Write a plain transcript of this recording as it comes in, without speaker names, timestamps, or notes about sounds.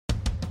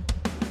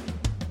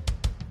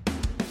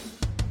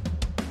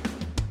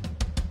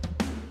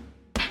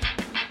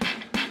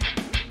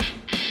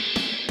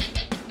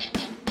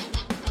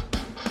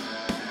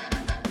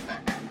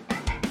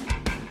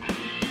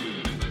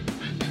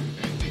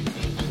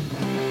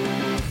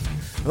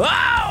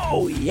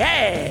Oh,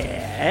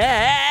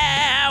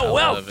 yeah!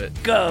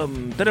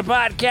 Welcome to the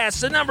podcast,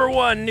 the number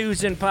one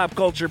news and pop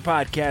culture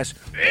podcast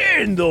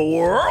in the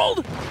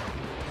world.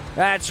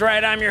 That's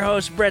right, I'm your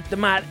host, Brett the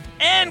Mott,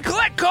 and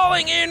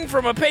calling in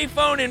from a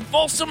payphone in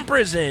Folsom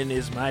Prison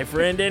is my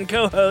friend and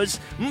co-host,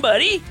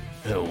 Buddy.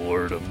 The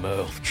word of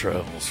mouth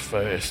travels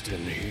fast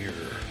in here.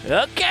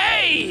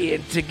 Okay,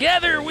 and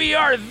together we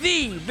are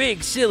the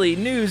Big Silly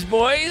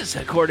Newsboys,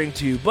 according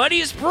to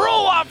Buddy's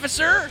parole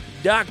officer,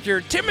 Dr.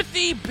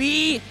 Timothy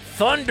B.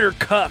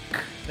 Thundercuck.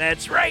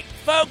 That's right,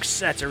 folks,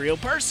 that's a real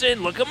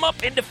person. Look him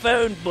up in the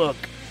phone book.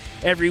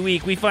 Every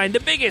week we find the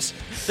biggest,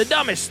 the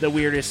dumbest, the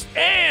weirdest,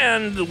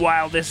 and the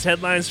wildest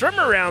headlines from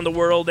around the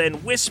world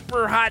and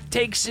whisper hot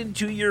takes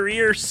into your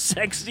ear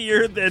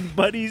sexier than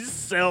Buddy's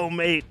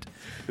cellmate,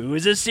 who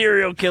is a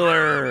serial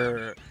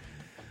killer.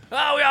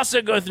 We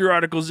also go through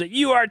articles that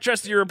you, our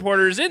trusted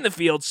reporters in the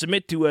field,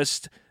 submit to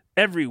us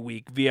every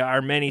week via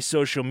our many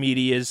social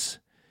medias.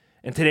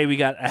 And today we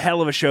got a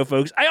hell of a show,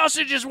 folks. I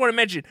also just want to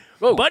mention,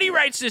 Buddy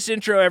writes this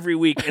intro every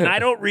week, and I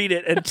don't read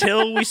it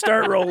until we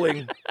start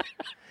rolling.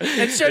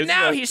 And so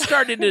now he's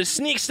starting to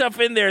sneak stuff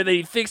in there that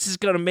he thinks is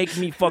going to make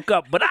me fuck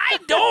up. But I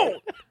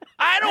don't.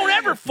 I don't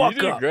ever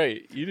fuck up.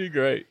 You do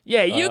great.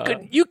 Yeah,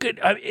 you could,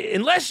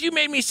 unless you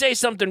made me say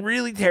something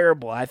really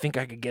terrible, I think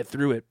I could get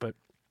through it, but...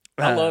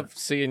 I love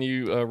seeing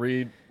you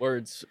read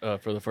words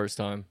for the first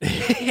time.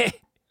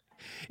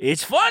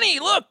 It's funny.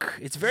 Look,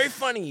 it's very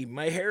funny.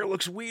 My hair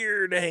looks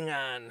weird. Hang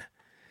on.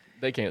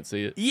 They can't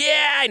see it.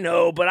 Yeah, I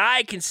know, but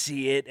I can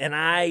see it. And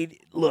I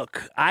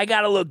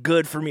got to look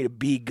good for me to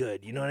be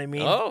good. You know what I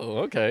mean?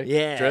 Oh, okay.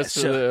 Yeah. Dress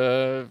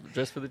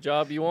for the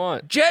job you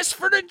want. Just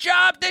for the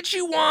job that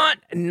you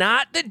want,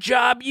 not the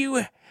job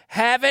you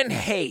have and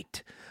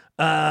hate.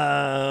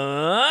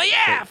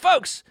 Yeah,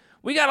 folks.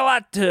 We got a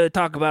lot to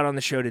talk about on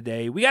the show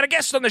today. We got a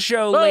guest on the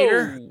show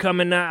later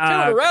coming. 2 in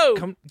a row.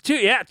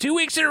 2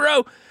 weeks in a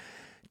row.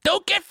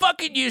 Don't get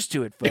fucking used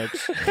to it,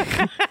 folks.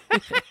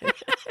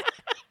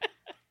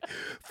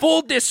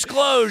 Full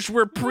disclosure,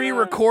 we're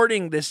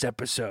pre-recording this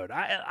episode.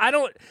 I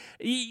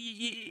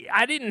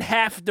didn't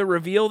have to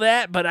reveal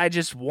that, but I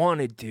just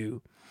wanted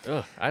to.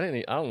 Ugh, I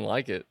don't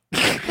like it.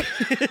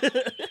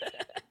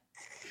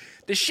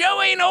 The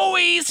show ain't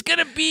always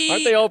gonna be.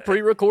 Aren't they all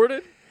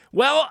pre-recorded?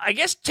 Well, I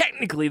guess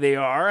technically they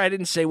are. I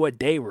didn't say what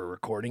day we're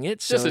recording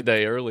it. So just a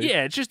day early.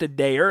 Yeah, it's just a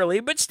day early,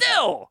 but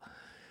still.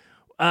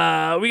 We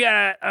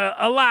got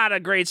a lot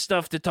of great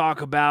stuff to talk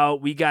about.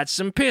 We got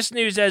some piss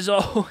news as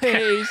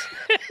always.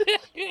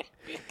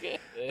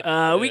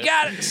 We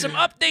got some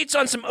updates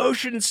on some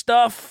ocean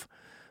stuff.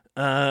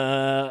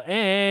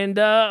 And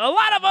a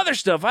lot of other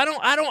stuff.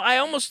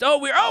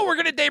 We're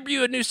going to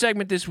debut a new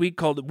segment this week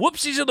called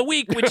Whoopsies of the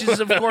Week, which is,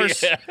 of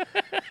course,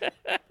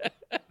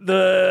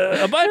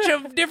 a bunch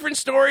of different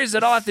stories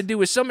that all have to do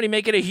with somebody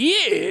making a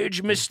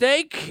huge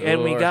mistake.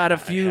 And we got a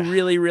few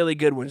really, really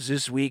good ones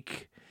this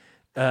week.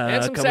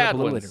 And some sad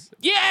ones. Later.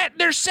 Yeah,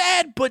 they're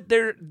sad, but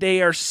they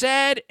are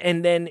sad.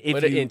 And then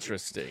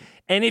interesting.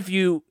 And if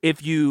you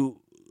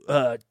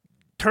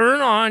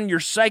turn on your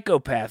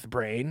psychopath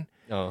brain,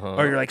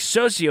 or your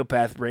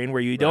sociopath brain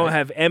where you don't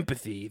have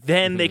empathy,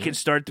 then they can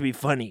start to be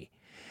funny.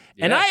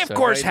 Yeah, and I, of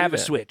course, have a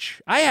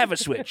switch. I have a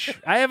switch.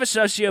 I have a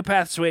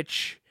sociopath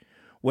switch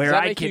where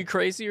Does that make you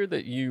crazier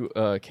that you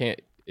can't?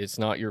 It's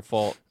not your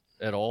fault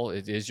at all.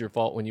 It is your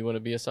fault when you want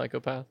to be a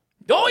psychopath.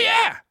 Oh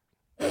yeah.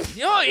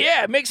 Oh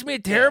yeah. It makes me a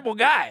terrible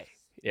guy.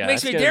 Yeah, it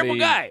makes me a terrible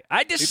guy.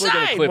 I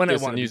decide when I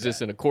want to use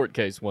this in a court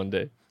case one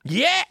day.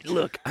 Yeah,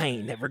 look, I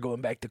ain't never going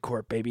back to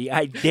court, baby.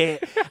 I dare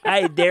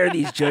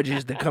these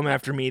judges to come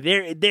after me.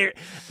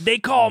 They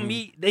call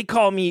me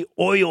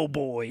Oil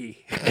Boy.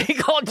 They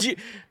called you.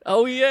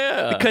 Oh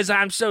yeah, because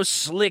I'm so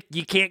slick,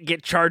 you can't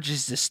get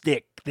charges to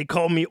stick. They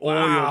call me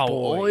Oil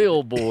Boy.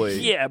 Oil Boy.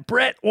 Yeah,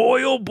 Brett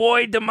Oil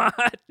Boy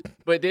DeMott.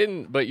 But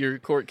your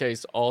court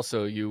case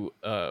also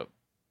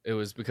it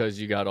was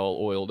because you got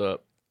all oiled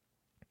up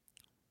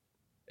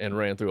and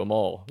ran through a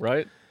mall,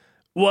 right?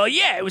 Well,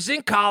 yeah, it was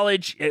in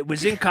college.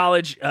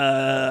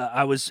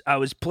 I was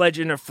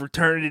pledging a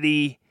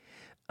fraternity.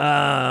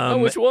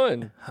 Which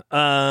one?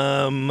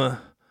 Papa.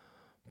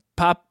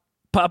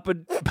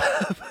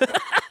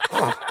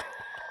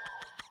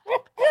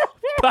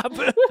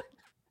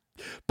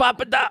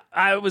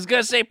 I was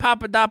gonna say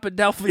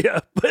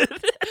Papadopadelphia, but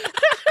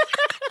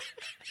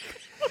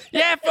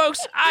yeah,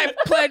 folks, I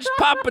pledged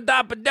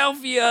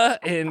Papadopadelphia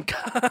in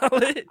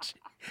college,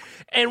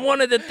 and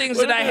one of the things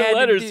that I had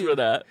letters to do for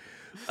that.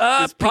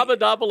 Is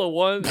Papadopoulos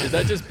one? Is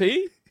that just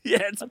P? Yeah,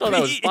 I thought that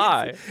was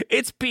Phi.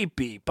 It's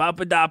PP.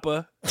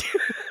 Papadapa.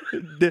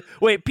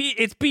 Wait,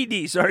 it's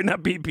PD. Sorry,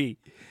 not PP.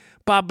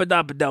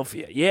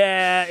 Papadopadelphia.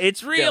 Yeah,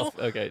 it's real.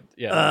 Okay,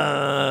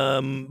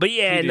 yeah. But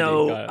yeah,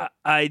 no,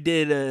 I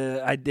did.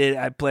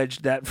 I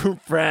pledged that for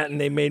frat,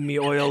 and they made me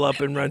oil up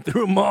and run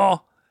through them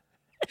all.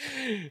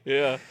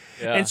 Yeah.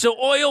 And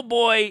so, Oil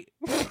Boy.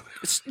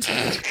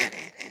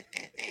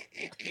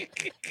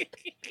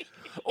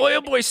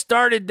 Oil Boy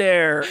started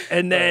there,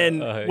 and then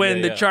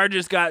when the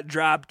charges got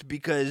dropped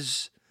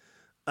because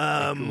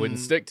It wouldn't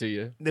stick to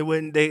you.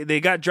 They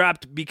got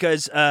dropped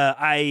because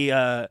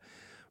I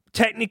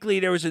technically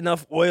there was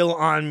enough oil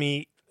on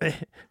me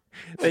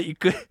that you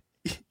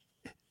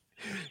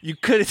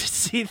couldn't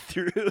see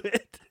through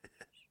it.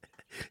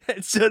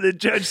 And so the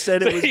judge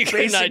said it was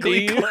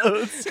basically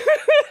clothes.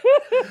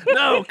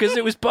 No, because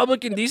it was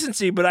public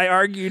indecency, but I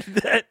argued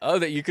that... Oh,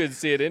 that you couldn't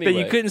see it anyway. That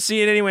you couldn't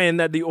see it anyway, and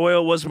that the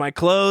oil was my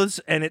clothes,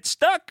 and it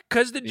stuck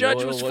because the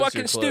judge was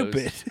fucking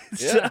stupid.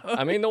 Yeah,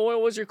 I mean, the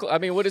oil was your clothes. I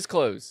mean, what is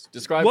clothes?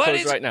 Describe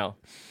clothes right now.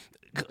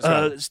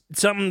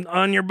 Something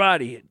on your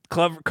body,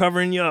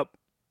 covering you up.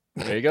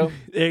 There you go.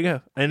 There you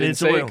go. And Didn't it's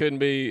say oil. It couldn't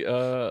be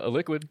a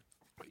liquid.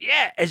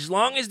 Yeah, as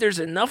long as there's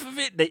enough of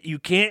it that you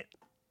can't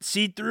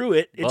see through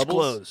it, it's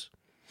clothes.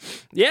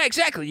 Yeah,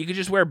 exactly. You could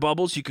just wear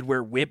bubbles. You could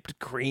wear whipped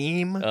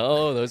cream.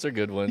 Oh, those are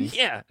good ones.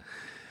 Yeah.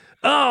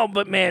 Oh,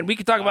 but man, we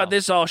could talk about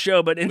this all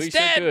show, but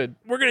instead,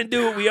 we're going to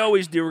do what we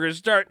always do. We're going to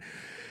start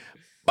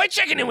by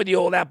checking in with the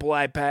old Apple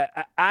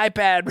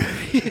iPad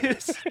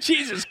reviews.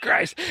 Jesus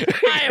Christ.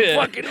 I am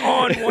fucking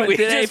on one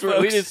today,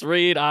 folks. We just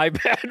read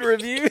iPad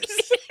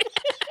reviews.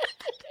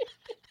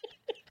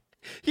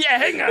 Yeah,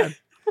 hang on.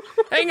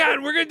 Hang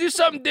on. We're going to do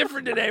something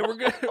different today. We're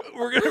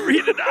gonna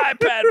read an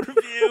iPad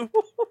review.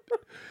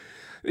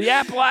 The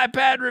Apple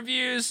iPad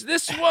reviews.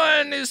 This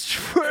one is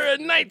for a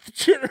 9th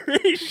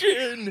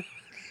generation.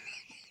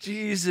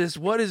 Jesus,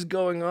 what is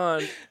going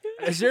on?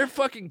 Is there a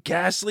fucking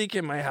gas leak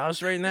in my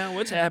house right now?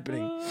 What's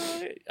happening?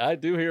 I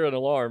do hear an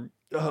alarm.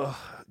 Oh,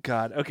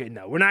 God. Okay,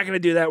 no, we're not going to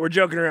do that. We're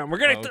joking around. We're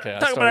going to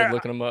talk about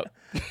looking them up.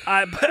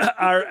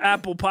 Our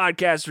Apple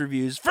podcast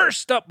reviews.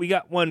 First up, we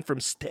got one from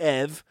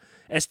Stehv,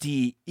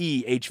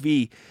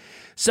 Stehv.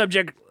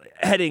 Subject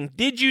heading,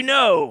 did you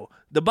know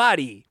the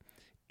body...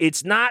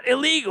 It's not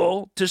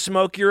illegal to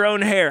smoke your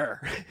own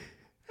hair.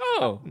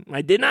 Oh.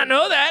 I did not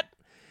know that.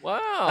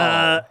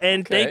 Wow.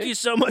 And thank you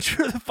so much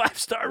for the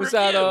 5-star review.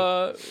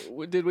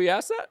 That, did we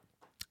ask that?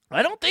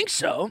 I don't think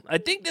so. I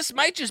think this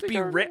might just be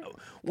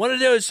one of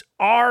those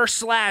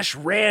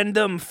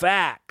r/random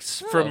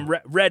facts from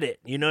Reddit.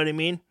 You know what I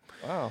mean?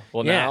 Wow.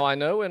 Well, now I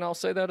know, and I'll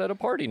say that at a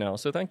party now,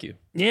 so thank you.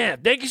 Yeah,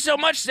 thank you so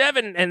much,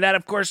 Seven. And that,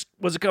 of course,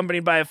 was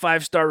accompanied by a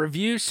 5-star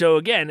review. So,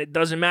 again, it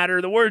doesn't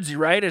matter the words you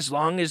write as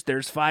long as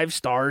there's 5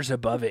 stars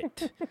above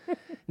it.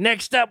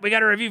 Next up, we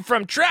got a review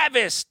from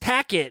Travis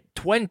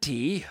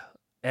Tackett20.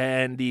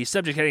 And the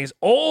subject heading is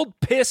Old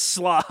Piss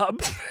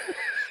Slob.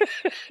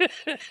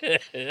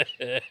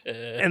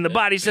 And the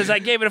body says, I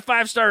gave it a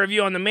 5-star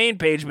review on the main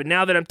page, but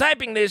now that I'm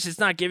typing this, it's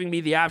not giving me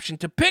the option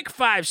to pick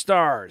 5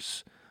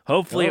 stars.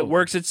 Hopefully it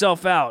works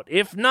itself out.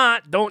 If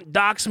not, don't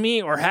dox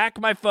me or hack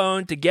my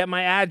phone to get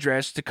my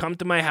address to come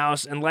to my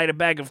house and light a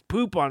bag of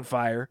poop on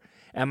fire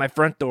at my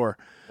front door.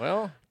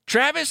 Well,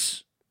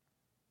 Travis,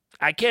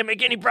 I can't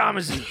make any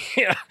promises.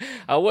 Yeah,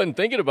 I wasn't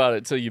thinking about it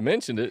until you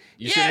mentioned it.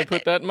 You shouldn't have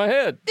put that in my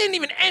head. Didn't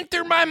even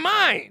enter my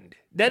mind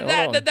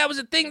that was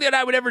a thing that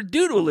I would ever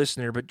do to a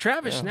listener. But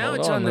Travis, now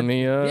it's on the...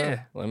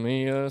 Let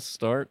me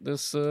start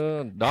this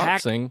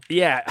doxing.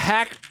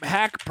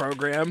 Hack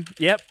program.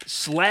 Yep,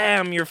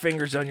 slam your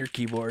fingers on your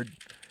keyboard.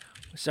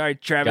 Sorry,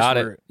 Travis. Got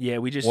it. Yeah,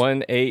 we just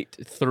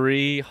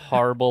 183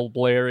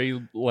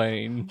 Harbleberry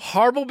Lane.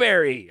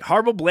 Harbleberry or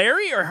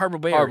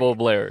Harbleberry?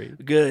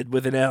 Harbleberry. Good,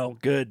 with an L.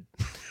 Good.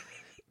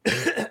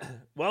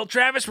 Well,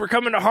 Travis, we're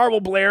coming to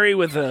Harbleberry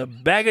with a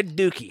bag of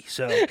dookie,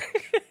 so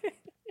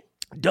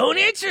don't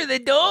answer the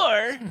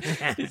door.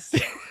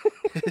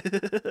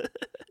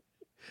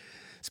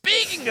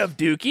 Speaking of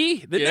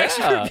dookie, the next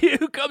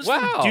review comes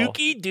from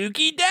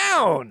Dookie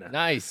Down.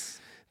 Nice.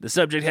 The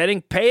subject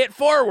heading, pay it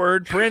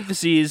forward,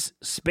 parentheses,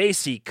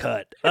 spacey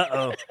cut.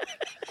 Uh-oh.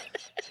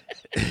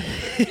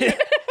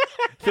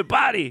 The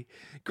body,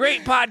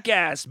 great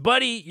podcast.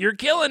 Buddy, you're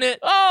killing it.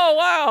 Oh,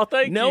 wow,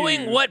 thank you.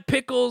 Knowing what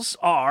pickles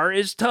are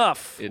is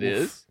tough. It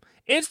is.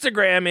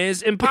 Instagram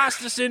is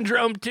Imposter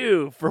Syndrome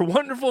 2 for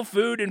wonderful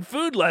food and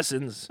food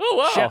lessons.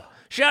 Oh, wow.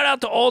 Shout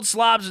out to Old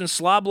Slobs and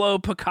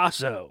Sloblo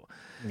Picasso.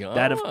 Oh.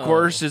 That, of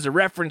course, is a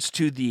reference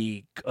to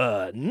the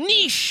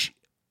niche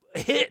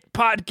hit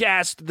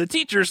podcast, The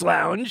Teacher's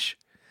Lounge.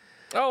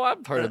 Oh,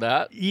 I've heard of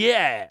that.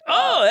 Yeah.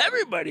 Oh,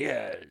 everybody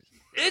has.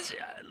 It's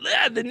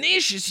the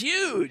niche is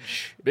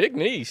huge. Big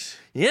niche.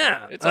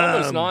 Yeah. It's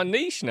almost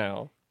non-niche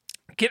now.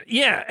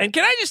 And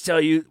can I just tell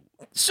you,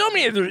 so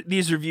many of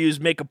these reviews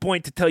make a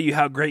point to tell you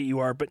how great you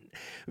are, but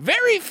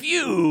very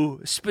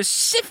few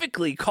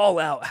specifically call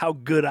out how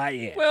good I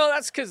am. Well,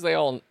 that's because they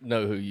all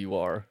know who you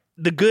are.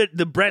 The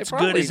Brett's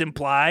good is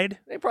implied.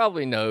 They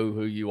probably know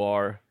who you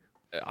are.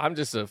 I'm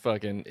just a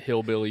fucking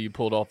hillbilly you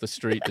pulled off the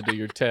street to do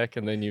your tech,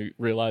 and then you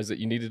realized that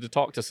you needed to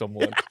talk to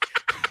someone.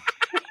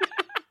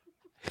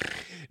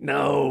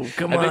 No,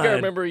 come on. I think I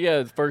remember,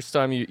 the first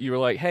time you were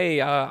like,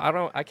 "Hey,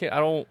 I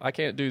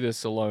can't do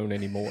this alone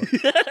anymore."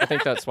 I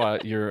think that's why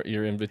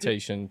your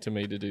invitation to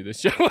me to do this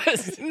show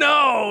was.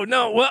 No.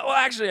 Well,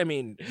 actually, I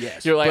mean,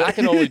 yes. You're like, I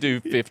can only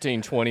do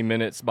 15, 20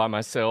 minutes by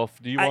myself.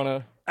 Do you want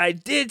to? I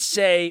did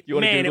say,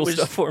 man,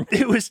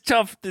 it was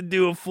tough to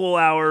do a full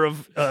hour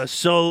of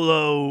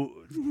solo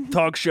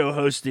talk show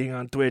hosting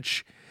on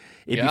Twitch.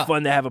 It'd be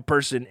fun to have a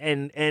person.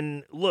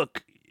 And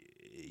look,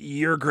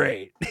 you're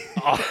great.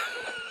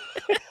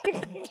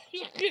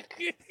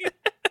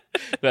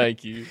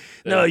 Thank you.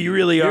 No, you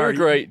really are. You're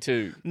great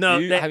too. No,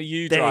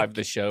 you drive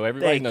the show.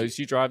 Everybody knows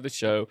you drive the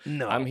show.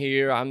 No, I'm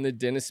here. I'm the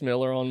Dennis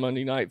Miller on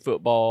Monday Night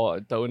Football,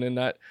 throwing in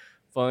that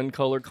fun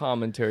color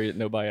commentary that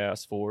nobody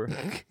asked for.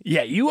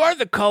 Yeah, you are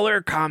the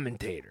color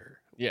commentator.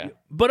 Yeah,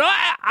 but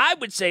I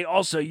would say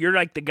also you're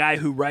like the guy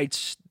who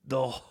writes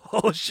the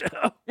whole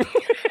show.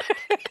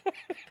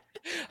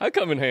 I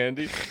come in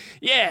handy.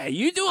 Yeah,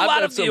 you do a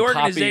lot of the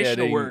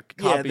organizational work.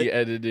 Copy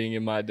editing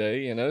in my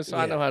day, so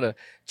I know how to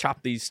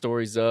chop these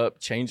stories up,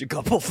 change a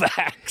couple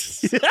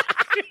facts.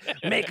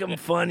 Make them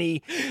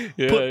funny,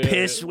 put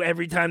piss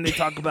every time they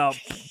talk about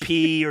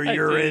pee or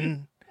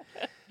urine.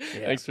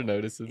 Yeah. Thanks for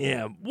noticing.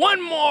 Yeah.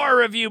 One more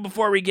review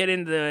before we get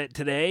into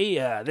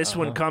today. This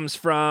one comes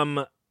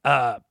from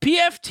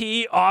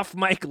PFT Off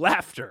Mic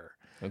Laughter.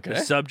 Okay.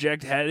 The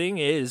subject heading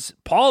is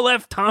Paul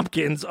F.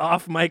 Tompkins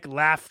Off Mic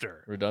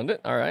Laughter.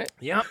 Redundant. All right.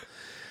 Yep.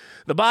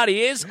 The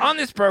body is on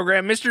this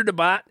program. Mr.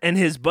 DeBot and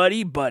his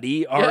buddy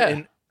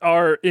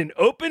are in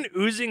open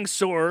oozing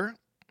sore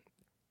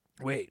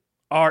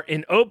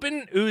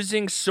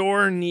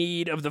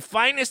need of the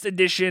finest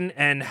addition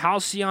and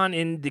halcyon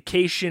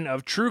indication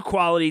of true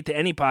quality to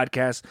any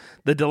podcast,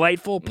 the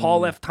delightful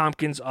Paul F.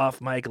 Tompkins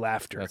Off Mic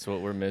Laughter. That's what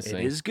we're missing.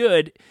 It is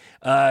good.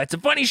 It's a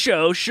funny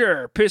show,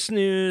 sure. Piss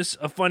news,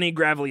 a funny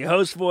gravelly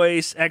host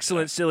voice,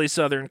 excellent silly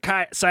southern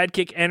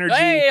sidekick energy.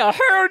 Hey, I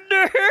heard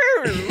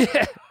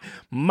this.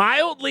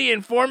 Mildly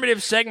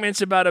informative segments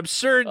about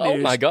absurd news. Oh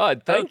my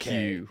God, thank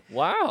you.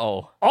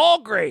 Wow. All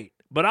great.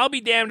 But I'll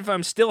be damned if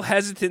I'm still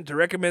hesitant to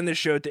recommend this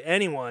show to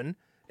anyone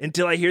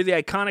until I hear the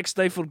iconic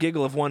stifled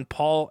giggle of one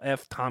Paul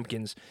F.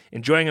 Tompkins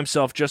enjoying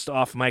himself just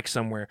off mic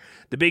somewhere.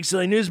 The Big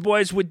Silly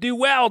Newsboys would do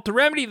well to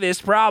remedy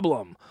this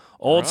problem.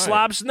 Old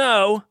slobs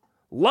know.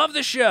 Love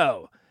the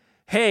show.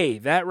 Hey,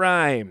 that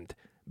rhymed.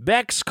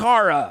 Bex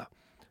Cara.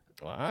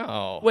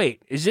 Wow.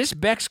 Wait, is this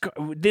Bex?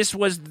 This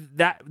was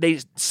that they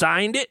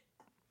signed it?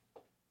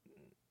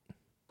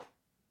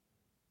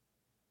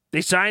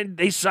 They signed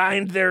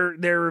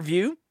their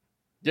review?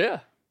 Yeah.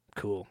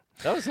 Cool.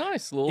 That was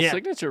nice. Little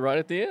signature right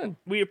at the end.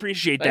 We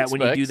appreciate that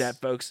when you do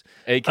that, folks.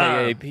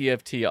 AKA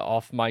PFT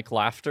Off Mic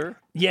Laughter.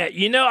 Yeah,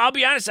 I'll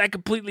be honest, I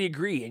completely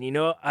agree. And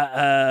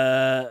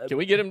can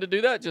we get him to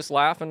do that? Just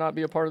laugh and not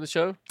be a part of the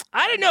show?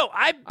 I don't know.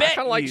 I bet I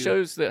kind of like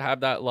shows that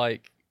have that,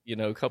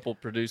 a couple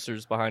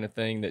producers behind a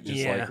thing that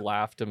just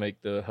laugh to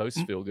make the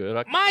host feel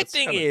good. My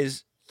thing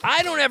is,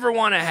 I don't ever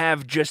want to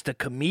have just a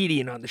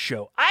comedian on the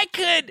show. I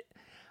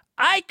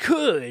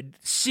could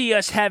see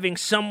us having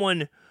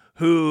someone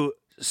who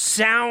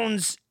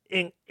sounds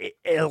a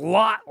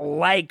lot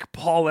like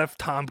Paul F.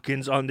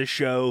 Tompkins on the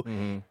show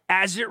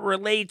as it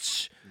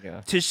relates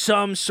to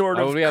some sort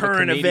of we have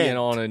current a comedian event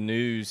on a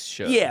news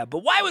show. Yeah, but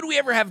why would we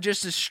ever have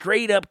just a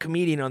straight-up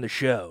comedian on the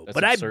show? That's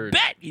but absurd. I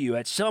bet you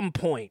at some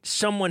point,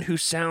 someone who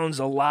sounds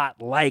a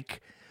lot like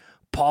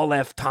Paul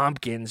F.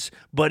 Tompkins,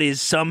 but is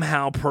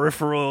somehow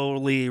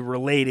peripherally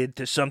related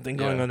to something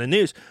going on the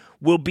news,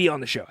 will be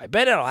on the show. I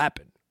bet it'll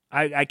happen.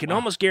 I can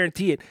almost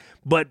guarantee it.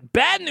 But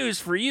bad news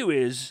for you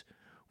is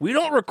we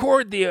don't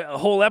record the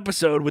whole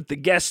episode with the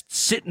guest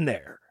sitting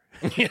there.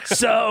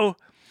 So,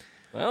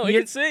 well, we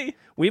can see.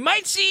 We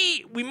might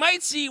see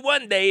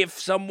one day if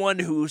someone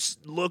who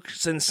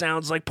looks and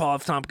sounds like Paul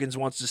F. Tompkins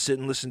wants to sit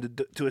and listen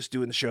to us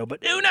doing the show.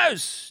 But who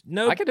knows?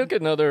 No, I could hook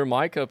another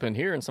mic up in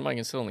here, and somebody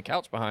can sit on the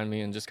couch behind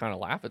me and just kind of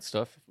laugh at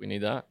stuff if we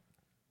need that.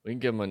 We can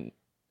give them a...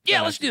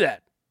 Yeah, let's do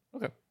that.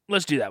 Okay.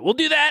 Let's do that. We'll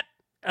do that.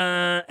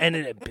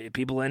 And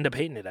people end up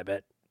hating it, I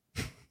bet.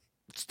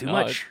 It's too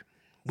much.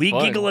 We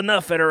giggle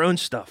enough at our own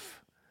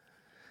stuff.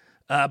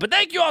 But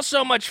thank you all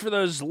so much for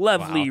those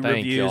lovely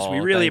reviews.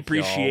 We really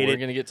appreciate it. We're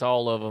going to get to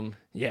all of them.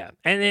 Yeah.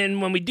 And then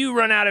when we do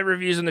run out of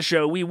reviews on the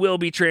show, we will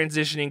be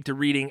transitioning to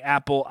reading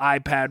Apple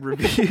iPad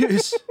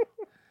reviews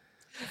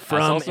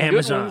from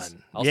Amazon.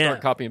 I'll start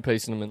copy and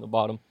pasting them in the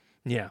bottom.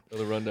 Yeah. For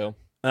the rundown.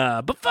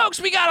 But folks,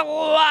 we got a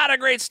lot of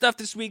great stuff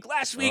this week.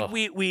 Last week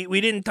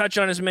we didn't touch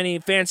on as many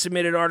fan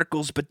submitted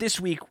articles, but this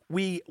week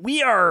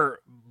we are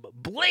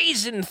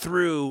blazing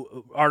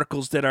through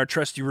articles that our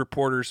trusty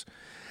reporters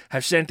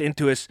have sent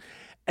into us.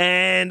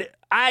 And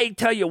I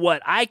tell you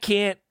what, I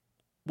can't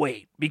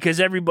wait because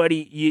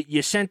everybody,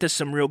 you sent us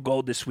some real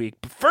gold this week.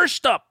 But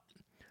first up,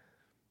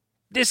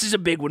 this is a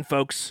big one,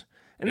 folks.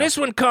 And this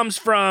one comes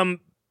from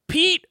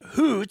Pete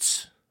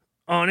Hoots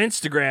on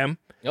Instagram.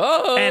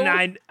 Oh,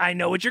 and I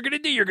know what you're gonna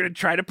do. You're gonna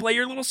try to play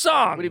your little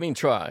song. What do you mean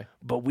try?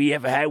 But we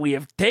have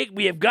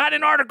got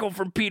an article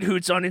from Pete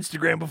Hoots on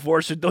Instagram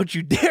before, so don't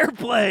you dare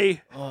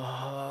play.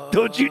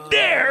 Don't you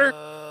dare.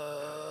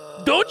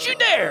 Don't you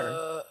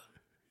dare.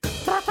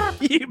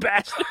 You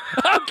bastard.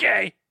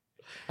 Okay.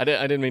 I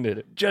didn't mean to do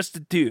it. Just a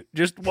toot.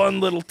 Just one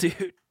little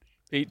toot.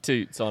 Pete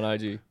Toots on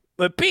IG.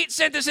 But Pete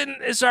sent us in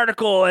this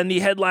article, and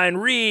the headline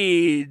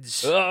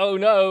reads... Oh,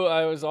 no.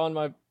 I was on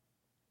my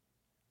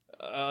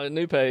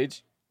new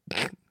page.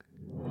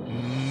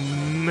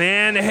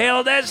 Man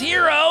hailed as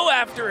hero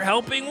after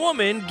helping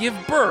woman give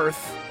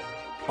birth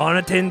on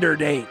a Tinder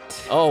date.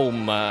 Oh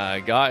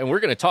my God! And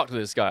we're gonna talk to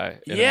this guy.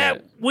 In a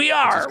minute, we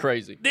are. which is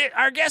crazy.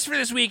 Our guest for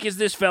this week is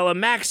this fella,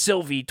 Max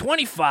Silvy,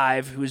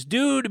 25, who is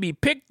due to be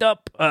picked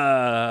up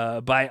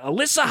by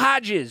Alyssa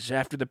Hodges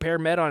after the pair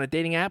met on a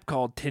dating app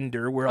called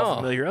Tinder. We're all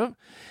familiar with.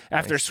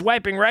 After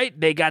swiping right,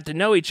 they got to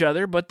know each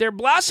other, but their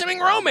blossoming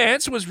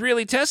romance was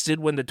really tested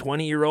when the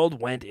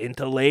 20-year-old went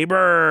into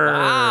labor.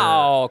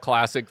 Wow,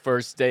 classic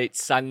first date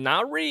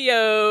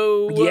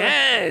scenario.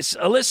 Yes,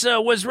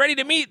 Alyssa was ready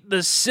to meet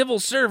the civil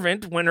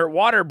servant when her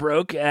water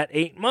broke at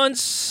 8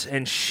 months,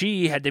 and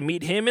she had to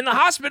meet him in the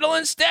hospital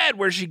instead,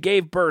 where she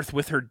gave birth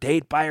with her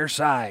date by her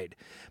side.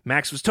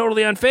 Max was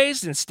totally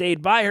unfazed and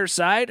stayed by her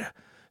side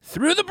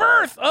through the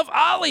birth of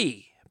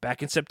Ollie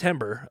back in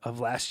September of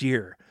last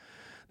year.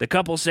 The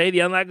couple say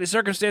the unlikely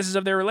circumstances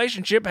of their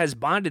relationship has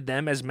bonded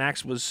them, as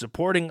Max was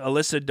supporting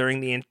Alyssa during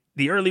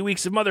the early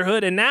weeks of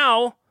motherhood, and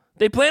now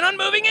they plan on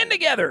moving in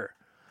together.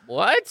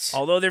 What?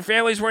 Although their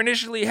families were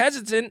initially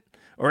hesitant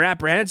or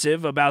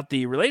apprehensive about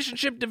the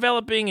relationship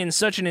developing in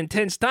such an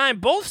intense time,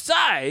 both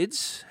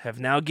sides have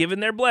now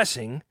given their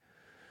blessing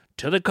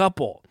to the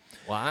couple.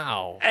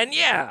 Wow. And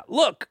yeah,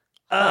 look,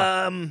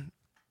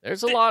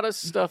 there's a lot of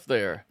stuff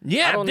there.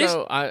 Yeah, I don't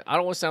know. I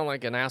don't want to sound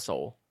like an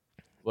asshole,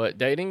 but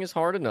dating is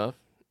hard enough.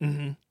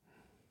 Mm-hmm.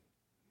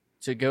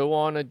 To go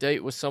on a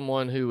date with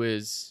someone who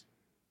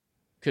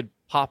could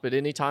pop at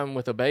any time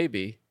with a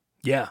baby.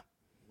 Yeah.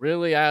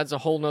 Really adds a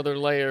whole nother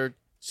layer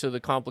to the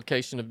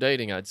complication of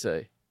dating, I'd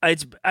say.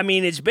 It's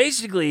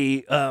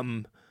basically,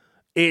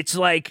 it's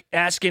like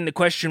asking the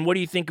question, what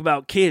do you think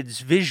about kids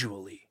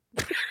visually?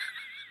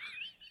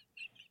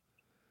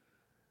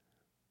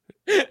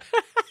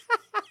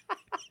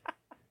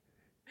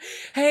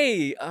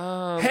 Hey,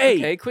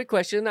 okay, quick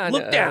question.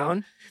 Look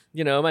down.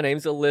 My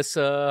name's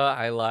Alyssa.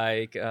 I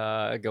like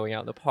going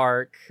out in the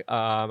park.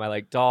 I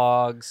like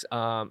dogs.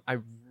 I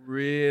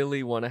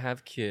really want to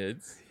have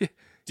kids.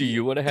 Do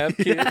you want to have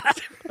kids?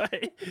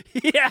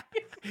 Yeah.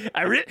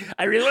 I really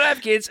want to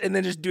have kids, and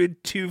then just doing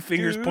two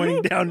fingers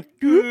pointing down.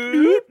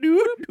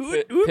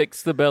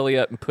 Picks the belly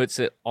up and puts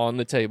it on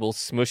the table,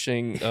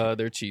 smushing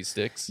their cheese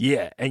sticks.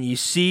 Yeah, and you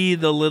see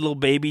the little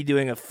baby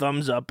doing a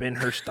thumbs up in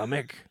her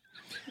stomach.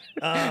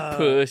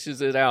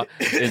 Pushes it out.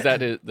 Is that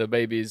the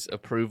baby's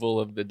approval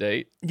of the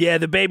date? Yeah,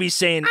 the baby's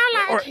saying,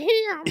 I like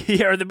him.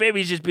 Yeah, or the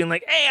baby's just being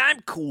like, "Hey, I'm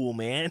cool,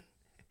 man."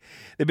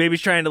 The baby's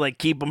trying to like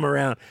keep him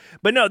around,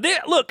 but no.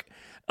 Look,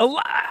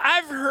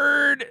 I've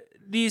heard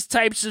these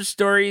types of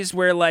stories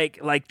where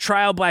like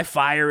trial by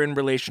fire in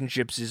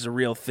relationships is a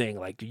real thing.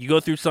 Like you go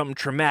through something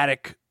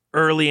traumatic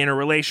early in a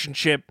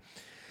relationship,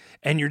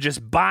 and you're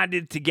just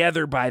bonded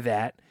together by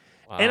that.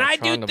 Wow, and I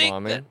do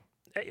think that.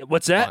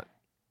 What's that?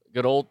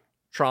 Good old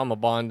trauma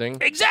bonding.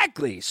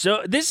 Exactly.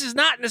 So this is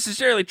not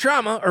necessarily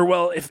trauma, or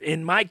well, if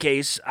in my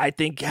case, I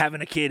think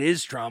having a kid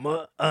is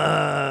trauma.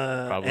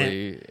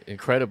 Probably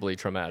incredibly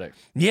traumatic.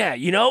 Yeah,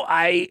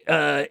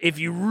 if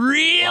you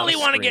really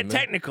want to get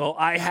technical,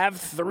 I have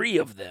 3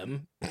 of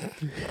them.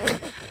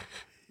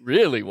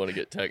 Really want to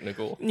get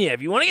technical? Yeah,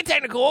 if you want to get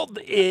technical,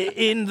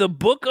 in the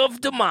book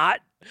of Demott,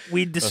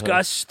 we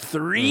discussed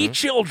 3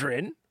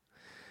 children.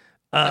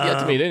 I've yet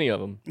to meet any of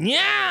them.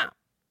 Yeah.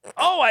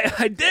 Oh,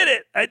 I did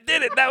it!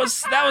 That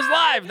was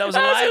live. That was a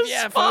live.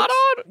 Yeah, spot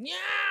folks. on. Yeah.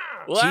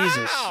 Wow.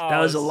 Jesus, that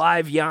was a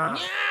live yawn.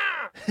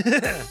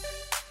 Yeah.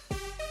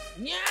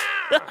 Yeah.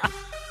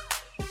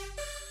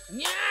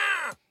 Yeah.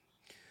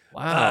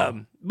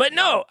 Wow. But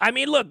no,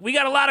 look, we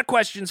got a lot of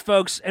questions,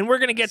 folks, and we're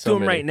gonna get to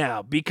them right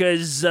now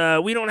because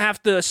we don't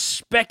have to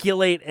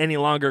speculate any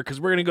longer because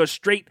we're gonna go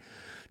straight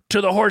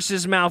to the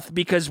horse's mouth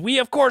because we,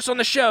 of course, on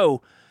the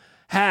show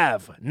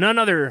have none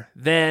other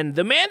than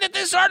the man that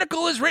this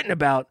article is written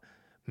about,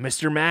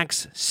 Mr.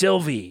 Max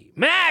Silvy.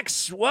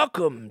 Max,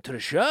 welcome to the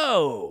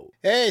show.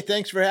 Hey,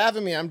 thanks for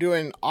having me. I'm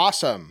doing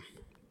awesome.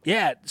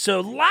 Yeah,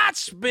 so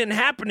lots been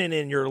happening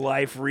in your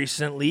life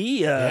recently.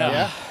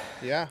 Yeah.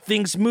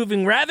 Things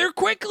moving rather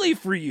quickly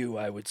for you,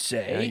 I would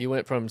say. Yeah, you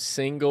went from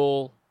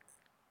single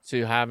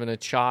to having a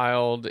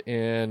child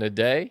in a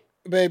day?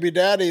 Baby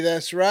daddy,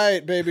 that's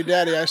right. Baby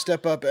daddy, I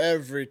step up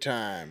every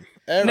time.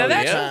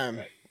 Every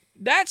time.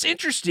 That's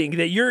interesting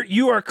that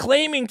you are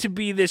claiming to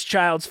be this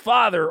child's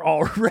father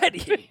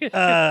already.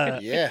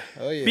 Yeah.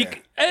 Oh,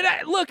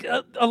 yeah. Look,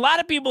 a lot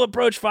of people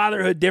approach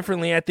fatherhood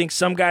differently. I think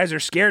some guys are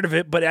scared of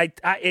it, but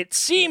it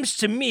seems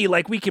to me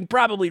like we can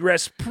probably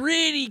rest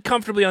pretty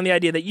comfortably on the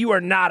idea that you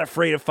are not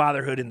afraid of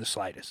fatherhood in the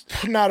slightest.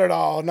 Not at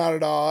all. Not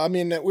at all.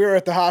 We were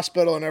at the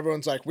hospital and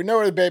everyone's like, we know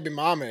where the baby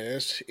mama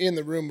is, in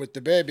the room with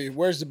the baby.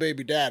 Where's the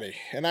baby daddy?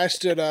 And I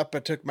stood up, I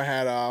took my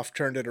hat off,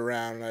 turned it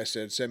around, and I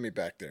said, send me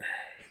back there.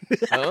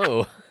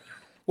 Oh.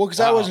 Well, because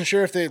I wasn't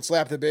sure if they had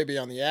slapped the baby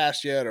on the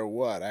ass yet or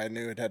what. I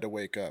knew it had to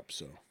wake up,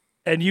 so.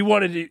 And you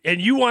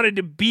wanted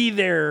to be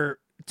there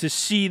to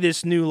see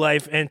this new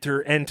life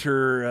enter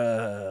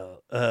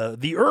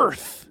the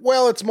earth.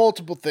 Well, it's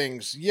multiple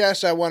things.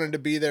 Yes, I wanted to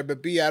be there,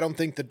 but B, I don't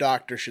think the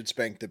doctor should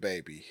spank the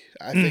baby.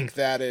 I think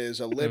that is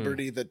a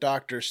liberty that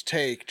doctors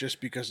take just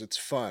because it's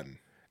fun.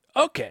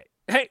 Okay.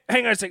 Hey,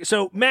 hang on a second.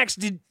 So, Max,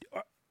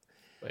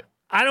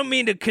 I don't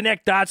mean to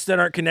connect dots that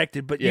aren't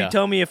connected, but you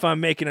tell me if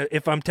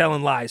I'm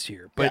telling lies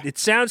here. But it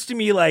sounds to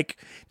me like,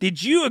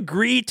 did you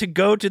agree to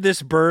go to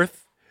this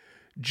birth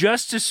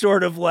just to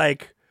sort of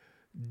like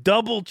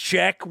double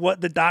check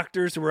what the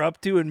doctors were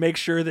up to and make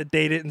sure that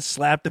they didn't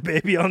slap the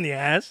baby on the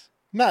ass?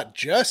 Not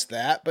just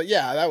that, but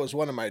yeah, that was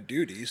one of my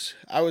duties.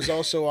 I was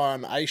also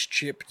on ice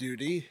chip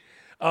duty.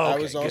 Oh, okay, I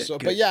was also,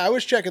 good. but yeah, I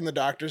was checking the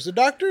doctors. The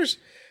doctors,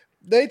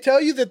 they tell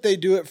you that they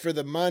do it for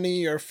the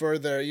money or for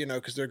their,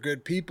 because they're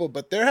good people,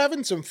 but they're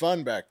having some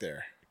fun back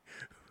there.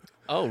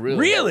 Oh, really?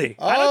 Really?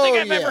 I don't think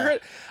I've ever yeah.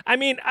 heard. I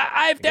mean,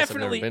 I've guess I've never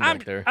definitely. been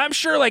back there. I'm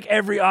sure like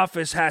every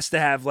office has to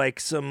have like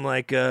some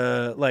like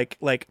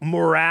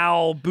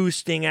morale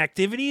boosting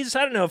activities.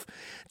 I don't know if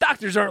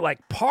doctors aren't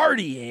like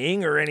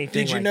partying or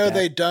anything. Did you like know that.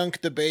 they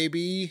dunk the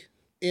baby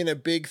in a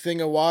big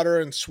thing of water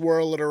and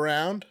swirl it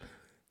around?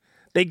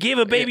 They give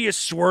a baby a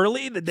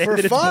swirly the day For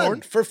that it's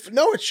fun. born?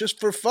 No, it's just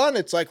for fun.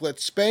 It's like,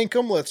 let's spank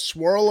them, let's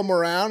swirl them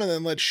around, and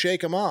then let's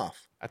shake them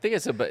off. I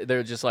think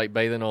they're just like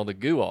bathing all the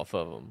goo off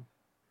of them.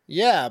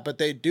 Yeah, but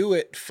they do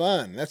it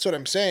fun. That's what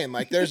I'm saying.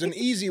 Like, there's an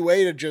easy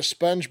way to just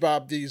sponge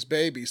bath these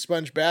babies.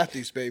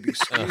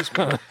 Excuse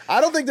me.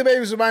 I don't think the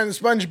babies are minding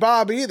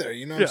SpongeBob either.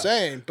 You know what I'm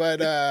saying?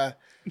 But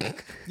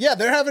yeah,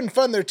 they're having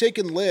fun. They're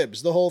taking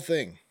libs, the whole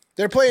thing.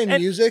 They're playing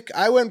music.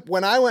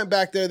 When I went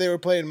back there, they were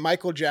playing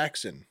Michael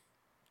Jackson.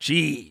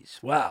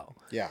 Jeez, wow.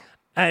 Yeah.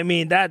 I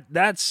mean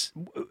that's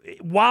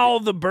while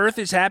the birth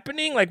is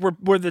happening. Like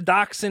were the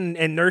docs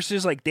and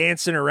nurses like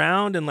dancing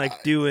around and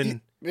like doing.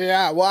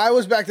 Yeah, well, I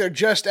was back there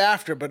just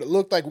after, but it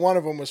looked like one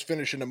of them was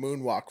finishing a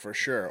moonwalk for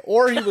sure.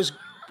 Or he was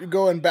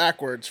going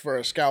backwards for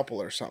a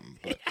scalpel or something.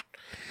 But.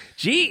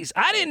 Jeez,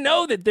 I didn't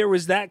know that there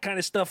was that kind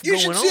of stuff You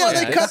going on. should see how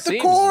they it cut the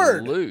seems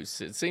cord. Loose.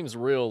 It seems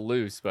real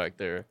loose back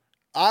there.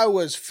 I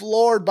was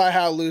floored by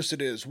how loose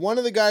it is. One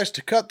of the guys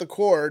to cut the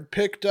cord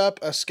picked up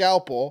a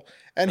scalpel,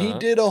 and he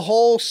did a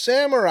whole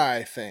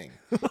samurai thing.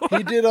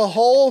 He did a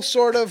whole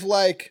sort of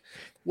like...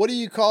 What do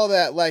you call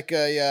that? Like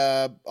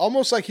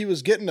almost like he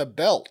was getting a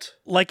belt.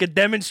 Like a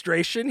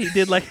demonstration. He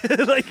did like a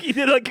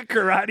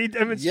karate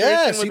demonstration.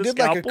 Yes, with he a did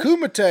scalpel. like a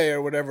kumite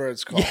or whatever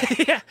it's called.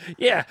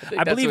 yeah. I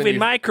that's believe when in you-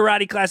 my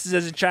karate classes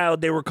as a child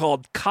they were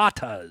called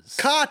katas.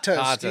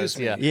 Katas, excuse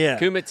me. Yeah.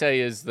 Kumite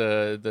is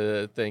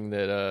the thing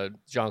that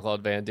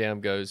Jean-Claude Van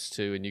Damme goes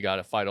to, and you got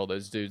to fight all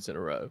those dudes in a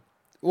row.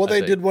 Well, they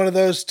think. did one of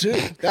those too.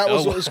 That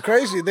was what was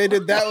crazy. They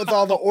did that with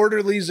all the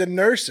orderlies and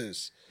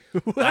nurses.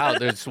 Wow,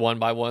 there's one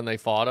by one they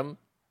fought them.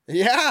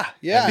 Yeah.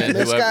 And then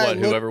this guy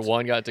whoever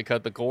won got to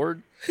cut the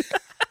cord.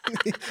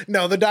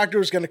 No, the doctor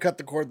was going to cut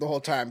the cord the whole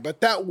time,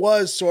 but that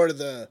was sort of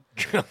the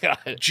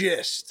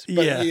gist.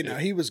 But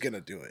he was going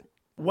to do it.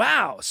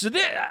 Wow. So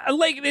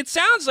it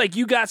sounds like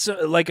you got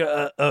some like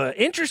a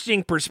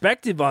interesting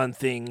perspective on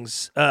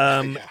things.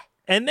 And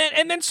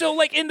then so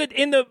like in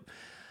the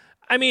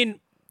I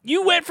mean,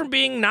 you went from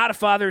being not a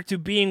father to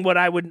being what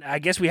I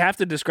guess we have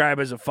to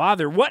describe as a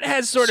father. What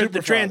has sort of the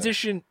Super father.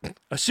 transition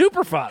a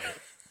super father?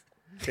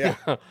 Yeah.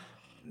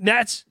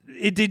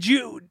 Did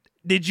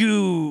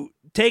you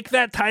take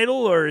that title,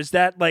 or is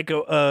that like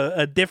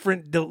a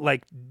different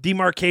like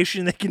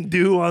demarcation they can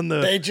do on the?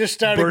 They just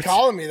started birth-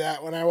 calling me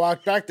that when I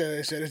walked back there.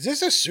 They said, "Is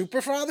this a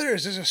super father?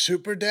 Is this a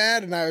super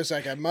dad?" And I was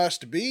like, "I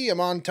must be. I'm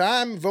on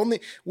time.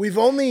 We've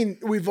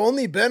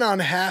only been on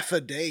half a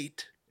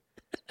date.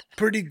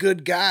 Pretty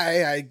good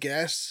guy, I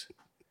guess.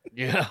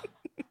 Yeah.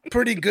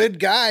 Pretty good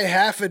guy,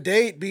 half a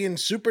date being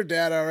super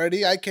dad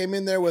already. I came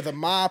in there with a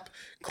mop,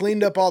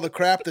 cleaned up all the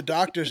crap the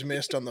doctors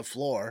missed on the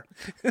floor.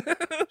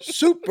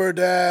 Super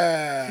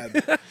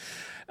dad."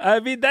 I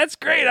mean, that's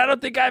great. I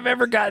don't think I've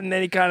ever gotten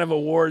any kind of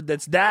award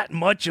that's that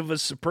much of a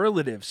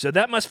superlative. So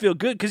that must feel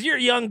good because you're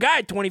a young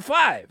guy,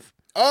 25.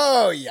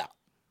 Oh yeah.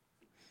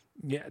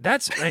 Yeah,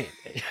 that's right.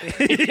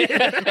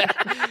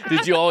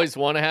 Did you always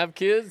want to have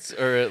kids,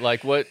 or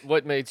like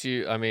what made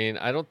you? I mean,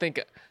 I don't think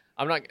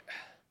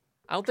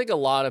a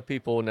lot of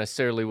people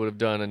necessarily would have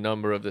done a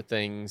number of the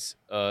things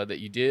that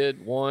you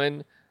did.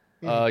 One,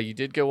 you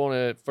did go on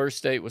a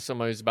first date with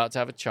somebody who's about to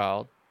have a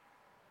child.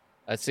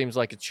 That seems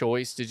like a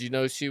choice. Did you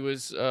know she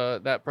was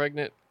that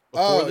pregnant?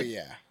 Oh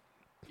yeah.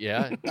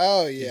 Yeah.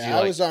 Oh yeah. you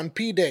I was on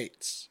P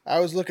dates.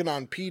 I was looking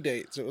on P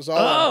dates. It was all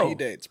on P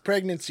dates,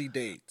 pregnancy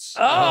dates.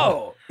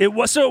 Oh, it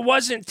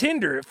wasn't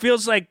Tinder. It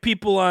feels like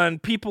people on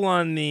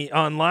the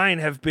online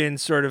have been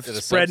sort of Is it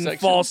a spreading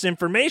subsection? false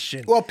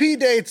information. Well, P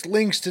dates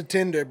links to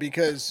Tinder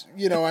because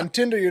on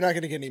Tinder you're not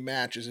going to get any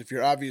matches if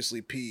you're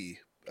obviously P.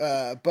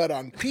 But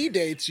on P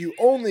dates you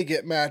only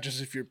get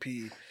matches if you're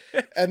P.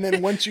 And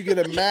then once you get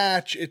a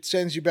match, it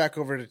sends you back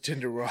over to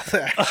Tinder World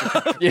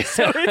Action. Yeah.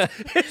 So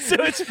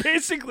it's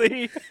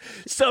basically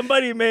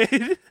somebody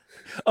made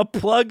a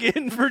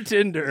plug-in for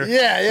Tinder.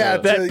 Yeah.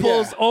 That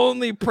pulls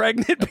only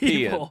pregnant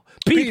people.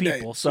 P P-dates,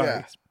 people, sorry.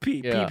 yeah.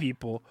 P Yeah.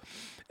 people.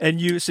 And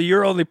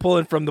you're only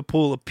pulling from the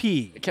pool of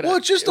P. Well,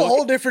 it's just a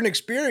whole different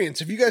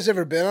experience. Have you guys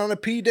ever been on a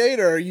P date,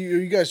 or are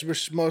you guys were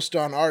most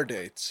on R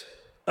dates?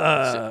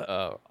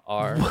 R.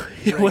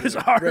 What is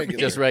R? Regular.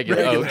 Just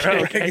regular. Regular,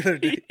 Okay. regular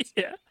dates.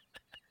 Yeah.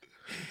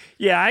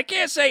 Yeah, I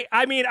can't say.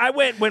 I mean, I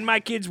went when my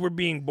kids were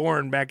being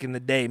born back in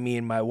the day. Me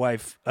and my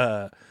wife,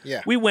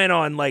 we went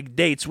on like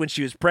dates when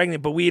she was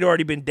pregnant, but we had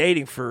already been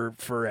dating for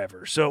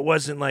forever, so it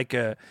wasn't like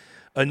a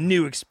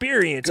new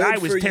experience. Good I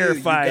was for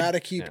terrified. You got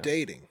to keep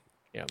dating.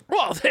 Yeah.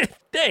 Well,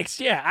 thanks.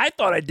 Yeah, I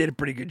thought I did a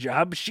pretty good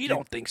job. But she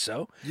don't think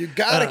so. You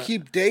got to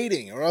keep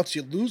dating, or else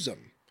you lose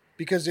them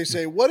because they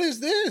say, "What is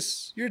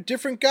this? You're a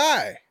different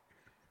guy."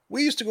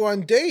 We used to go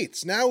on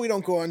dates. Now we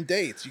don't go on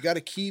dates. You got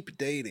to keep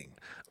dating.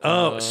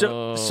 Oh,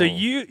 so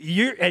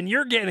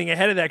you're getting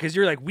ahead of that because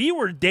you're like, we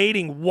were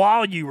dating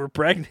while you were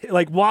pregnant,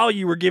 like while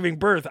you were giving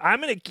birth.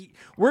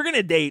 We're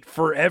gonna date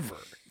forever.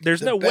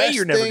 There's no way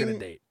you're never gonna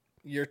date.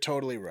 You're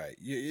totally right.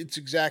 It's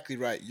exactly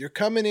right. You're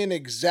coming in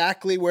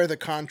exactly where the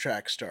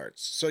contract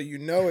starts, so you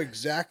know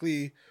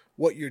exactly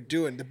what you're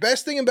doing. The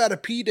best thing about a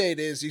P date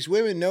is these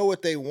women know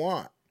what they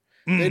want.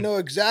 They know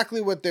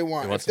exactly what they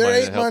want. If they're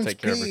somebody 8 to help months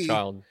take care of her P,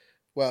 child.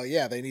 well,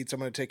 yeah, they need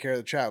someone to take care of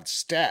the child.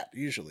 Stat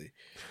usually,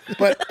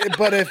 but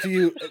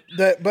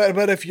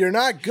if you're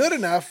not good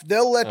enough,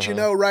 they'll let you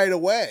know right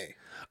away.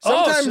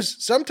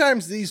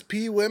 Sometimes these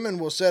P women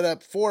will set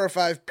up 4 or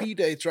 5 P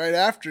dates right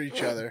after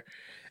each other,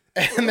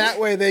 and that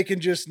way they can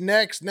just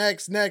next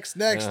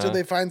till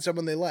they find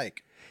someone they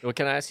like. Well,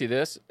 can I ask you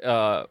this?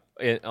 On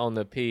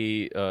the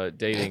P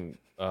dating,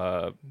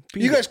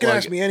 you guys can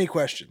ask me any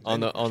questions on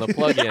the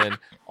plug-in.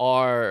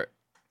 Are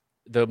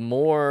the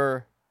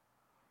more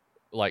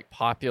like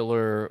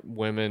popular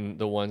women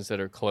the ones that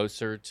are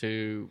closer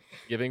to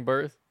giving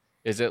birth?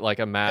 Is it like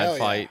a mad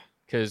fight?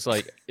 Because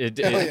like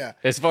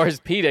as far as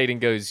P dating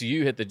goes,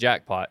 you hit the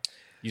jackpot.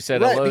 You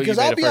said hello. Because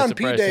you made I'll be on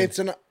impression. P dates,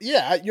 and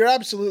you're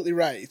absolutely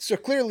right. So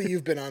clearly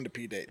you've been on to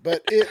P date,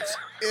 but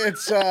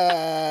it's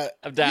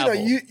I've dabbled.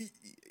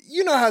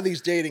 You know how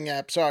these dating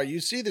apps are. You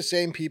see the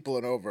same people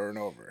and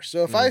over.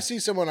 So if I see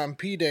someone on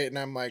P date and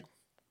I'm like,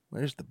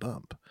 "Where's the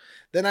bump?"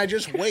 Then I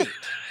just wait.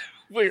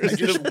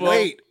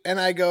 Wait, and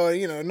I go,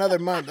 another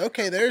month.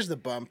 Okay, there's the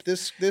bump.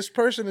 This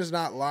person is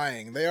not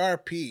lying. They are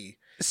P.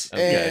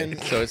 Okay,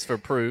 and so it's for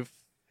proof,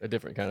 a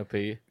different kind of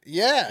P.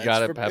 Yeah, you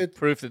gotta have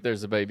proof that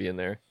there's a baby in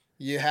there.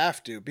 You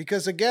have to,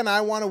 because again,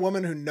 I want a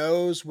woman who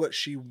knows what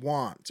she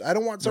wants. I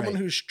don't want someone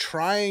who's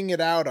trying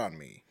it out on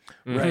me.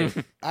 Right.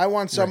 I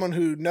want someone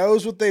who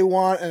knows what they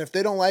want, and if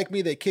they don't like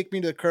me, they kick me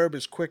to the curb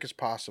as quick as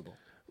possible.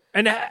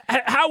 And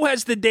how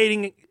has the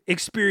dating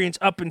experience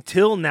up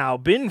until now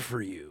been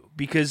for you?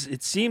 Because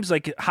it seems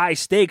like high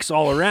stakes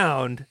all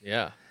around.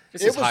 Yeah.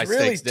 This is high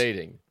stakes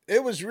dating.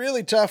 It was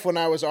really tough when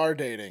I was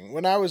dating.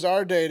 When I was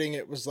dating,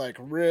 it was like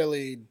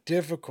really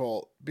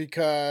difficult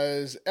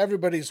because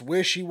everybody's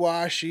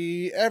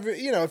wishy-washy.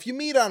 If you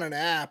meet on an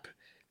app,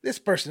 this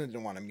person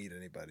didn't want to meet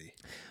anybody.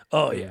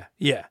 Oh yeah.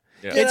 You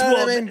know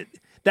what I mean?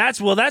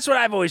 That's what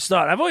I've always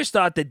thought. I've always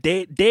thought that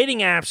dating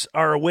apps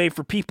are a way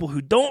for people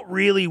who don't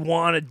really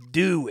want to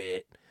do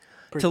it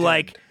to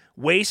like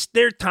waste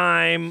their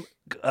time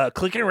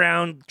clicking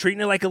around,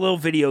 treating it like a little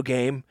video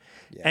game.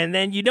 Yeah. And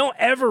then you don't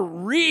ever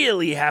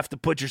really have to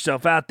put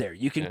yourself out there.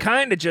 You can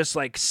kind of just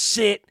like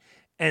sit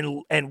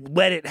and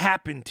let it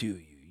happen to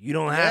you. You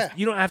don't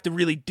have to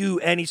really do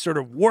any sort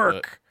of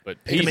work to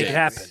make it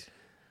happen.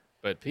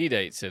 But P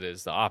dates, it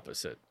is the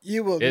opposite.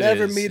 You will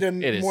never meet a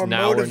more motivated. It is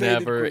now or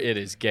never. Group. It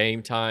is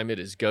game time. It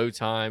is go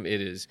time. It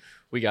is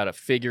we got to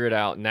figure it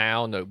out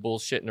now. No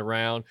bullshitting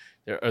around.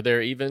 Are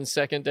there even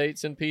second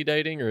dates in P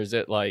dating, or is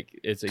it like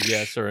it's a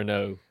yes or a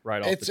no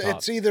right off the top?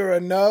 It's either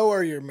a no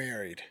or you're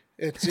married.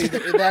 It's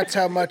either that's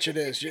how much it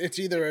is. It's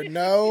either a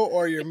no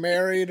or you're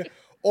married,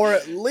 or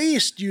at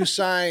least you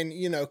sign,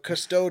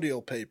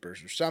 custodial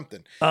papers or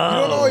something. You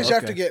don't always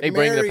have to get married.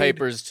 They bring the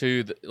papers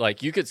to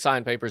you could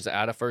sign papers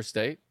at a first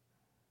date.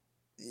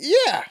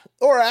 Yeah,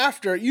 or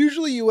after.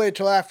 Usually you wait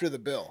till after the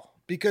bill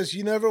because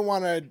you never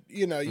want to,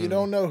 you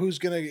don't know who's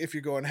going to, if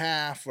you're going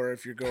half or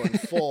if you're going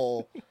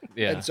full.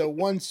 Yeah. And so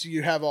once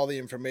you have all the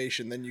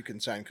information, then you can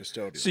sign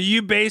custodial. So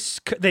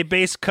they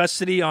base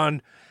custody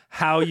on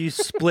how you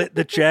split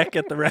the check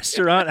at the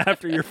restaurant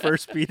after your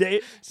first P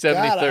date? 70-30.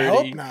 God, I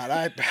hope not.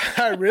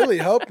 I really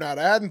hope not.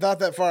 I hadn't thought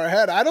that far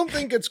ahead. I don't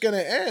think it's going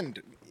to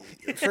end.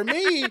 For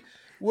me,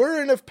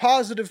 we're in a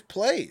positive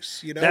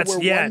place. We're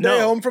one day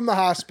home from the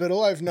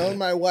hospital. I've known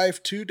my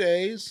wife 2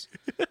 days.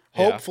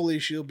 Hopefully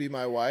she'll be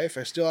my wife.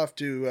 I still have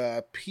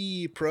to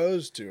pee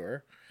pros to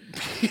her.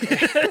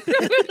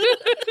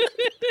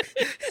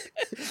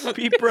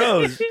 P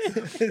pros.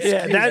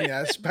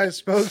 I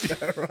spoke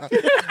that wrong.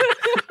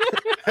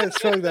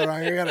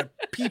 I got a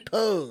P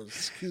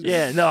pose.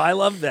 Yeah, no, I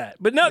love that.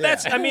 But no,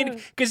 that's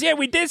because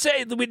we did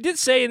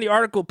say in the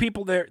article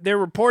people they're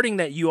reporting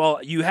that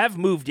you have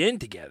moved in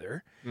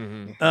together.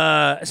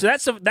 Mm-hmm.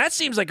 So that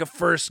seems like a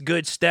first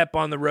good step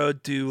on the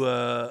road to.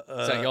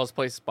 Is that y'all's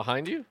place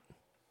behind you?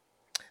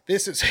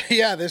 This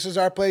is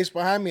our place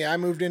behind me. I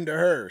moved into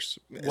hers.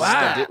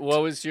 Wow.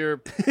 What was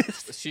your?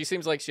 She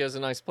seems like she has a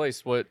nice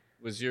place. What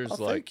was yours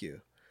like? Thank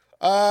you.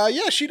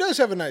 Yeah, she does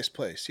have a nice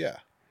place. Yeah.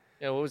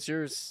 Yeah. What was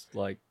yours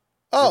like?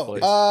 Oh,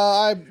 place?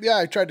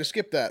 I tried to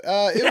skip that.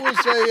 It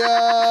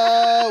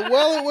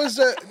was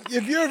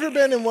have you ever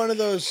been in one of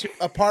those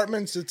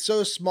apartments that's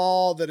so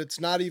small that it's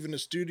not even a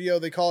studio?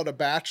 They call it a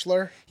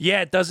bachelor.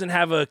 Yeah, it doesn't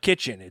have a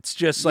kitchen. It's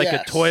just like a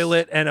Yes.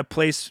 toilet and a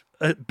place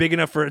big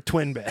enough for a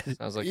twin bed.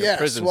 Sounds like a Yes,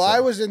 prison well, I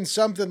cell. was in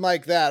something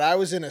like that. I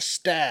was in a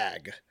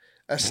stag.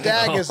 A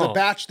stag is a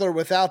bachelor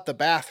without the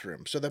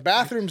bathroom. So the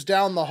bathroom's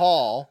down the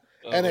hall,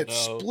 and it's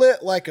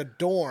split like a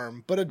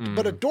dorm. But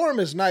a dorm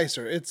is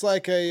nicer. It's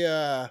like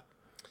a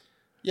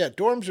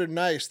dorms are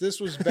nice. This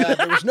was bad.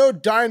 There was no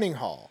dining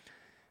hall.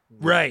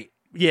 Right.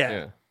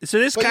 Yeah. So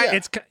this But kind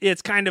yeah.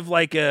 it's kind of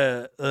like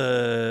a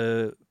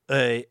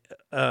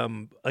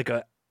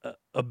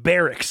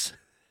barracks.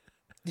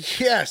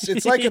 Yes,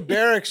 it's like a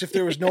barracks if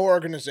there was no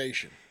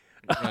organization.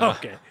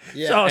 Okay.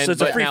 Yeah. So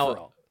it's a but free now- for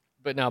all.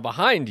 But now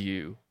behind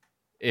you,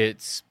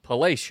 it's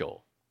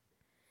palatial.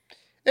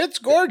 It's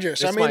gorgeous.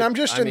 This I'm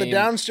just I in the mean-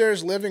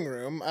 downstairs living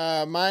room.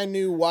 My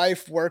new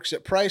wife works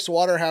at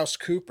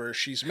PricewaterhouseCoopers.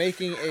 She's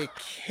making a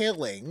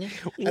killing.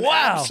 An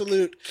Wow.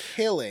 absolute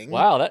killing.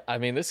 Wow,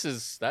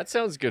 that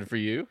sounds good for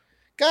you.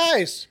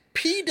 Guys,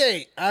 pee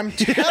date. I'm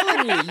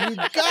telling you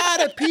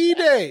got a pee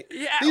date.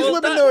 Yeah, These well,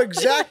 women know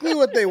exactly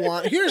what they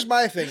want. Here's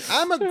my thing.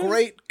 I'm a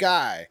great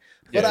guy,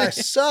 but I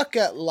suck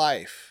at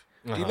life.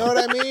 Do you know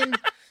what I mean?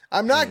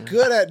 I'm not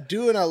good at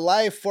doing a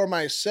life for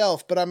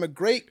myself, but I'm a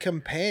great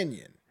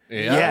companion.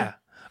 Yeah.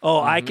 Oh,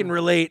 I can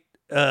relate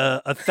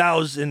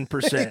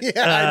 1,000%.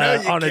 Yeah, I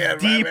know you on can, a my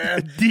deep,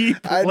 man. deep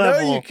I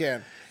level. know you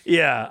can.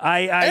 Yeah,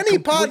 I Any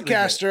completely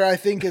get it. podcaster, I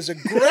think, is a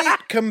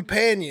great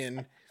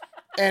companion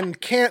and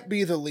can't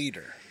be the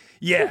leader.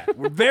 Yeah,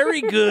 we're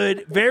very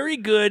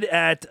good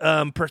at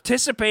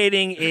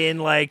participating in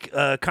like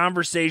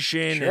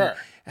conversation Sure. and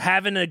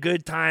having a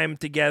good time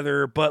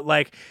together, but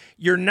like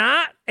you're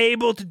not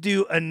able to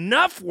do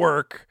enough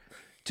work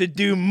to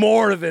do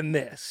more than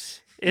this.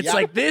 It's Yep.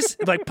 like this,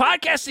 like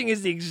podcasting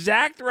is the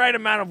exact right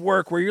amount of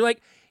work where you're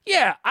like,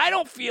 yeah, I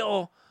don't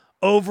feel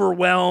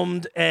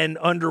overwhelmed and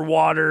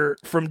underwater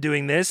from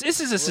doing this. This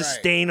is a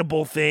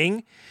sustainable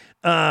thing.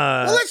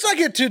 Well, let's not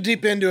get too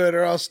deep into it,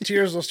 or else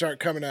tears will start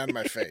coming out of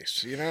my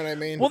face. You know what I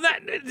mean? Well, that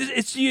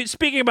it's you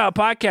speaking about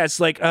podcasts.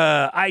 Like,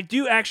 I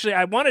do actually.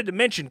 I wanted to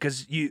mention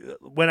because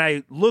when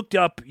I looked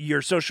up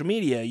your social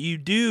media, you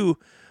do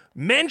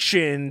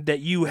mention that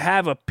you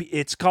have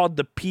it's called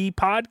the P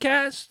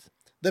Podcast.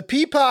 The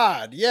Pea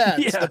Pod, it's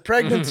Yeah. the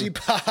pregnancy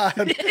pod.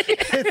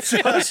 It's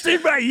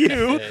Hosted by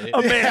you,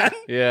 a man.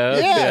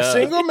 Yeah.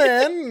 single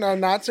man, no,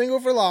 not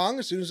single for long.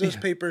 As soon as those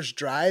papers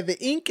dry, the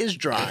ink is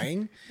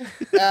drying.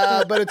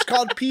 But it's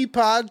called Pea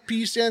Pod.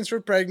 P stands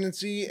for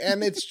pregnancy,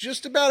 and it's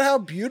just about how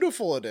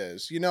beautiful it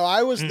is. You know,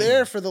 I was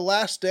there for the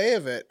last day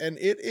of it, and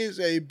it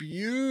is a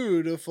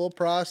beautiful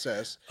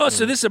process. Oh,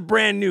 so this is a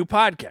brand new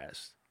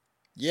podcast.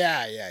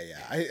 Yeah.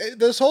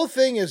 This whole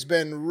thing has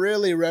been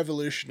really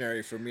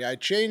revolutionary for me. I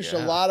changed a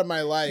lot of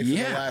my life in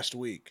the last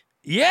week.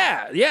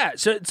 Yeah.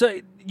 So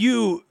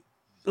you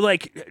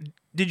like,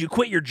 did you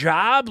quit your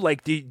job?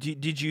 Like,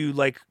 did you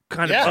like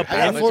kind of I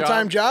have upend? a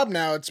full-time job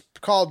now. It's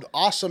called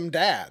Awesome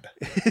Dad.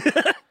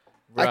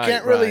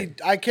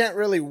 I can't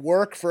really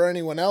work for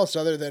anyone else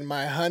other than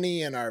my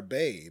honey and our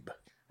babe.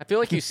 I feel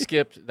like you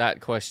skipped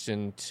that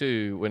question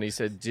too when he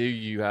said, "Do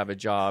you have a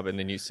job?" and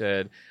then you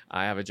said,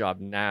 "I have a job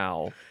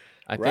now."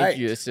 I think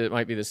it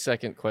might be the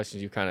second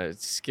question you kind of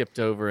skipped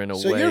over in a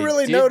way. So you're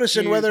really Did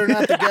noticing you- whether or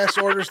not the guest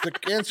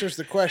answers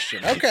the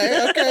question. Okay,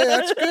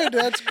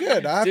 that's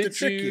good. I'll have to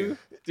trick you.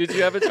 Did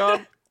you have a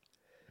job?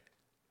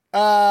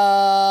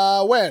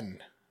 When?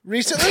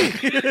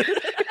 Recently?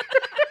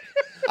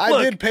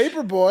 I did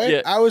Paperboy.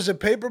 Yeah. I was a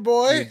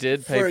Paperboy. You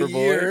did for Paperboy?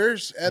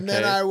 years, and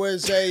then Okay. I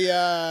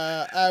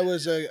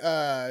was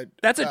a.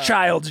 That's a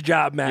child's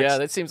job, Max. Yeah,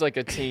 that seems like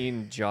a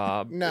teen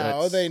job.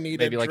 No, That's they need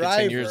maybe a like driver.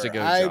 a 10 years ago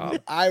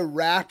job. I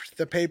wrapped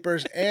the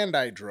papers and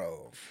I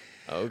drove.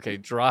 Okay,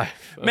 drive.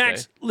 Okay.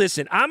 Max,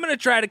 listen, I'm going to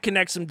try to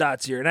connect some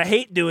dots here, and I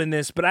hate doing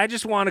this, but I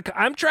just want to.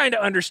 I'm trying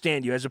to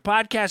understand you as a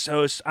podcast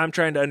host. I'm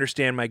trying to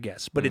understand my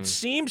guests, but it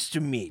seems to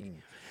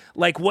me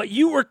like what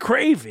you were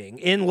craving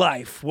in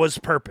life was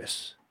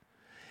purpose,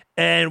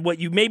 and what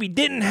you maybe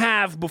didn't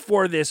have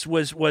before this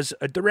was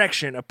a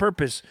direction, a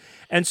purpose,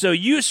 and so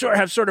you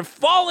have sort of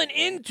fallen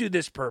into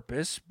this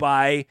purpose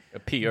by a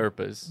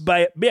purpose.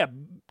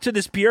 to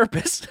this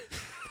purpose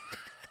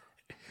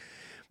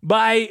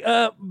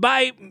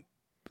by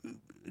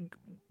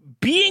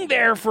being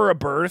there for a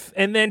birth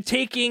and then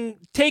taking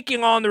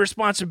on the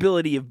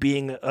responsibility of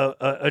being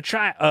a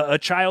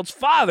child's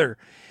father.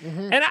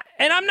 And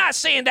I'm not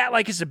saying that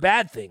like it's a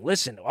bad thing.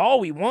 Listen, all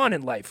we want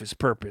in life is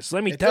purpose.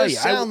 Let me It tell does you.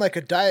 sound like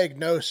a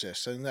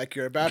diagnosis and like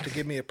you're about to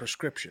give me a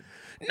prescription.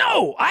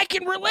 No, I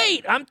can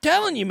relate. I'm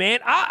telling you, man.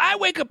 I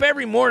wake up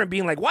every morning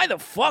being like, why the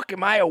fuck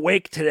am I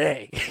awake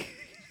today?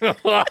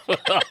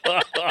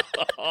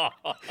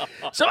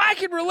 So I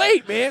can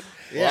relate, man.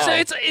 Yeah.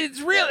 So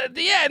it's real,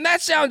 yeah, and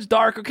that sounds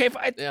dark. Okay,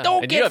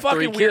 don't And you get have 3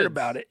 fucking weird kids.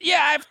 about it.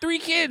 Yeah, I have 3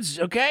 kids.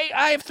 Okay,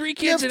 I have 3 You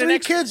kids have and 3 an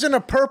ex. kids in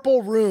a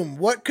purple room.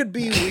 What could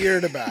be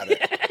weird about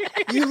it?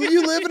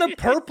 You live in a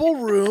purple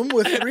room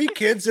with 3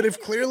 kids that have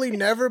clearly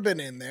never been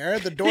in there.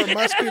 The door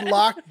must be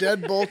locked,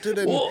 deadbolted,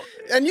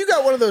 and you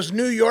got one of those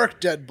New York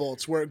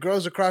deadbolts where it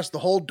goes across the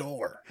whole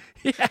door.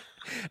 Yeah.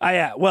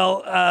 Yeah.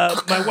 Well,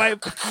 my wife.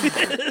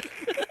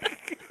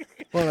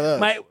 One of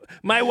those.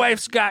 My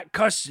wife's got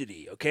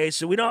custody. Okay,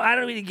 so I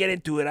don't need to get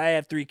into it. I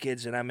have 3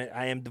 kids and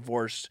I am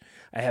divorced.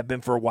 I have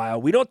been for a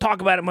while. We don't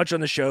talk about it much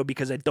on the show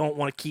because I don't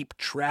want to keep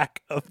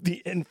track of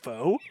the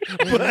info.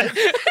 But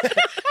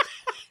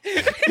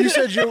You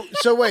said your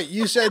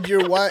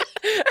what?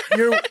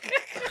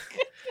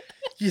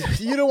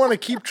 You don't want to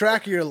keep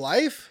track of your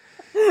life?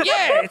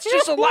 yeah, it's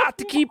just a lot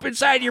to keep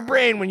inside your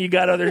brain when you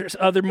got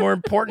other more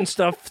important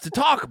stuff to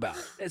talk about.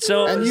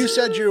 So And you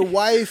said your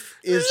wife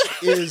is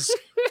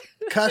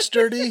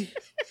custody?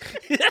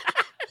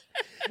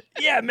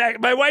 yeah,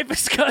 my wife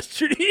is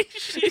custody.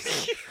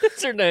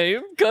 What's her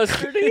name?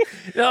 Custody?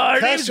 No, her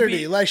name's Custody,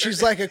 B. like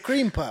she's like a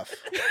cream puff.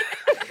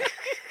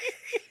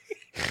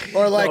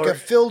 Or like No, a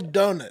filled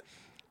donut.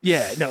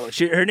 Yeah, no,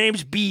 her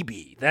name's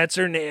BB. That's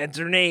her name. That's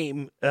her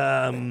name.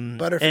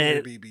 Butterfinger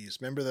and-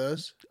 BBs. Remember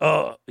those?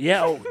 Oh,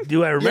 yeah. Oh,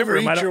 do I You remember ever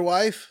him? I eat don't- your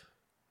wife?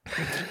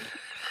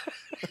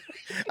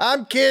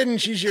 I'm kidding.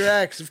 She's your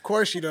ex. Of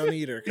course you don't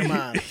eat her. Come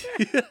on.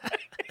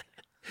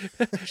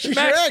 She's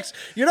your ex.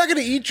 You're not going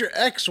to eat your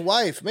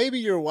ex-wife. Maybe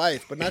your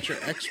wife, but not your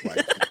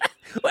ex-wife.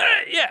 Well,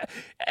 yeah,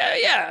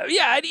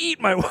 I'd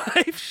eat my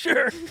wife,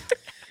 sure.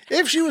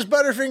 If she was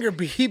Butterfinger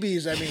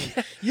BBs, I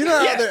mean, you know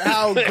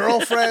how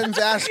girlfriends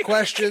ask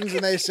questions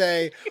and they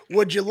say,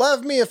 "Would you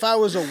love me if I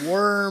was a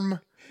worm?"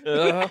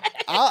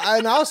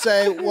 I'll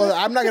say, "Well,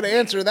 I'm not going to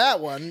answer that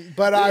one,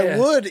 but I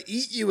would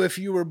eat you if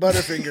you were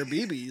Butterfinger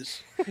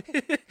BBs."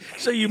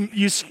 So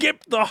you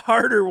skipped the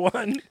harder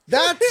one.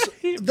 That's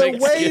the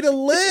way to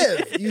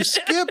live. You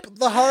skip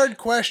the hard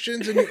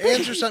questions and you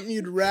answer something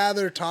you'd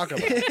rather talk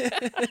about.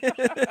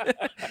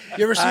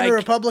 You ever seen a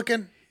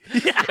Republican?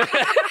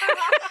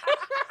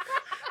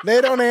 They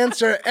don't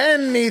answer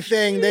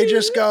anything. They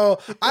just go,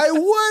 "I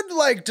would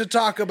like to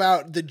talk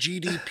about the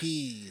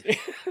GDP,"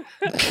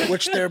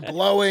 which they're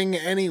blowing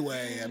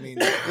anyway. I mean,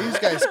 these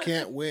guys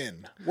can't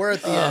win. We're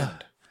at the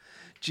end.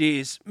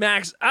 Jeez,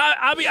 Max,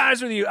 I'll be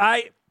honest with you.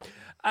 I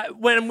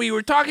when we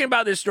were talking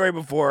about this story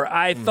before,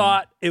 I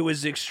thought it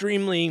was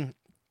extremely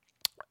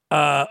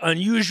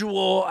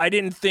unusual. I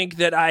didn't think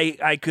that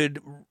I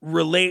could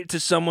relate to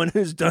someone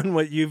who's done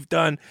what you've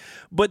done.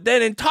 But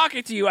then in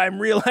talking to you, I'm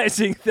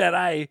realizing that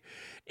I,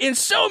 in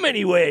so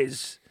many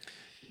ways,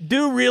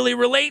 do really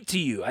relate to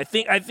you. I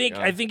think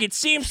it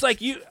seems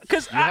like you,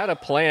 because You had a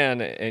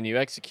plan and you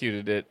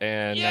executed it,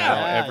 and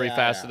now every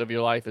facet of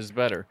your life is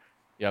better.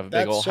 You have a big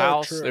That's old so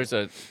house. true. There's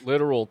a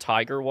literal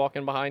tiger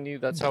walking behind you.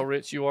 That's how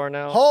rich you are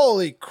now.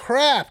 Holy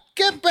crap.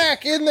 Get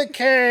back in the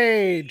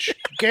cage,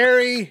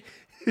 Gary.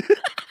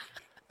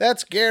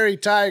 That's Gary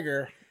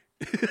Tiger.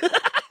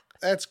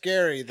 That's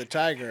Gary the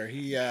Tiger.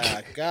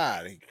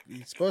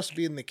 He's supposed to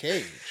be in the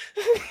cage.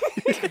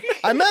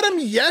 I met him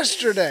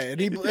yesterday, and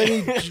he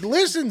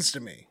listens to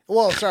me.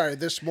 Well, sorry,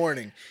 this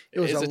morning. It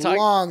was Is a a tiger-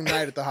 long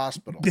night at the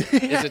hospittal.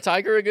 Is a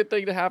tiger a good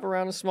thing to have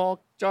around a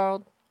small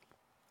child?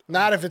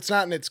 Not if it's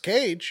not in its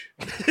cage.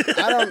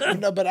 I don't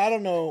know, but I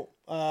don't know.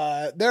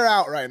 They're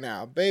out right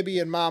now. Baby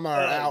and mama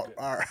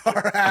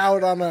are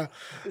out on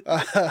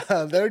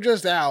a. They're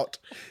just out.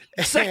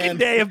 second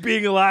day of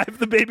being alive,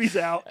 the baby's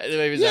out. The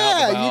baby's out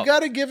and Yeah, about. you got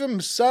to give him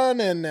sun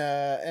and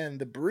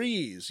the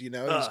breeze. You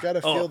know, he's got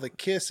to feel the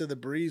kiss of the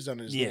breeze on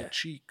his little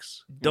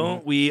cheeks.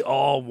 Don't we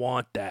all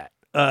want that?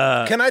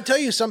 Can I tell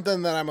you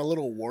something that I'm a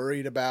little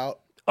worried about?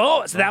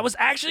 Oh, so that was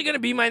actually going to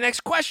be my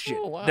next question.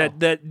 Oh, wow.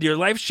 That your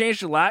life's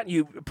changed a lot.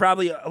 You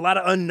probably a lot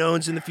of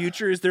unknowns in the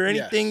future. Is there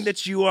anything Yes.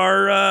 that you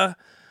are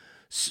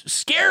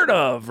scared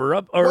of,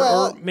 or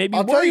maybe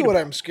I'll worried tell you what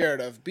about? I'm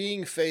scared of: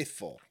 being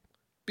faithful,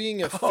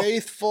 being a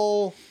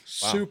faithful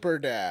super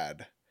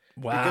dad.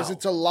 Wow. Because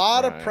it's a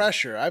lot of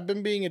pressure. I've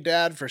been being a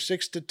dad for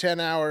 6 to 10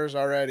 hours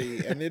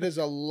already, and it is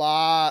a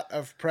lot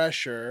of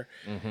pressure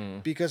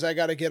because I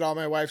got to get all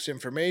my wife's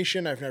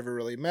information. I've never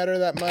really met her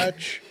that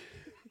much.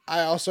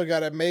 I also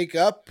got to make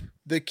up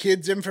the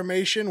kids'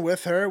 information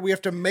with her. We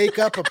have to make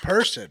up a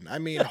person. I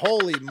mean,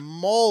 holy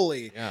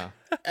moly. Yeah.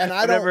 And I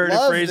I've don't never heard it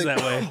love phrased the that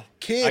way.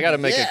 kid I got to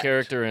make yet. a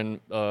character in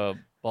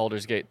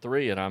Baldur's Gate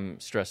 3, and I'm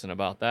stressing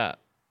about that.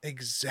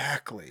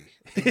 Exactly.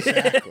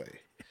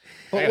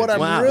 But I what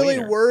gotta I'm do really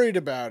later. worried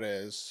about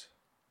is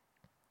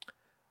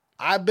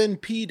I've been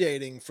pee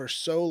dating for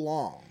so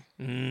long,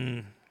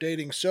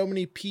 dating so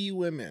many pee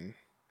women,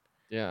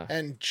 Yeah.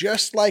 and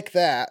just like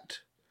that,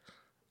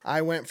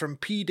 I went from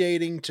pee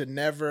dating to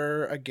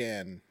never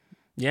again.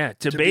 Yeah,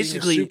 to To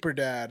basically being a super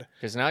dad.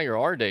 Because now you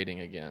are dating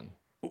again.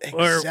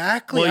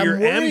 Exactly. well, I'm you're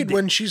worried empty.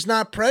 when she's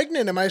not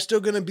pregnant. Am I still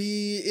going to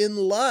be in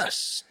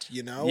lust, or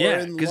Yeah,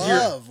 in 'cause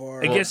love?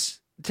 Or I guess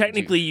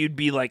technically you'd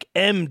be like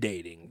M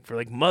dating for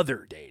like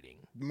mother dating.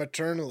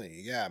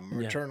 Maternally,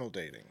 maternal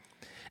dating.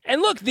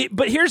 And look,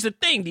 but here's the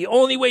thing: the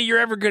only way you're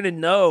ever going to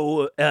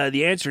know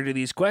the answer to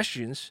these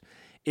questions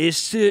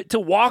is to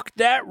walk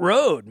that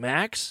road,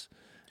 Max.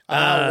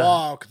 I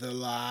walk the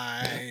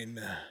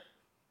line.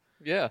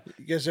 Yeah.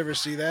 You guys ever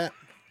see that?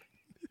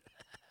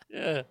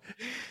 Yeah.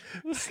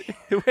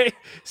 Wait,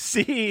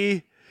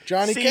 see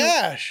Johnny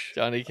Cash.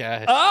 Johnny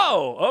Cash.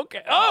 Oh,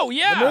 okay. Oh,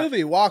 yeah. The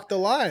movie Walk the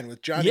Line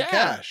with Johnny Yeah.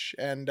 Cash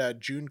and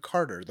June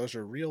Carter. Those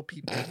are real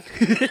people.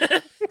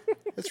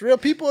 It's real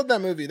people in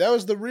that movie. That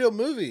was the real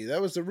movie.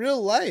 That was the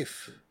real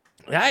life.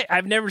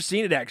 I've never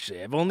seen it,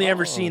 actually. I've only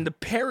ever seen the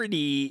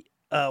parody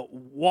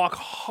Walk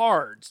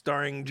Hard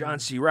starring John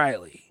C.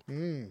 Reilly.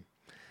 You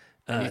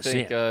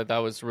think that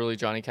was really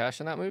Johnny Cash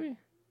in that movie?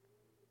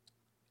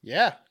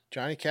 Yeah.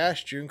 Johnny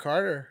Cash, June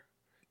Carter.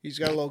 He's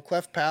got a little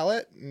cleft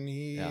palate, and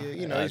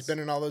he's been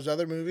in all those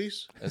other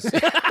movies.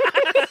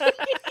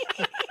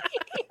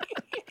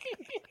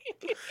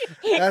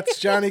 That's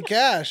Johnny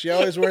Cash. He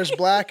always wears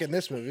black in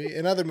this movie.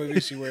 In other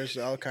movies, he wears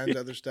all kinds of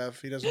other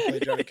stuff. He doesn't play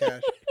Johnny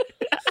Cash.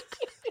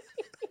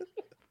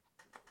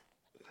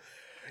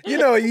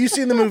 You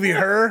seen the movie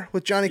Her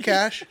with Johnny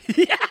Cash?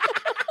 Yeah.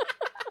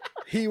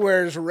 He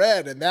wears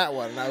red in that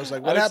one, and I was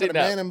like, what happened to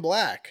Man in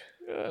Black?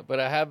 But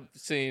I have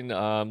seen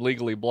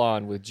Legally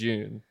Blonde with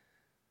June.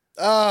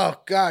 Oh,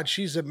 God,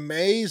 she's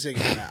amazing.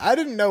 I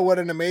didn't know what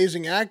an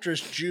amazing actress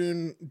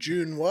June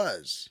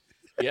was.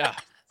 Yeah,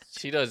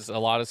 she does a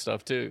lot of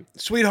stuff, too.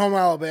 Sweet Home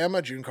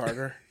Alabama, June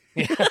Carter.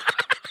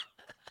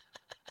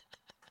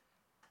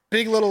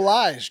 Big Little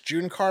Lies,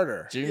 June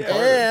Carter.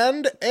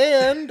 Carter.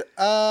 And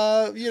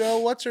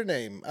what's her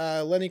name?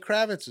 Lenny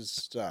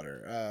Kravitz's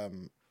daughter.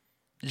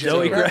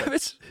 Zoe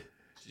Kravitz?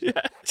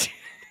 Yeah.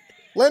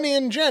 Lenny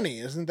and Jenny,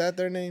 isn't that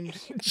their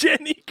names?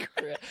 Jenny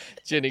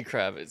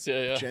Kravitz,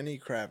 yeah. Jenny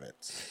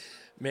Kravitz.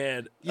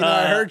 Man.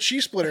 I heard she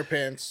split her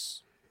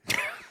pants.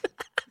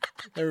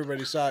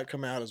 Everybody saw it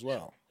come out as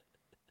well.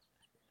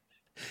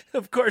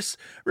 Of course,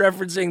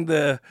 referencing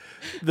the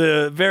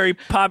very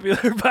popular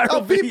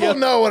viral people video.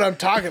 know what I'm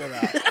talking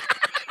about.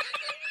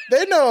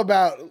 They know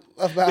about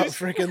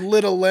freaking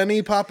little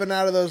Lenny popping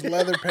out of those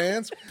leather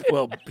pants.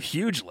 Well,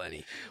 huge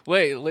Lenny.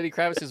 Wait, Lenny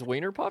Kravitz's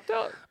wiener popped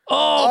out?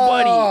 Oh,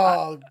 buddy.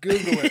 Oh,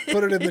 Google it.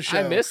 Put it in the show.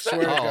 I missed that?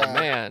 Swear to Oh, God.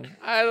 man.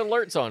 I had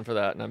alerts on for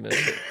that, and I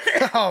missed it.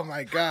 Oh,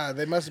 my God.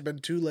 They must have been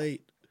too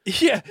late.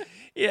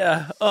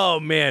 Yeah. Oh,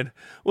 man.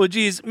 Well,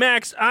 geez,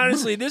 Max,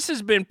 honestly, this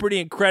has been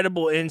pretty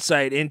incredible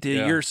insight into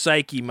your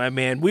psyche, my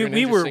man.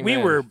 We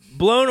were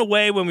blown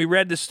away when we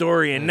read the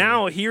story, and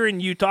now hearing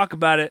you talk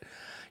about it,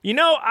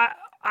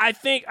 I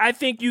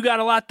think you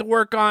got a lot to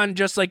work on,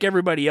 just like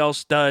everybody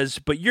else does,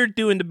 but you're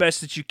doing the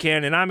best that you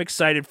can, and I'm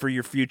excited for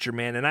your future,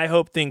 man, and I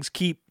hope things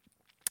keep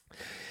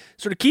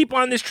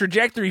on this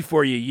trajectory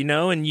for you,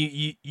 and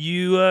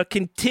you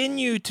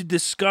continue to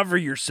discover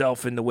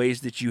yourself in the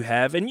ways that you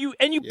have, and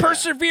you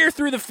persevere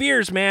through the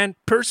fears, man.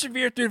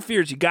 Persevere through the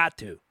fears. You got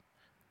to.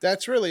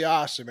 That's really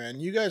awesome, man.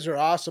 You guys are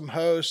awesome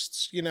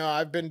hosts.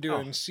 I've been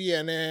doing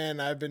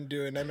CNN, I've been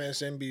doing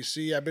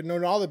MSNBC, I've been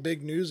doing all the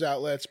big news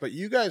outlets, but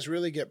you guys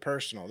really get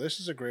personal. This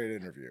is a great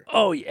interview.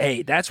 Oh,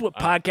 hey, that's what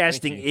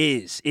podcasting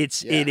is.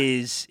 It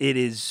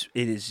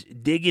is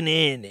digging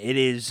in. It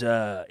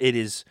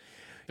is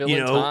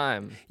Filling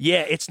time.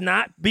 Yeah, it's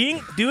not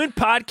doing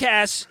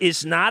podcasts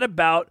is not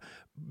about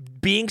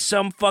being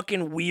some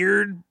fucking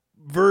weird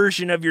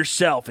version of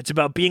yourself. It's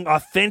about being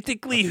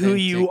authentically who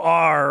you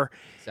are.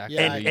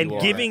 Exactly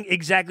and giving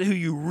exactly who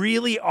you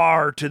really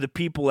are to the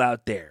people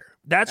out there.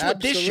 That's what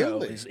this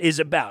show is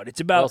about.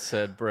 It's about well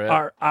said,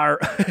 Brett.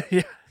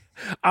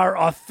 our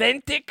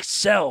authentic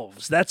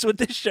selves. That's what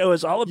this show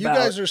is all about. You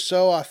guys are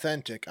so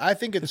authentic. I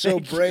think it's so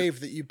brave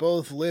that you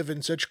both live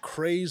in such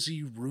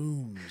crazy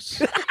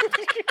rooms.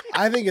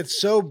 I think it's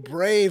so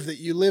brave that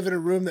you live in a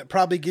room that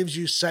probably gives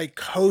you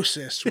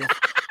psychosis with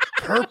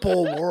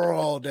purple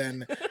world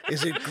and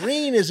is it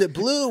green, is it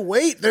blue,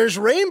 wait, there's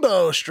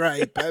rainbow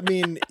stripe. I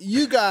mean,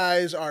 you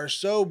guys are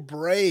so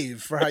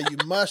brave for how you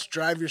must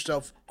drive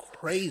yourself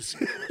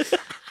crazy.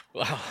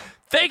 Wow.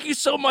 Thank you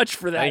so much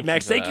for that,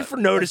 Max. Thank you for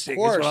noticing. Of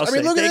course. I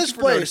mean, look at this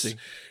place.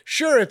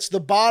 Sure, it's the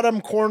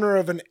bottom corner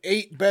of an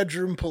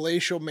 8-bedroom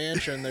palatial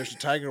mansion. There's a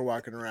tiger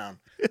walking around,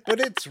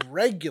 but it's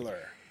regular.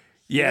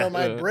 Yeah,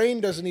 my brain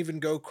doesn't even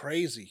go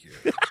crazy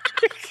here.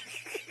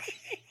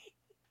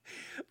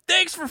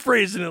 Thanks for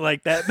phrasing it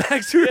like that,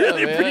 Max. We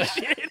really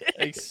appreciate it.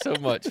 Thanks so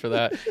much for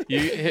that.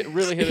 You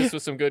really hit us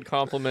with some good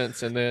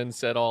compliments and then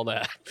said all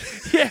that.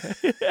 Yeah.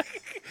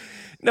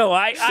 No,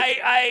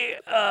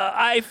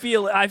 I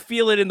feel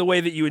it in the way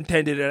that you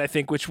intended it, I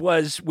think, which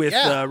was with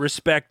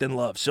respect and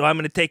love. So I'm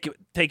going to take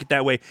it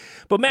that way.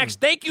 But Max,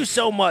 thank you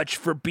so much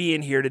for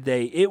being here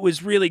today. It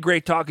was really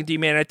great talking to you,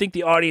 man. I think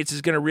the audience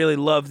is going to really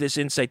love this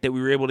insight that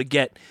we were able to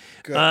get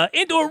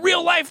into a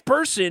real life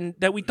person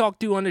that we talk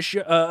to on the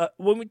show.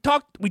 When we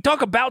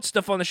talk about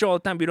stuff on the show all the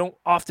time, we don't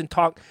often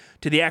talk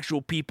to the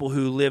actual people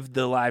who live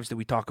the lives that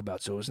we talk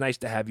about. So it was nice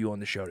to have you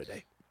on the show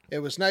today. It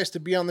was nice to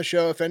be on the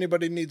show. If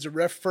anybody needs a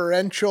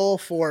referential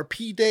for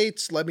P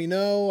dates, let me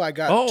know. I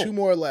got 2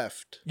 more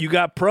left. You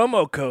got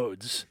promo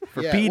codes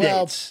for P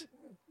dates.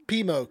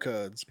 PMO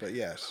codes, but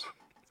yes.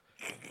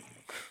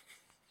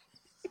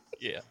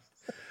 Yeah.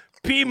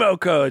 PMO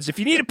codes. If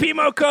you need a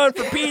PMO code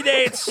for P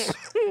dates,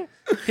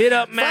 hit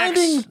up Max.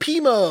 Finding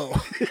PMO.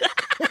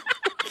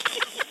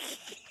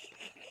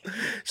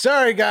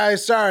 Sorry,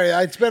 guys. Sorry.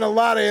 It's been a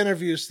lot of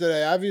interviews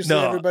today. Obviously,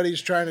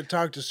 everybody's trying to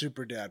talk to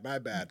Super Dad. My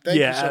bad. Thank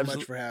you so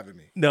much for having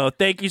me. No,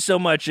 thank you so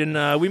much.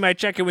 And we might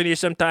check in with you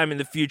sometime in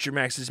the future,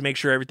 Max, to make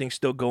sure everything's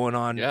still going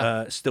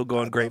on, still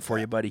going great for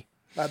you, buddy.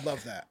 I'd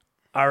love that.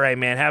 All right,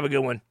 man. Have a good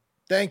one.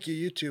 Thank you.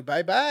 You too.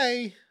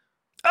 Bye-bye.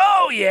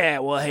 Oh, yeah.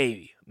 Well,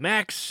 hey,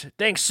 Max,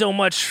 thanks so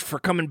much for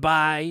coming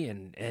by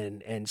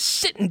and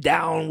sitting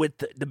down with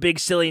the Big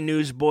Silly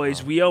News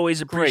boys. We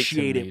always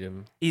appreciate it.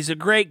 Him. He's a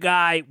great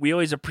guy. We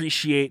always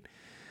appreciate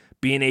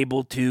being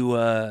able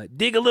to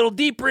dig a little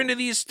deeper into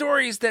these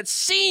stories that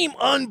seem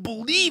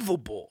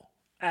unbelievable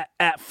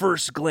at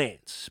first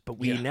glance. But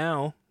we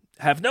now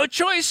have no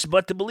choice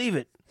but to believe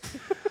it.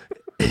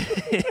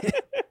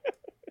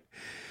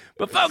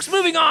 But, folks,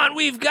 moving on,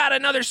 we've got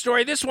another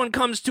story. This one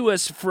comes to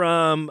us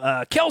from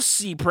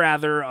Kelsey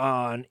Prather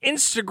on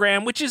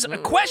Instagram, which is a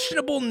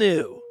questionable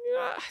new.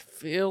 I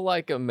feel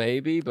like a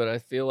maybe, but I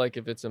feel like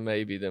if it's a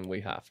maybe, then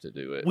we have to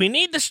do it. We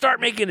need to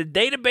start making a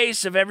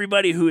database of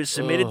everybody who is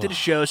submitted to the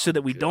show so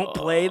that we don't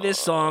play this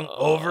song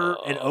over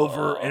and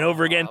over and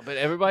over again. But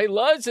everybody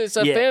loves it. It's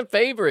a fan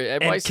favorite.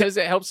 Everybody says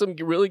it helps them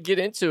really get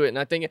into it. And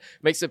I think it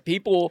makes it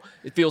feel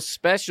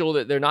special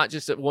that they're not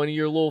just at one of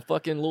your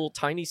little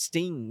tiny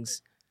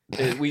stings.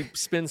 We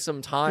spend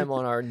some time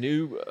on our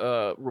new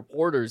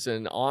reporters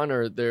and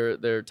honor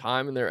their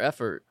time and their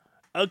effort.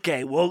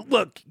 Okay, well,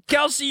 look,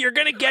 Kelsey, you're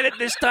going to get it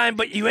this time,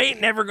 but you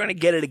ain't never going to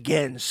get it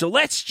again. So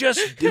let's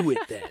just do it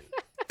then.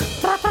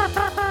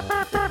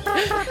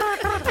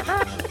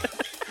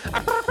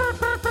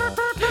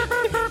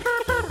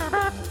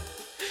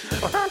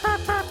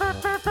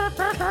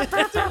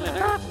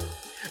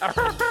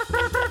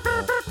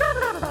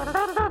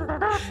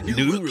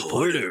 New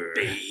reporter.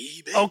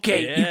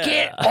 Okay, you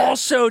can't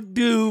also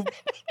do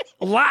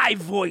live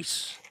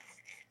voice.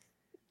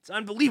 It's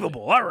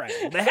unbelievable. All right.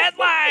 The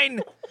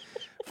headline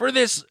for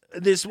this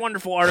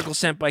wonderful article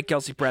sent by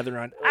Kelsey Prather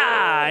on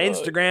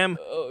Instagram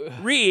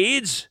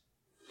reads,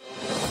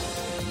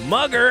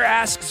 Mugger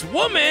asks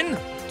woman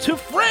to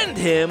friend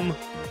him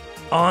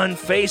on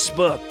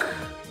Facebook.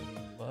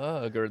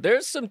 Mugger.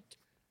 There's going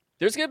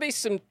to be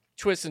some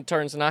twists and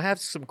turns, and I have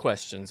some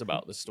questions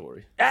about the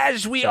story.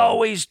 As we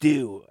always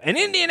do. An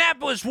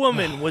Indianapolis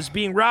woman was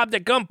being robbed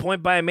at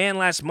gunpoint by a man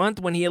last month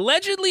when he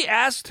allegedly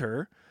asked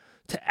her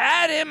to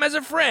add him as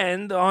a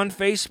friend on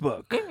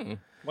Facebook.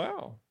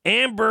 Wow.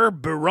 Amber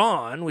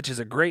Baron, which is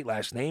a great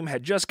last name,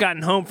 had just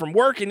gotten home from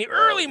work in the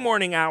early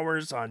morning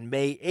hours on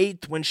May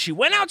 8th when she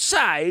went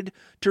outside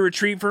to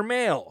retrieve her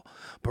mail.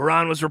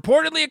 Baron was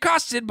reportedly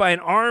accosted by an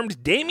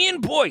armed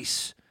Damian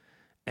Boyce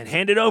and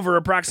handed over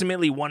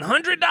approximately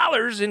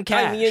 $100 in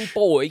cash. Damian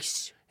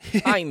Boyce.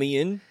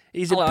 Damian.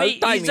 He's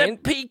a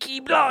peaky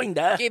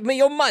blinder. Give me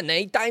your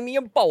money,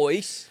 Damian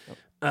Boyce.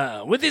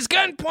 With his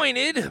gun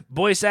pointed,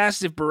 Boyce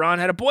asked if Baron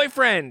had a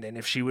boyfriend and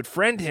if she would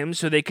friend him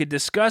so they could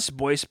discuss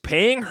Boyce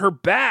paying her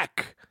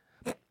back.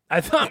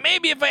 I thought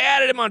maybe if I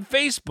added him on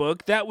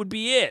Facebook, that would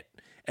be it.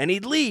 And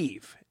he'd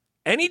leave.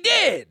 And he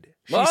did.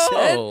 She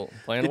said.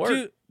 Plan to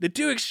work. The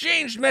two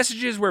exchanged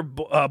messages where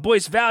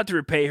Boyce vowed to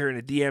repay her in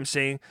a DM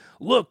saying,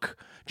 look,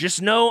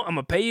 just know I'm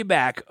going to pay you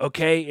back,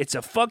 okay? It's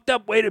a fucked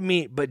up way to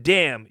meet, but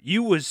damn,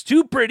 you was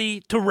too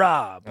pretty to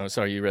rob. Oh,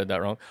 sorry, you read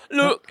that wrong.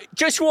 Look,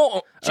 just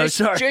know,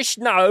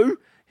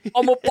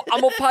 I'm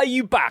gonna pay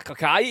you back,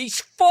 okay?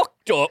 It's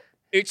fucked up.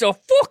 It's a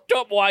fucked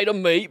up way to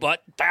meet,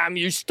 but damn,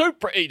 you too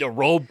pretty to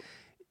rob.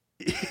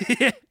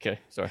 Okay,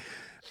 sorry.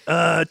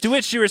 To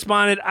which she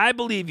responded, I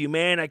believe you,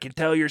 man. I can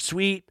tell you're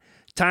sweet.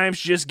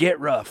 Times just get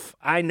rough.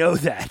 I know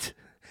that.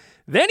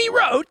 Then he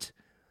wrote,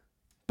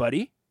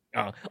 buddy,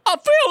 I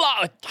feel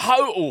like a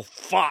total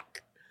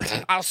fuck.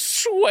 I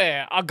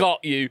swear I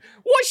got you.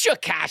 What's your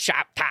Cash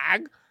App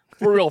tag?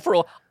 For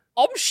real.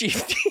 I'm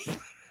shifty.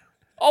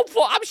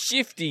 I'm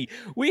shifty.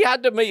 We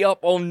had to meet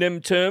up on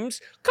them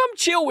terms. Come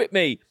chill with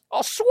me.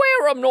 I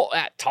swear I'm not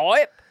that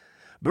type.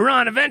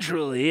 Baron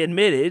eventually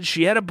admitted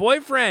she had a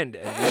boyfriend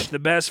and wished the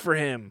best for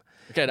him.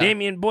 Okay,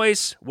 Damian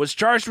Boyce was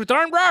charged with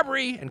armed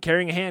robbery and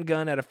carrying a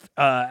handgun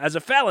as a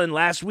felon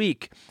last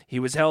week.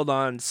 He was held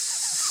on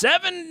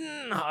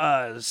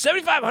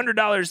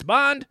 $7,500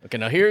 bond. Okay,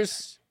 now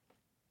here's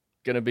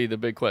going to be the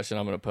big question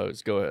I'm going to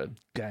pose. Go ahead.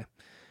 Okay.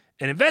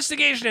 An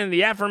investigation into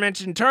the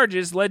aforementioned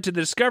charges led to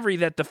the discovery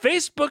that the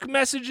Facebook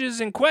messages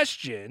in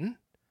question...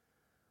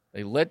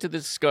 They led to the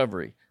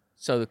discovery.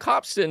 So the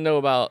cops didn't know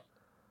about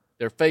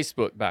their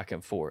Facebook back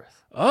and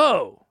forth.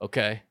 Oh.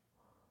 Okay.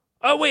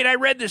 Oh, wait, I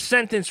inflected the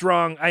sentence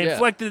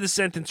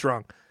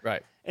wrong.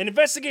 Right. An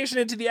investigation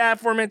into the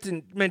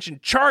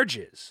aforementioned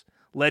charges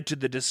led to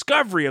the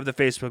discovery of the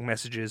Facebook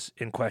messages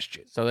in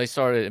question. So they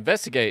started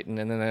investigating,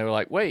 and then they were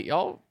like, wait,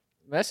 y'all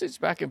message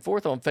back and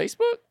forth on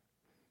Facebook?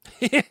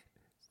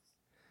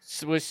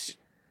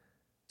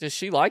 Does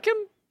she like him?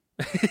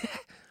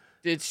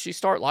 Did she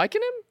start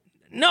liking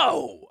him?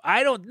 No,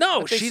 I don't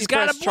know. She's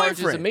got a charges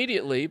boyfriend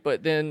immediately,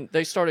 but then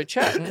they started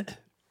chatting.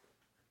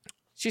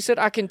 She said,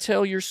 "I can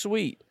tell you're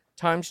sweet.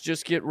 Times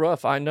just get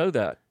rough. I know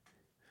that."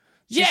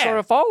 She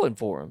started falling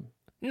for him.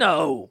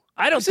 No,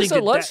 I don't think it's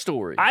a love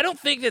story. I don't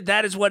think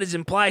that is what is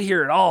implied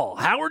here at all.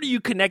 How are you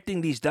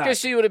connecting these dots? Because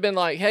she would have been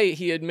like, "Hey,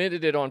 he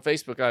admitted it on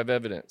Facebook. I have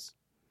evidence."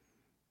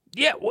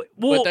 Yeah,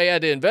 but they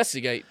had to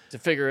investigate to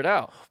figure it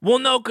out. Well,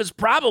 no, because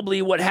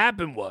probably what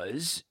happened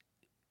was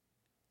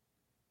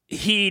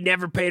he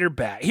never paid her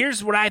back.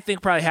 Here's what I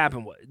think probably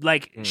happened was,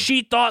 like,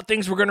 she thought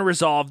things were going to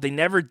resolve. They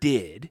never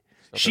did.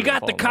 She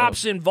got the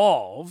cops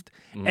involved,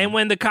 and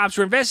when the cops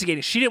were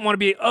investigating, she didn't want to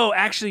be, oh,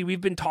 actually, we've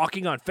been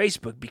talking on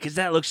Facebook because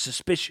that looks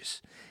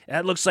suspicious.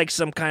 That looks like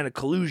some kind of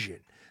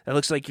collusion. That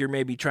looks like you're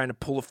maybe trying to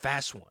pull a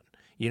fast one.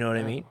 You know what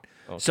I mean?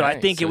 Okay. So I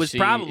think it was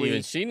probably...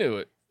 Even she knew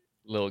it.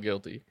 A little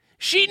guilty.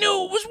 She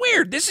knew it was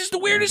weird. This is the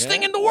weirdest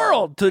thing in the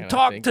world, to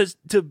talk to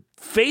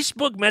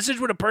Facebook message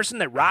with a person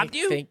that robbed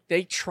you. I think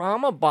they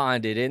trauma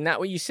bonded. Isn't that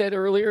what you said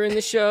earlier in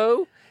the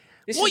show?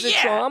 This is a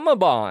trauma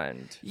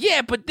bond.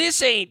 Yeah, but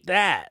this ain't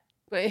that.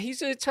 But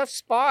he's in a tough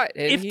spot.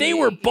 And if they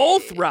were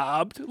both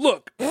robbed,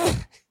 look,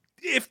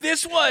 if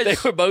this was... They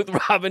were both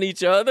robbing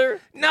each other?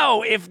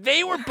 No, if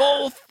they were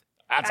both...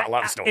 That's a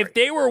love story. If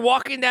they were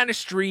walking down the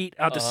street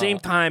at the same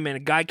time and a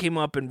guy came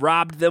up and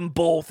robbed them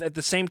both at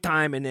the same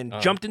time and then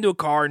jumped into a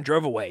car and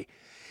drove away,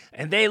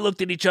 and they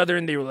looked at each other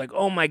and they were like,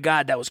 oh my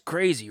God, that was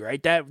crazy,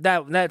 right?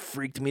 That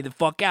freaked me the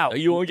fuck out.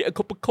 You want to get a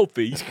cup of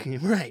coffee?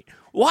 Right.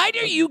 Why do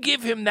you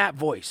give him that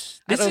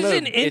voice? This is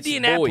in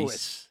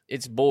Indianapolis.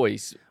 It's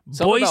Boyce. Boyce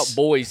Something about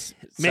Boyce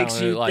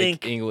makes you like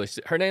think English.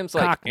 Her name's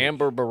like Cockney.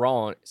 Amber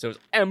Barron. So it's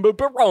Amber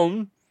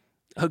Barron.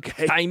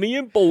 Okay. Timey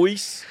and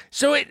Boyce.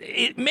 So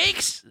it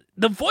makes...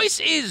 The voice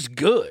is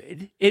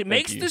good. It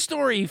makes the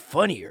story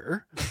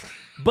funnier.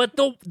 But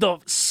the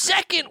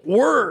second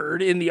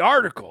word in the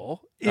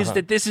article is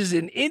that this is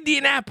in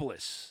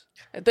Indianapolis.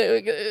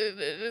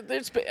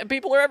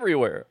 People are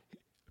everywhere.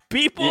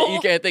 You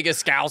can't think a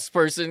Scouse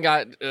person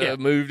got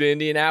moved to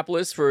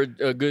Indianapolis for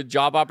a good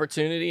job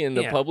opportunity in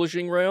the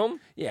publishing realm?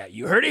 Yeah,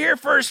 you heard it here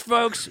first,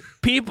 folks.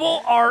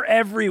 People are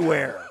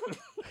everywhere.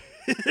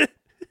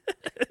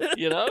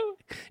 You know?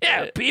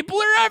 Yeah,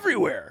 people are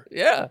everywhere.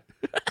 Yeah.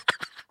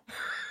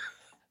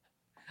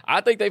 I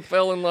think they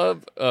fell in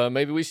love.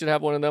 Maybe we should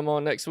have one of them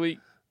on next week.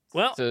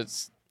 Well, to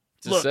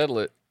settle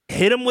it.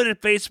 Hit them with a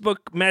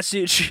Facebook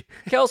message.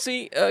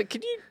 Kelsey,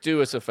 can you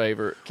do us a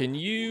favor? Can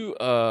you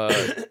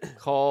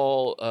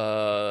call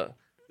the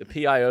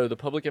PIO, the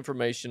Public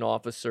Information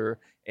Officer,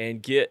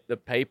 and get the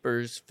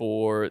papers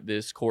for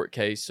this court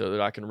case so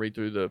that I can read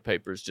through the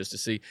papers just to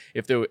see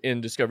if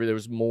in discovery there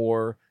was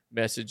more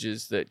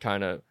messages that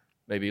kind of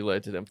maybe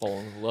led to them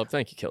falling in love.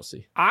 Thank you,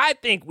 Kelsey. I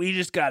think we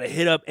just got to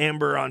hit up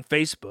Amber on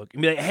Facebook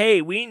and be like,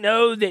 hey, we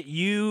know that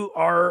you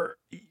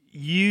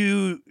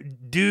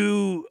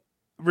do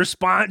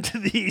respond to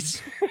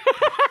these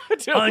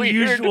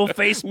unusual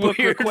Facebook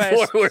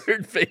requests.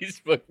 Forward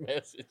Facebook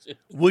messages.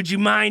 Would you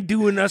mind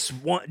doing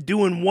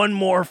one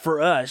more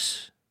for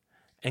us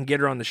and get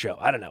her on the show?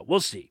 I don't know.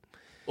 We'll see.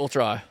 We'll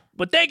try.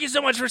 But thank you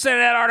so much for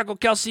sending that article,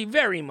 Kelsey.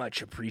 Very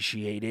much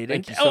appreciated.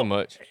 Thank you so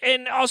much.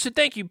 And also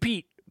thank you,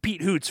 Pete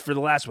Hoots, for the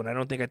last one. I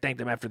don't think I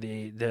thanked him after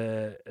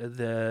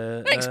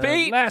the Thanks,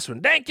 Pete. Last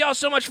one. Thank y'all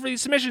so much for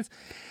these submissions.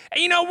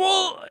 And,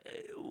 we'll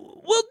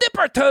dip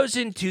our toes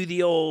into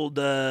the old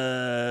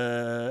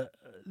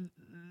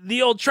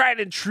tried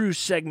and true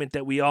segment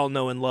that we all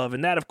know and love,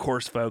 and that, of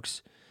course,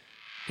 folks,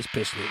 is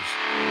Piss News.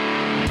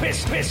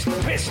 Piss news.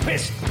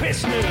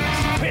 Piss news.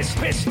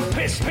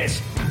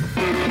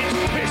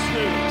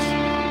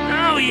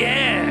 Oh,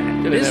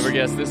 yeah. Could have never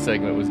guessed this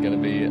segment was going to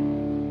be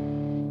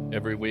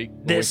every week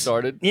when we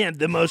started. Yeah,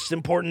 the most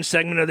important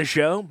segment of the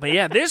show. But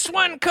yeah, this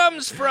one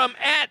comes from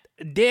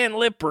 @Dan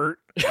Lippert.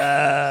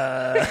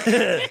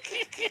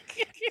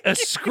 A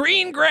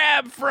screen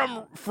grab from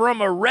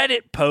a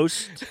Reddit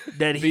post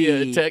that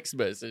via text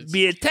message.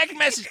 I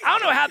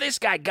don't know how this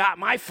guy got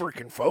my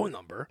freaking phone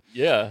number.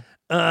 Yeah.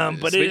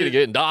 But speaking of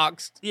getting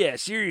doxxed. Yeah,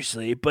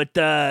 seriously. But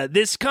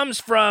this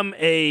comes from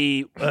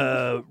a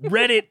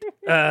Reddit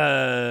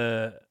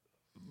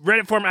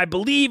forum. I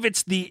believe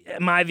it's the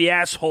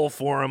Asshole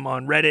forum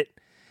on Reddit.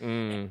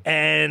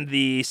 And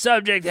the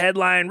subject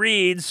headline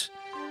reads,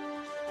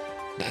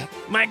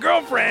 my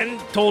girlfriend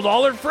told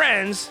all her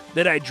friends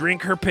that I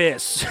drink her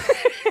piss.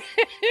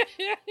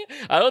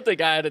 I don't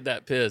think I added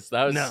that piss.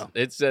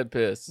 It said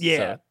piss.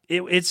 Yeah,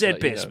 so, it said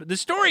piss. But the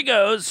story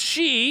goes,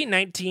 she, a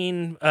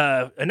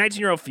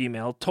 19-year-old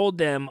female, told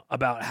them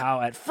about how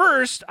at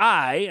first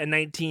I, a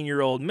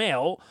 19-year-old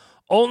male,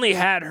 only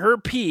had her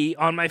pee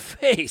on my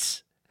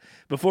face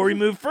before we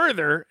moved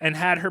further and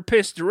had her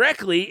piss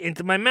directly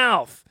into my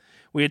mouth.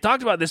 We had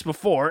talked about this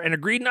before and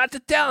agreed not to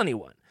tell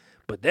anyone.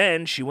 But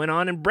then she went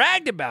on and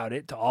bragged about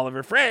it to all of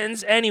her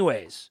friends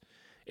anyways.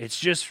 It's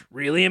just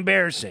really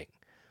embarrassing.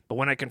 But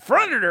when I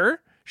confronted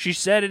her, She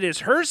said it is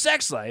her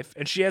sex life,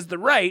 and she has the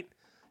right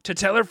to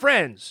tell her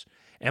friends.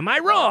 Am I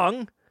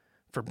wrong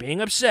for being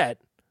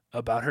upset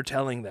about her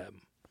telling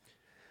them?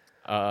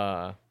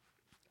 I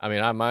mean,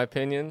 I have my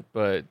opinion,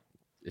 but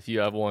if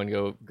you have one,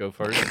 go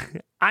first.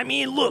 I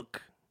mean,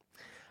 look,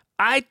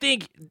 I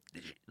think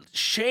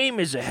shame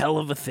is a hell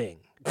of a thing.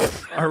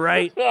 All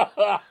right?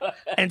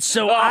 And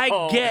so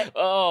I get...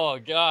 Oh,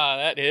 God,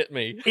 that hit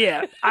me.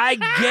 Yeah, I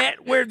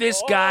get where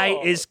this guy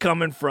is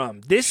coming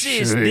from. This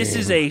is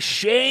a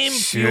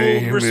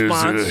shame-fueled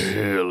response. Is a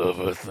hell of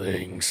a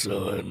thing,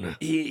 son.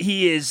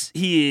 He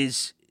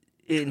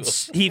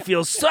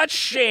feels such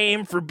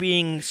shame for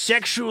being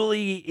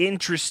sexually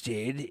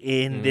interested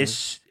in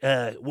this,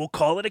 we'll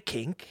call it a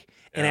kink.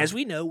 And as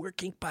we know, we're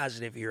kink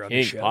positive here on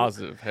the show. Kink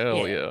positive,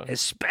 hell yeah.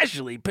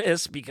 Especially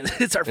piss because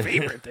it's our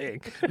favorite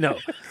thing. No,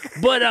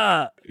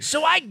 but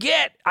so I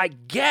get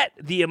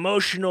the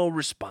emotional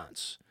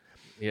response.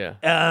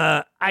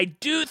 Yeah. I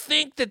do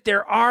think that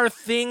there are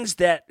things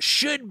that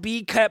should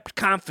be kept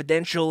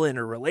confidential in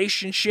a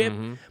relationship,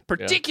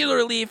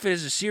 particularly if it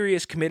is a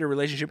serious committed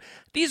relationship.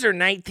 These are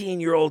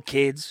 19-year-old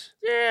kids.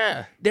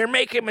 Yeah. They're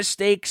making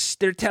mistakes.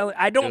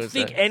 I don't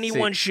think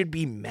anyone should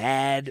be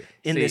mad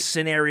in this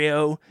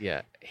scenario.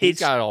 Yeah. He's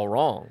got it all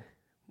wrong.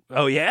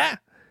 Oh, yeah?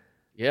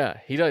 Yeah.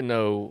 He doesn't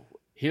know.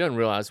 He doesn't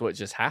realize what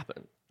just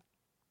happened.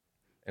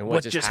 And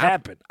what just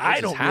happened?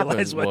 I don't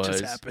realize what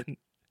just happened.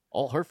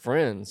 All her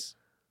friends.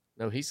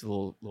 No, he's a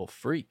little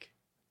freak.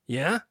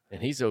 Yeah?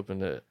 And he's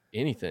open to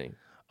anything.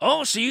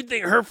 Oh, so you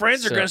think her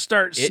friends are going to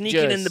start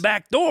sneaking in the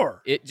back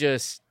door? It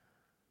just,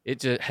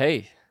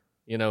 hey,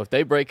 if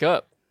they break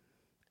up,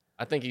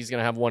 I think he's going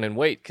to have one in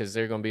wait because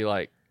they're going to be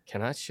like,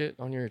 can I shit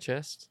on your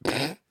chest?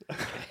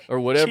 Or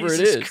whatever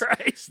Jesus it is.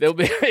 Christ. It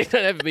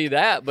doesn't have to be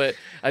that, but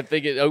I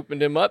think it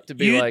opened him up to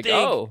be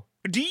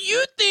Do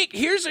you think,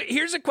 here's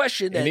a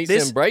question that he needs to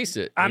embrace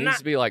it. He I'm needs not,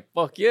 to be like,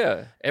 fuck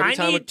yeah. Every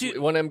time to,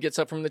 one of them gets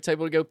up from the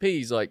table to go pee,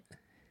 he's like.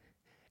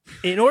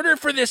 In order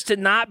for this to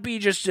not be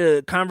just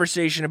a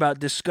conversation about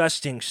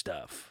disgusting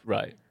stuff.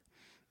 Right.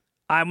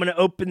 I'm going to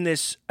open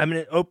this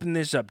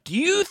up. Do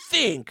you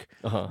think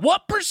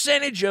what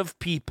percentage of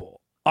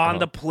people on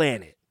the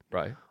planet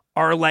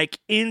are like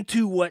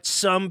into what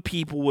some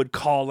people would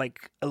call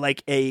like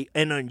an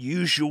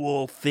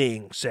unusual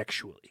thing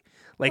sexually?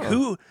 Like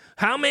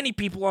how many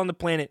people on the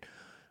planet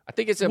I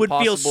think it's would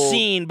feel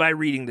seen by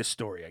reading this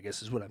story, I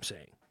guess is what I'm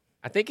saying.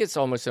 I think it's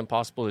almost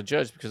impossible to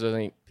judge because I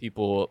think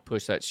people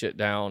push that shit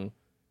down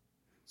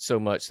so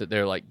much that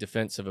they're like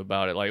defensive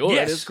about it. Like,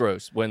 that is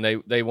gross when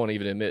they won't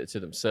even admit it to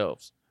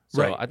themselves.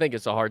 So I think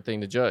it's a hard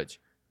thing to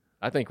judge.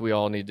 I think we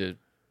all need to,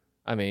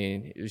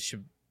 you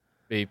should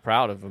be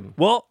proud of them.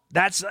 Well,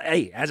 as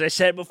I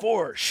said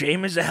before,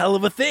 shame is a hell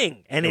of a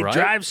thing, and it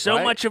drives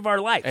so much of our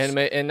life.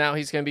 And now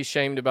he's going to be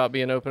shamed about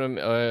being open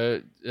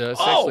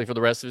sexually for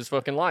the rest of his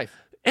fucking life.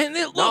 And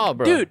look, no,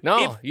 bro, dude,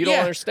 you don't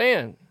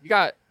understand.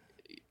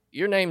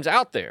 Your name's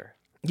out there.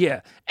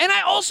 Yeah, and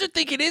I also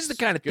think it is the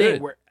kind of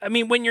thing where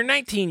when you're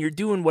 19, you're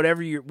doing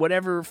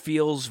whatever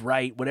feels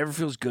right, whatever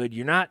feels good.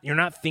 You're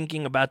not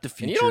thinking about the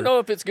future. And you don't know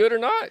if it's good or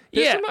not.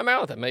 Piss in my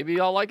mouth. Maybe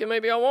I'll like it,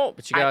 maybe I won't.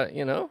 But you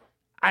got,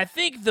 I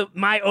think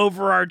my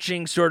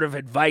overarching sort of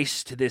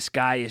advice to this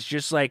guy is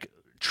just like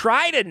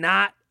try to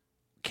not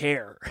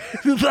care.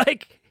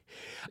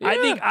 I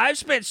think I've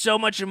spent so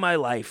much of my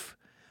life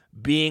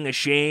being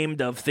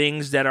ashamed of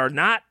things that are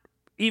not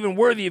even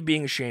worthy of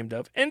being ashamed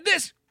of, and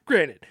this.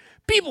 Granted,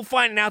 people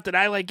finding out that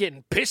I like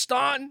getting pissed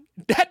on,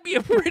 that'd be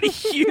a pretty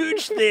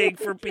huge thing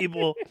for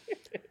people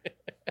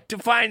to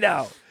find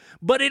out.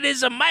 But it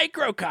is a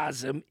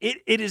microcosm. It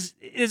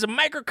is a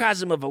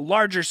microcosm of a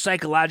larger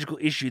psychological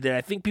issue that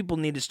I think people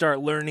need to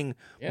start learning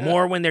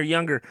more when they're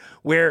younger,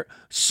 where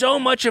so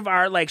much of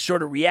our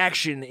sort of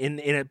reaction in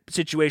a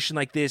situation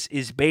like this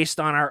is based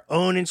on our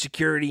own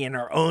insecurity and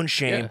our own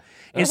shame.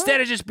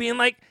 Instead of just being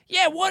like,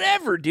 yeah,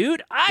 whatever,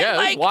 dude. It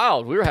was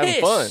wild. We were having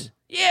fun.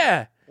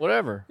 Yeah.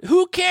 Whatever.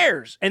 Who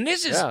cares? And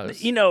this is, I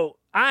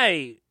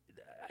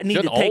need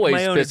to take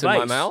my own advice. In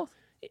my mouth.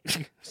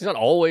 She's not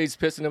always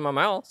pissing in my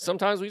mouth.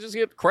 Sometimes we just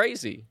get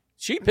crazy.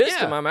 She pissed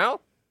in my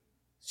mouth.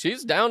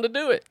 She's down to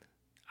do it.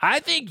 I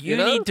think you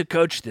need to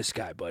coach this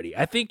guy, buddy.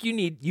 I think you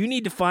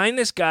need to find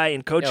this guy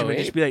and coach him and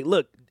just be like,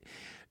 look,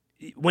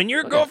 when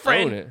your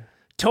girlfriend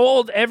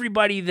told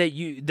everybody that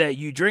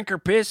you drink her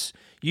piss,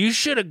 you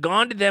should have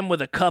gone to them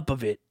with a cup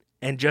of it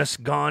and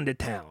just gone to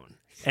town.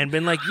 And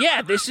been like,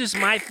 yeah, this is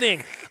my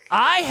thing.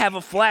 I have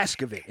a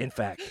flask of it, in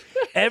fact.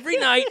 Every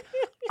night,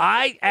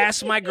 I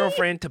ask my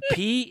girlfriend to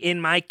pee in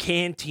my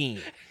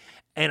canteen.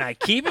 And I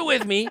keep it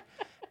with me,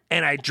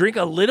 and I drink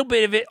a little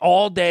bit of it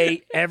all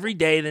day, every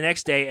day, the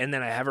next day, and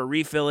then I have her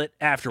refill it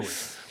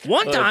afterwards.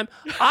 One time,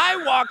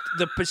 I walked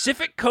the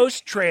Pacific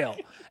Coast Trail,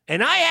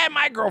 and I had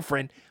my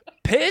girlfriend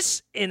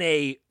piss in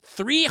a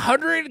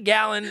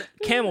 300-gallon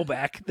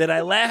Camelback that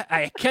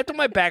I kept on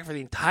my back for the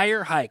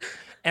entire hike.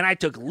 And I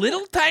took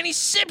little tiny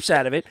sips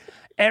out of it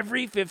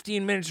every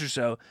 15 minutes or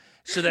so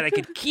that I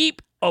could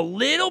keep a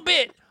little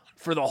bit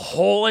for the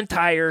whole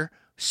entire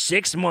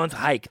 6-month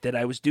hike that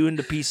I was doing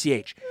to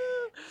PCH.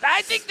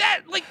 I think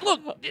that, like,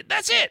 look,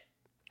 that's it.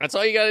 That's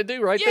all you got to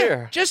do right Yeah,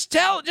 there. just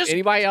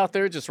Anybody out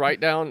there, just write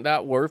down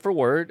that word for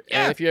word.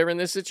 Yeah. And if you're ever in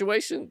this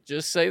situation,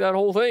 just say that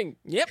whole thing.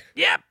 Yep.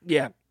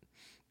 Yeah.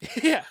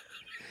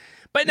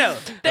 But no,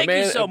 thank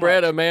you so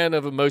Brett, much. a man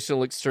of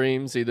emotional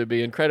extremes, either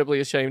be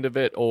incredibly ashamed of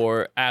it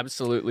or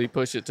absolutely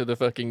push it to the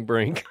fucking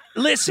brink.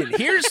 Listen,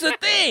 here's the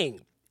thing.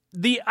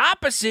 The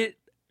opposite,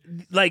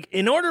 like,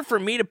 in order for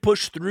me to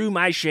push through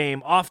my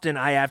shame, often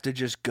I have to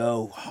just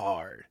go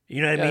hard.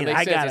 You know what I mean?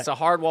 Makes sense. It's a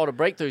hard wall to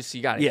break through, so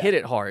you got to hit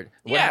it hard.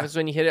 What happens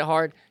when you hit it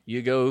hard?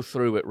 You go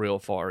through it real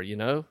far, you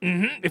know?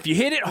 Mm-hmm. If you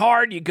hit it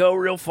hard, you go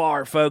real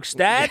far, folks.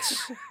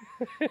 That's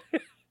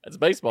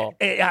baseball.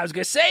 I was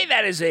going to say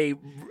that is a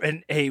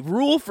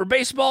rule for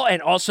baseball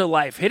and also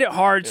life. Hit it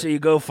hard so you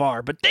go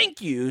far. But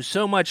thank you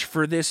so much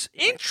for this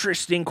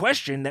interesting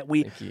question that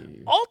we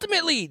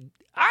ultimately,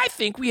 I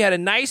think we had a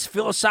nice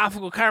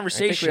philosophical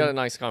conversation. I think we had a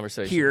nice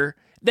conversation here.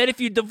 That if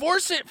you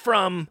divorce it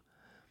from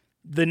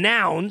the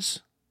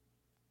nouns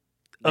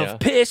of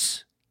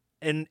piss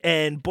and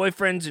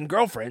boyfriends and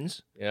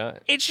girlfriends,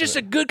 it's just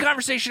a good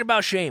conversation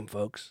about shame,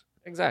 folks.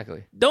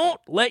 Exactly. Don't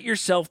let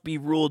yourself be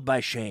ruled by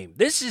shame.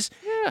 This is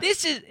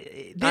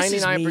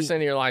 99%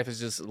 of your life is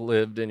just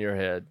lived in your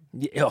head.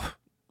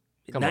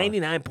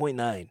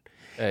 99.9.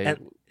 Hey,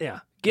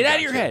 get out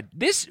of your head.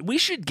 We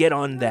should get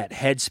on that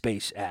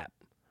Headspace app.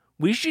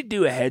 We should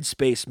do a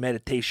Headspace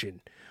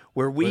meditation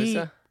where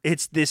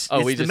it's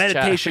the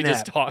meditation app. We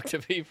just talk to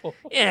people.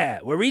 Yeah,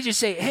 where we just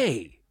say,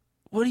 "Hey,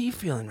 what are you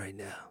feeling right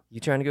now? You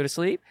trying to go to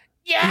sleep?"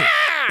 Yeah.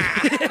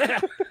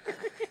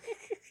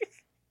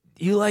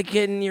 You like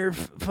getting your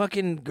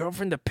fucking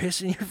girlfriend to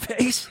piss in your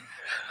face?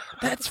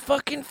 That's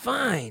fucking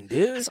fine,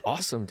 dude. That's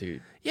awesome,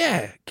 dude.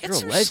 Yeah, get You're a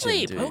some legend,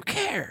 sleep. dude. Who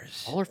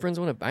cares? All her friends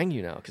want to bang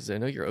you now because they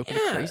know you're open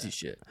to crazy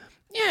shit.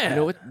 Yeah.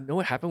 You know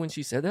what happened when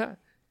she said that?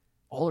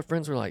 All her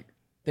friends were like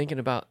thinking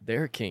about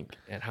their kink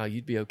and how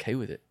you'd be okay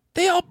with it.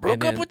 They all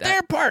broke up with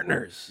their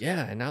partners.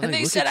 Yeah, and now and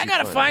they look said, at "I you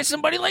gotta funny." find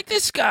somebody like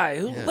this guy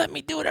who let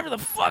me do whatever the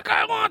fuck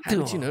I want to."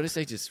 Haven't you noticed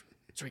they just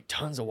drink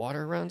tons of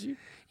water around you?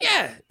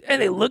 Yeah,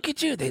 and they look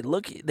at you. They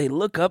look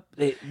up.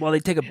 While they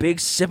take a big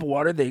sip of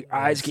water, their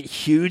eyes get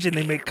huge, and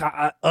they make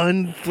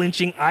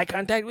unflinching eye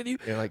contact with you.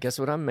 You're like, guess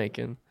what I'm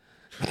making?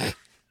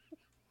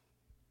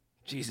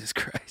 Jesus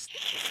Christ.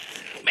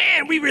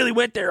 Man, we really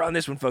went there on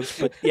this one, folks.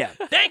 But yeah,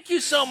 thank you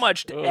so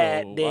much to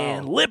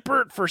Dan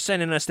Lippert for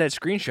sending us that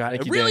screenshot.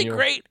 Thank you, really Daniel.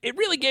 great. It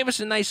really gave us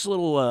a nice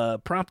little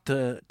prompt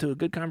to a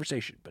good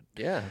conversation. But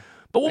yeah.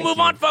 But we'll move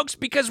on, folks,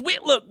 because we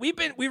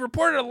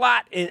reported a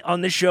lot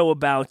on this show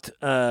about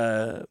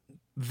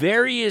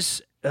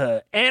various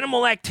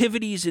animal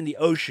activities in the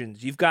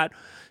oceans. You've got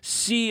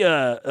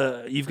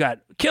you've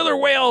got killer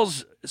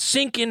whales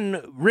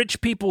sinking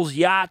rich people's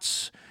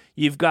yachts.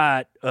 You've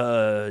got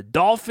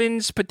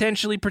dolphins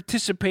potentially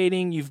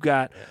participating. You've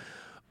got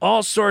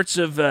all sorts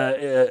of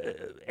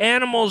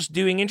animals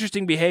doing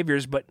interesting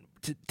behaviors. But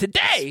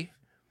today,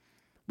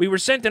 we were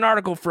sent an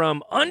article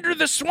from Under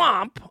the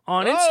Swamp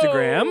on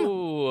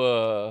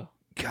Instagram.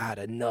 God,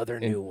 another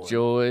new one.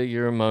 Enjoy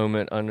your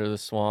moment under the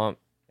swamp,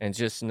 and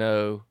just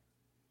know,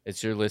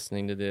 as you're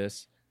listening to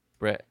this,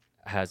 Brett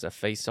has a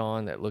face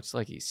on that looks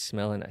like he's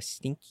smelling a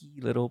stinky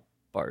little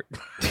fart.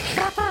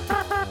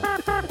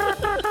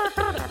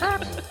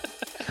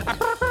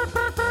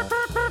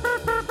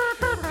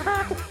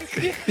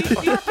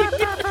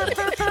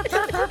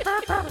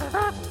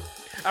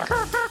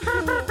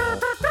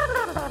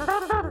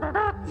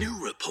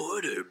 New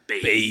reporter,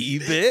 baby.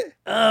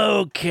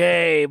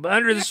 Okay, but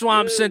Under the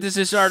Swamp sent us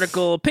this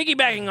article,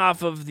 piggybacking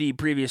off of the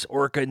previous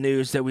Orca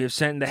news that we have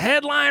sent. The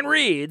headline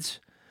reads...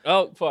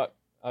 Oh, fuck.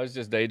 I was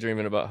just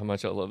daydreaming about how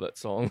much I love that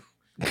song.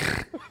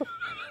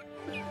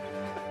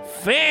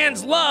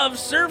 Fans love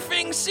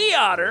surfing sea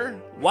otter.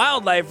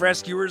 Wildlife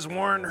rescuers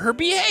warn her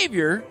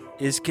behavior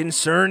is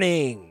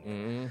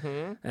concerning.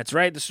 Mm-hmm. That's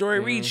right. The story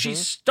reads, she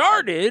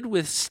started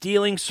with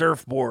stealing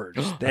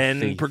surfboards,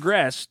 then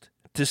progressed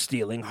to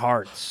stealing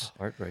hearts.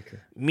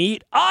 Heartbreaker.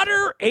 Meet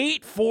Otter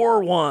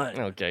 841.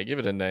 Okay, give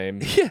it a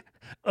name.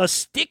 A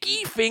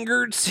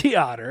sticky-fingered sea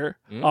otter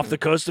off the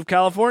coast of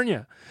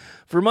California.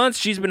 For months,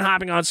 she's been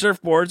hopping on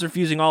surfboards,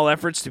 refusing all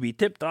efforts to be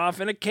tipped off,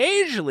 and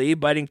occasionally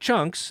biting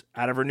chunks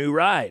out of her new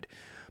ride.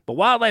 But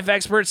wildlife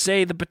experts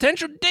say the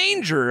potential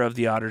danger of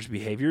the otter's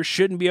behavior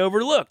shouldn't be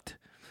overlooked.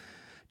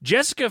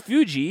 Jessica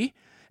Fuji,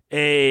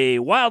 a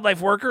wildlife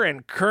worker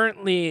and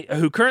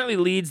who currently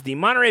leads the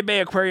Monterey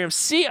Bay Aquarium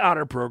Sea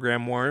Otter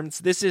Program, warns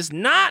this is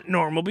not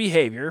normal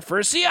behavior for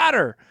a sea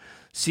otter.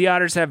 Sea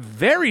otters have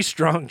very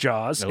strong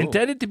jaws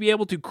intended to be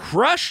able to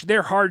crush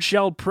their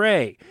hard-shelled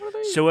prey.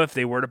 So if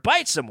they were to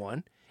bite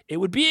someone, it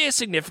would be a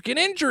significant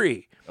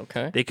injury.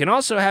 Okay. They can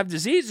also have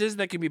diseases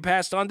that can be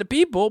passed on to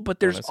people, but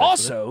there's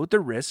also the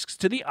risks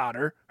to the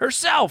otter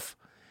herself.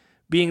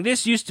 Being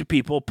this used to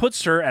people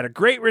puts her at a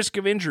great risk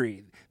of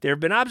injury. There have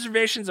been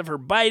observations of her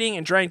biting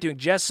and trying to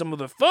ingest some of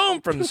the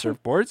foam from the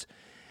surfboards,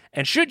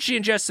 and should she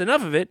ingest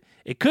enough of it,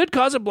 it could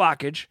cause a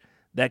blockage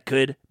that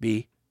could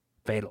be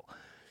fatal.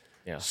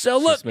 Yeah. So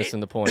look, Just missing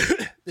the point.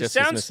 Just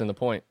missing the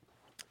point.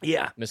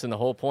 Yeah. Missing the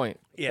whole point.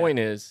 The Yeah. point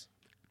is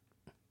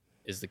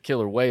the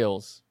killer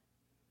whales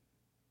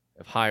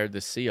have hired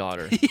this sea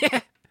otter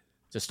Yeah.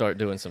 to start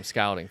doing some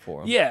scouting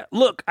for them. Yeah,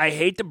 look, I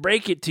hate to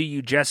break it to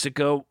you,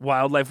 Jessica,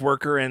 wildlife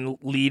worker and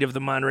lead of the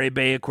Monterey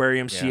Bay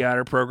Aquarium Sea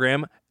Otter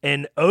Program,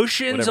 and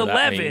Ocean's Whatever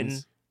that 11,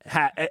 means.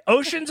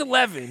 Ocean's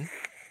 11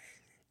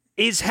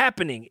 is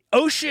happening.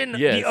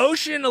 The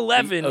Ocean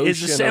 11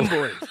 is Ocean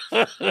assembling.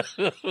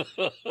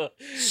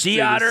 Sea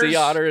So otters, the sea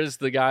otter is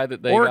the guy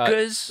that they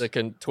orcas. got,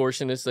 the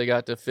contortionist they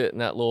got to fit in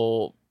that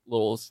little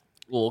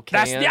can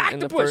That's the in the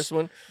octopus. first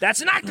one.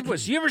 That's an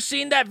octopus. You ever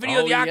seen that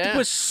video of the Oh, yeah.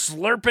 octopus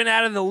slurping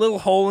out of the little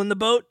hole in the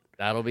boat?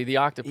 That'll be the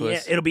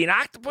octopus. Yeah, it'll be an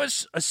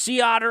octopus, a sea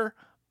otter,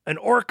 an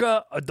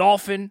orca, a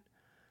dolphin.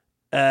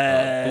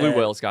 Blue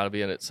whale's got to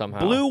be in it somehow.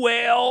 Blue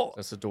whale.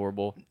 That's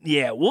adorable.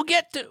 Yeah, we'll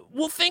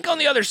think on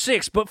the other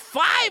 6, but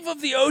 5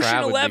 of the Ocean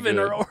Crab would be 11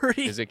 are good,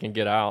 already. because it can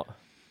get out.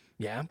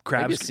 Yeah, Maybe a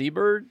crabs.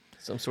 seabird,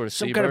 some sort of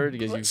seabird.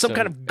 gives you Some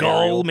kind of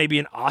gull, aerial- maybe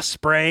an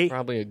osprey.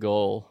 Probably a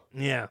gull.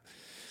 Yeah,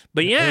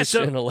 but yeah, Ocean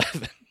so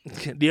 11.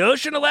 the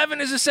Ocean 11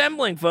 is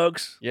assembling,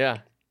 folks. Yeah,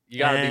 you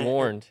gotta be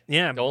warned.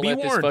 Yeah, Don't be let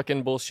warned. this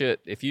fucking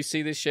bullshit. If you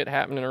see this shit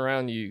happening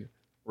around you,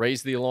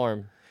 raise the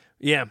alarm.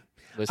 Yeah,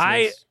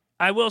 Listeners.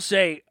 I will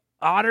say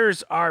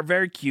otters are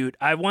very cute.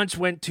 I once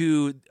went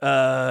to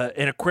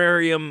an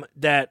aquarium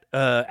that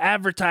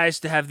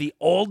advertised to have the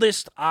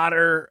oldest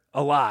otter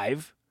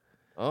alive.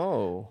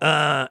 Oh.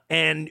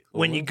 And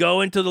when you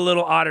go into the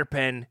little otter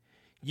pen,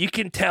 you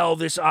can tell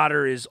this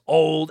otter is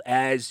old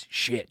as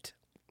shit.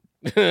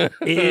 It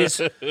is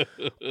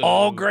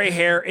all gray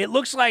hair. It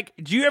looks like.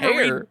 Do you ever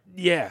Hair?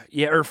 read?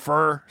 Yeah, or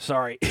fur.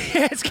 Sorry,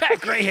 it's got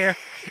gray hair.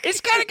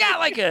 It's kind of got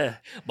like a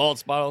Bald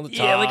spot on the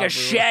top. like a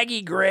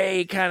shaggy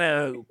gray kind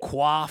of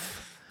coif.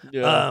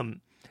 Yeah.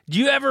 Do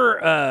you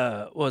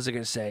ever? What was I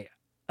gonna say?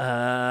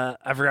 I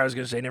forgot what I was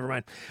gonna say. Never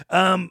mind.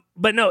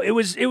 But no, it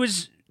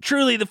was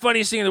truly the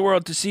funniest thing in the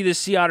world to see this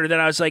sea otter. That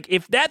I was like,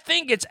 if that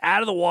thing gets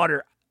out of the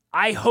water,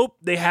 I hope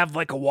they have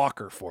like a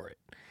walker for it.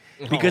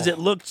 Because it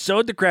looked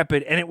so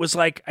decrepit, and it was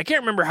like, I can't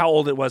remember how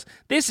old it was.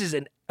 This is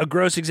a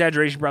gross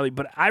exaggeration, probably,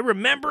 but I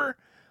remember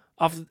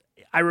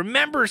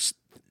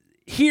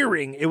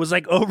hearing it was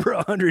like over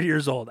 100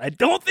 years old. I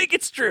don't think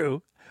it's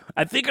true.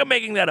 I think I'm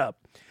making that up.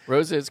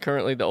 Rosa is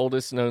currently the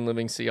oldest known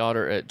living sea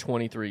otter at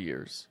 23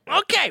 years.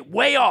 Okay,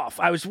 way off.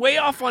 I was way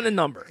off on the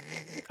number.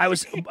 I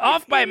was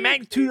off by a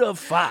magnitude of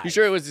 5. You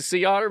sure it was a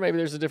sea otter? Maybe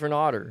there's a different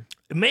otter.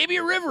 Maybe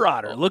a river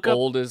otter. Look up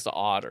Oldest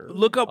otter. I'll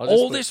just oldest.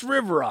 oldest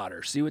river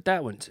otter. See what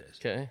that one says.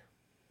 Okay.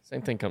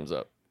 Same thing comes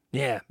up.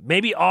 Yeah,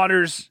 maybe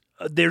otters.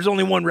 There's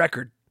only one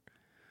record.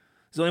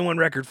 There's only one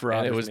record for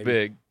otters. And it was maybe.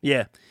 big.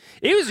 Yeah,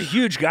 it was a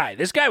huge guy.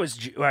 This guy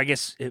was. Well, I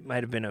guess it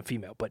might have been a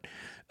female, but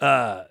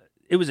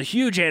it was a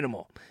huge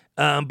animal.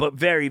 But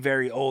very,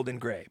 very old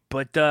and gray.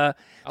 But I'll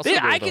still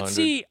go I with could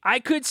 100. I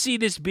could see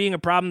this being a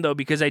problem though,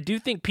 because I do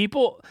think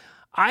people.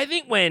 I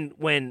think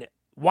when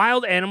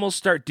wild animals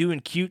start doing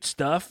cute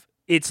stuff,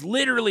 it's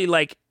literally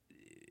like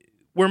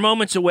we're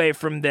moments away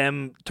from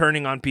them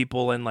turning on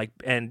people and like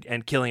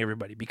and killing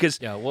everybody. Because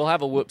Yeah, we'll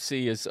have a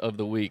whoopsie as of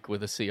the week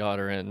with a sea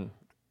otter in,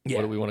 Yeah.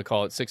 what do we want to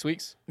call it, 6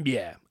 weeks?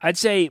 yeah, I'd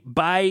say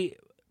by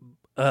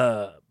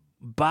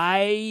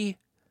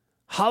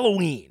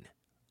Halloween,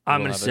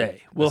 I'm going to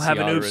say we'll have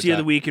an sea otter oopsie of the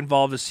attack. week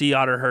involve a sea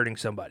otter hurting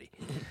somebody.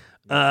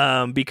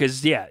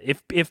 Because yeah,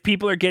 if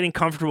people are getting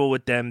comfortable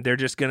with them, they're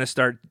just going to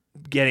start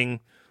getting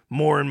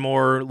more and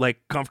more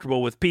like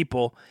comfortable with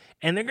people,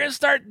 and they're going to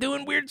start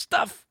doing weird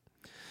stuff.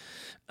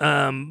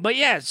 But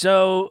yeah,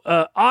 so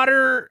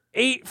Otter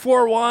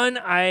 841,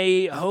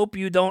 I hope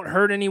you don't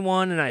hurt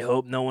anyone, and I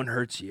hope no one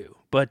hurts you.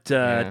 But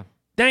Yeah.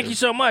 thank you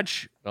so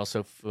much.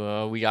 Also,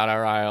 we got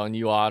our eye on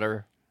you,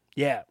 Otter.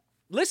 Yeah,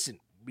 listen,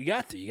 you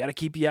got to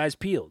keep your eyes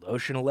peeled.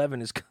 Ocean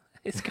 11 is coming.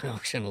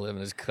 Ocean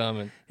 11 is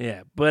coming.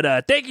 Yeah,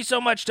 but thank you so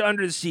much to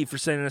Under the Sea for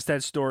sending us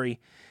that story,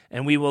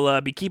 and we will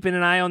be keeping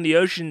an eye on the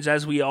oceans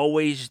as we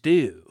always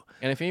do.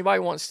 And if anybody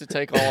wants to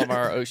take all of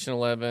our Ocean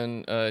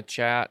 11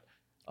 chat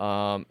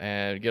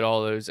and get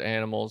all those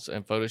animals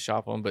and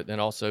Photoshop them, but then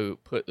also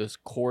put this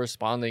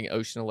corresponding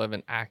Ocean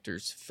 11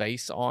 actor's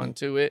face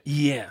onto it,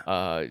 Yeah,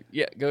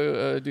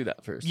 go do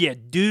that first. yeah,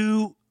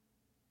 do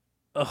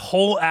a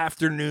whole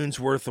afternoon's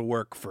worth of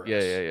work for us.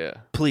 Yeah.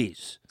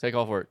 Please. Take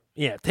off work.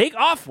 Yeah, take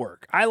off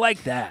work. I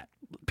like that.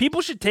 People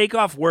should take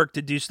off work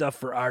to do stuff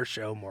for our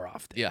show more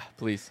often. Yeah,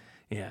 please.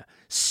 Yeah.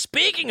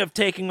 Speaking of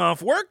taking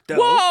off work, though.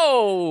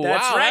 Whoa!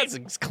 That's wow, right.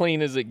 That's as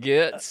clean as it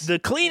gets. The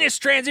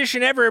cleanest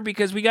transition ever,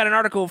 because we got an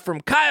article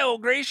from Kyle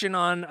Gratian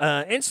on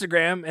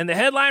Instagram, and the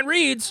headline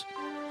reads,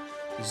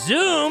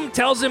 Zoom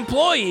tells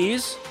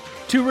employees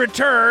to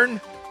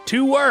return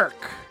to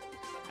work.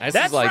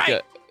 That's like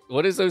right.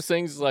 what is those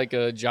things like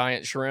a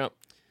giant shrimp?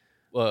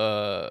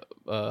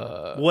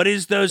 What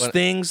is those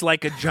things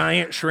like a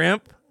giant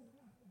shrimp?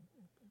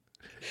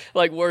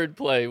 Like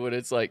wordplay when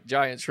it's like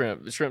giant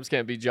shrimp. The shrimps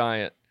can't be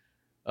giant.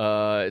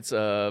 It's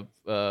not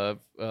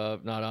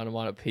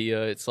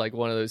onomatopoeia. It's like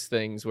one of those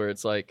things where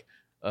it's like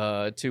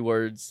two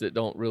words that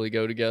don't really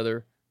go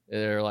together.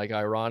 They're like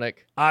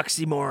ironic.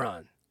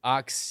 Oxymoron.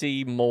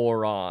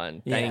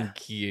 Oxymoron. Yeah.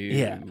 Thank you.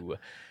 Yeah.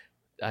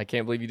 I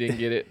can't believe you didn't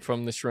get it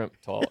from the shrimp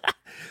talk.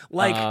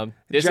 Like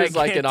this is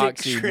like an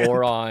gigantic shrimp.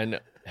 oxymoron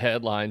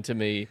headline to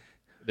me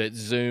that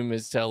Zoom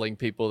is telling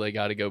people they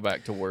got to go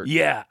back to work.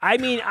 Yeah. I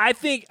mean,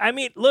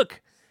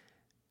 look.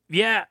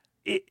 Yeah.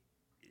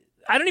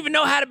 I don't even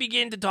know how to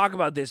begin to talk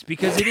about this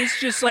because it is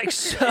just like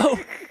so.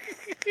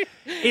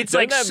 It's Doesn't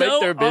like that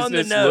so make their on the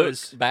business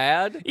nose. look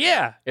bad?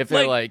 Yeah. If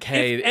they're like,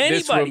 hey,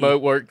 this anybody-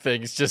 remote work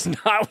thing's just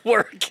not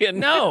working.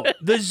 No,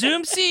 the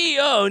Zoom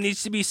CEO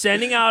needs to be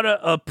sending out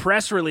a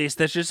press release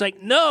that's just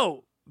like,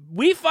 no,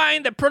 we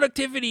find that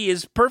productivity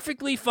is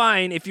perfectly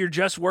fine if you're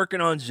just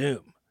working on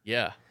Zoom.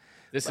 Yeah.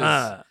 This is.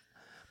 But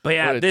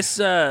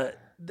yeah,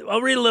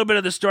 I'll read a little bit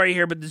of the story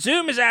here, but the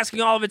Zoom is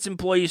asking all of its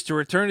employees to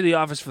return to the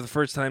office for the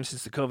first time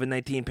since the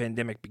COVID-19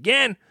 pandemic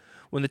began,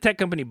 when the tech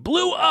company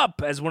blew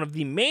up as one of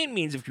the main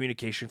means of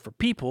communication for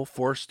people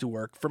forced to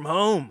work from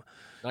home.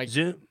 Like,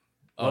 Zoom.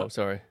 oh,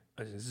 sorry.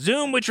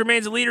 Zoom, which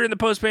remains a leader in the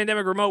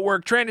post-pandemic remote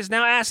work trend, is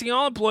now asking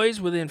all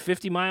employees within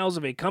 50 miles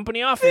of a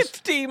company office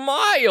 50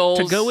 miles?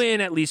 to go in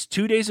at least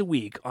 2 days a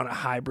week on a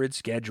hybrid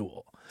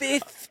schedule.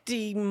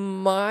 50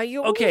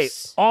 miles? Okay,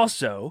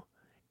 also,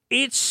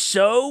 it's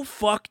so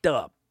fucked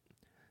up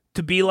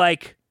to be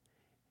like,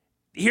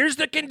 here's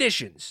the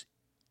conditions.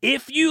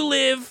 If you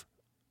live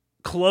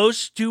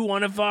close to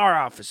one of our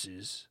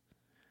offices,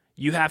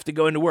 you have to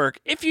go into work.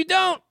 If you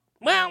don't,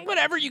 well,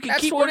 whatever, you can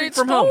That's keep what working it's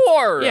from home.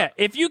 for. Yeah,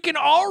 if you can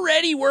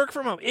already work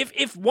from home.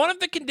 If one of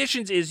the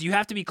conditions is you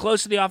have to be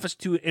close to the office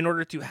in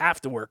order to have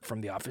to work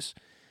from the office,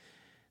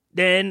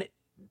 then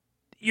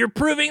you're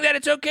proving that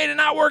it's okay to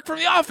not work from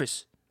the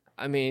office.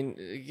 I mean,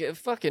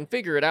 fucking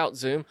figure it out,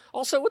 Zoom.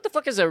 Also, what the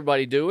fuck is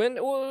everybody doing?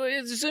 Well,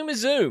 Zoom is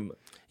Zoom.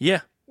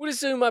 Yeah. What is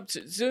Zoom up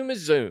to? Zoom is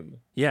Zoom.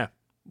 Yeah.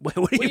 What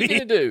do What are you you mean?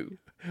 gonna do?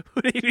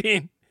 What do you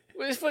mean?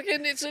 Well,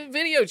 it's a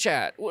video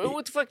chat.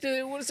 What the fuck?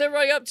 What is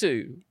everybody up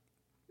to?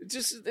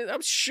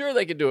 I'm sure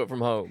they could do it from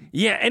home.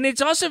 Yeah, and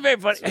it's also very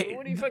funny. So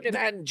what are you fucking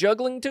adding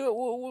juggling to it?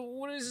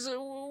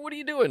 What are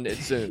you doing at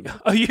Zoom?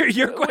 Oh, your What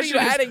are question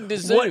you is, adding to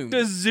Zoom? what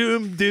does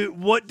Zoom do?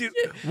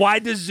 Why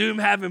does Zoom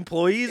have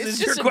employees? It's Is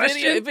just your a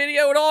question?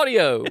 video and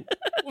audio. What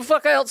the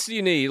fuck else do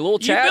you need? A little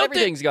chat? built it.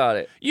 Everything's got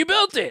it. You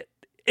built it.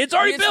 It's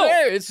already It's built.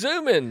 there. It's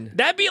zooming.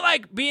 That'd be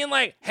like being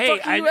like, "Hey,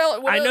 Fuck you,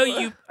 Al-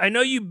 I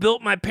know you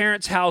built my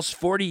parents' house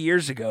 40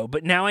 years ago,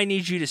 but now I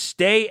need you to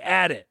stay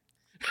at it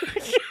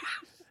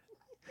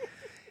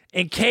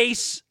in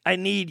case I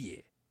need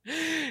you."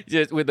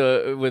 Just with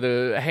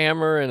a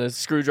hammer and a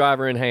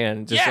screwdriver in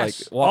hand, just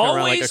Yes, like walking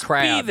around like always a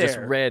crab, be just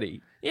there.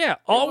 ready. Yeah,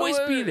 always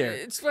be there.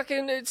 It's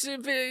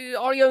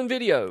audio and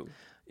video.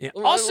 Yeah.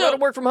 Also, Also,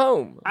 work from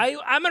home.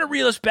 I'm going to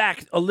reel us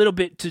back a little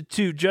bit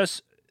to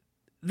just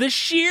the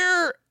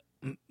sheer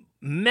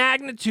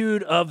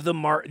magnitude of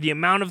the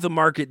amount of the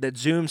market that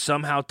Zoom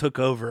somehow took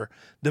over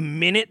the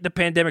minute the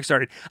pandemic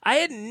started. I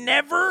had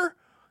never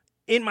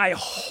in my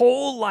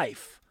whole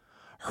life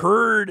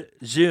heard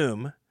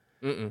Zoom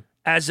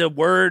as a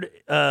word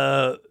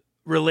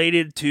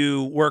related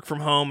to work from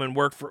home and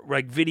work for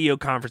like video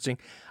conferencing.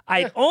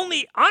 I'd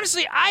only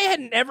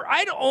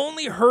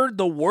heard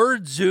the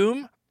word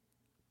Zoom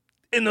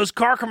in those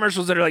car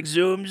commercials that are like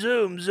Zoom,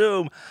 Zoom,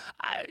 Zoom.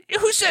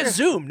 Who says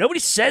Zoom? Nobody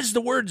says the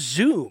word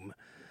Zoom.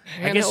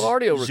 I guess Handheld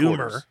audio Zoomer.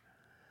 recorders.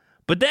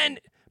 But then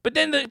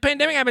the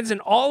pandemic happens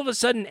and all of a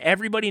sudden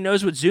everybody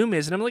knows what Zoom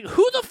is. And I'm like,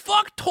 who the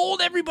fuck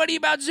told everybody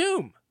about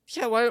Zoom?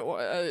 Yeah,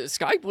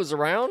 Skype was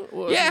around.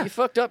 Well, Yeah. you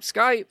fucked up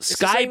Skype. It's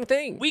the same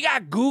thing. We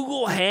got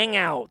Google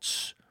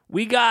Hangouts.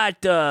 We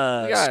got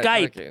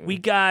Skype. fucking- We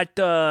got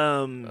there's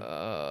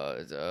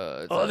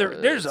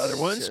other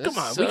ones. Come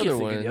on, we can think of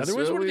the other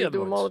ones. What are we the other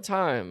do them all ones? the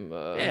time.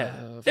 Yeah,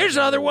 there's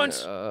other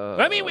ones.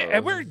 I mean,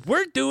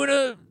 we're doing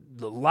a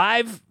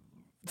live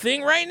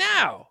thing right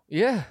now.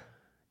 Yeah.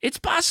 It's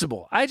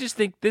possible. I just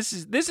think this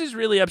is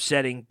really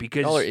upsetting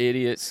because Y'all are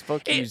idiots.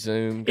 Fuck you,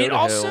 Zoom. Go it to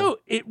also hell.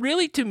 it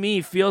really to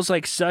me feels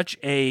like such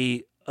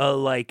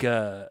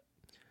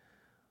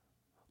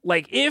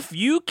like if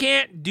you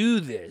can't do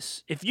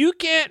this, if you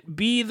can't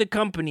be the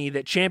company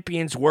that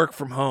champions work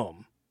from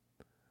home,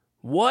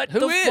 what Who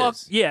the is? fuck?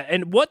 Yeah,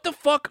 and what the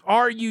fuck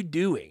are you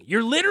doing?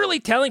 You're literally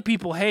telling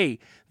people, "Hey,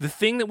 the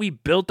thing that we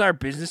built our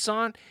business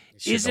on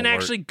Shit isn't don't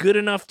work. actually good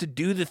enough to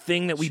do the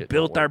thing that we Shit don't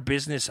built our work.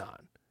 business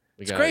on."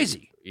 We It's gotta-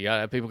 crazy. You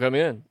gotta have people come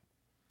in.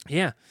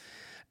 Yeah.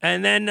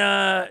 And then,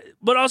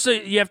 but also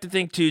you have to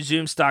think too,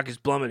 Zoom stock is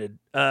plummeted.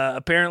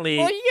 Apparently,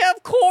 Well, yeah,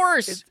 of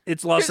course.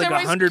 it's lost like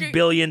everybody's- $100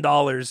 billion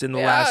in the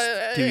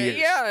last 2 years.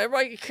 Yeah,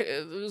 everybody.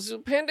 It was a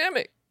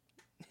pandemic.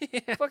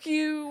 Fuck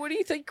you. What do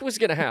you think was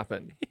gonna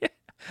happen?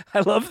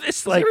 I love this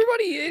Is like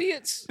everybody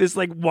idiots? this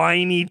like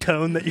whiny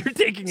tone that you're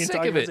taking and Sick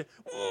talking of about. it.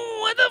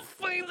 What the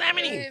fuck is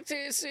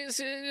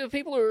happening?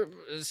 People are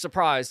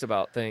surprised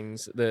about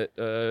things that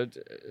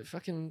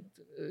fucking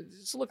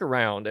just look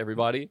around,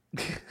 everybody.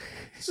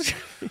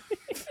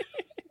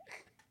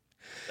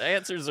 The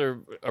answers are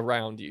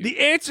around you. The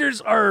answers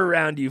are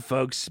around you,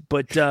 folks.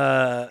 But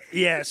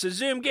yeah, so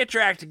Zoom, get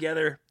your act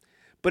together.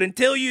 But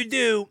until you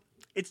do,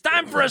 It's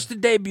time for us to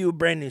debut a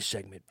brand new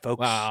segment, folks.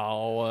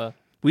 Wow.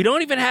 We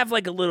don't even have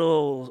like a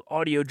little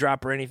audio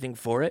drop or anything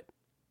for it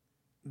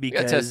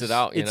because test it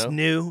out, it's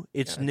new.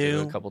 It's Do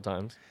new. it a couple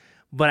times.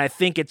 But I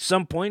think at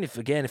some point, if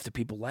the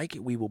people like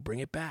it, we will bring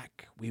it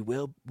back.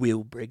 We'll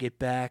bring it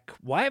back.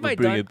 Why have I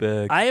done it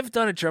back. I have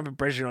done a Trump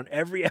impression on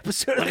every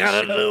episode of the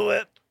Gotta show. do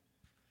it.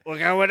 We're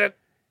going with it.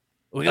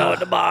 We're going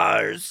to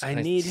Mars. I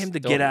need him to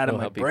Don't get out know of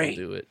my how people brain.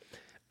 do it.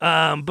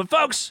 But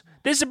folks,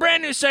 this is a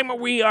brand new segment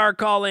we are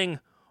calling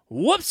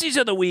Whoopsies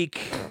of the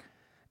Week.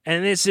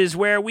 And this is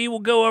where we will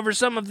go over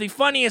some of the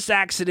funniest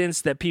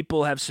accidents that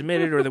people have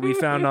submitted or that we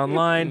found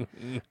online.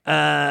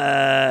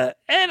 And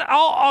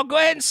I'll go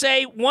ahead and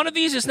say one of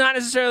these is not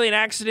necessarily an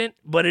accident,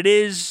 but it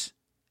is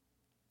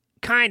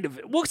kind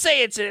of. We'll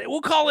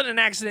call it an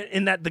accident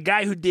in that the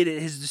guy who did it,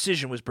 his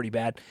decision was pretty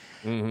bad.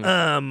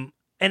 Mm-hmm.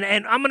 And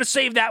I'm going to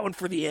save that one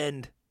for the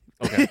end.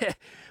 Okay.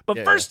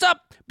 But first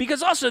up,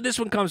 because also this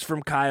one comes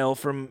from Kyle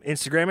from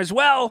Instagram as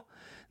well.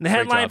 The Great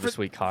headline job this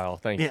week, Kyle.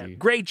 Thank you.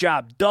 great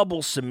job,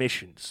 double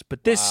submissions.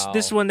 But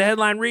this one, the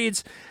headline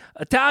reads: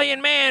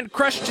 Italian man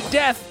crushed to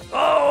death.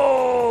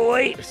 Oh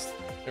wait,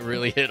 It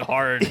really hit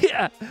hard.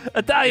 yeah,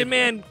 Italian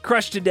man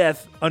crushed to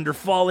death under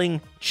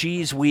falling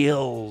cheese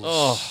wheels.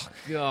 Oh,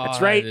 God.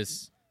 That's right.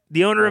 It's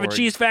The owner of a Lord.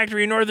 cheese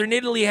factory in northern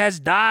Italy has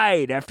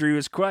died after he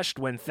was crushed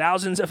when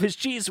thousands of his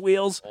cheese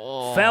wheels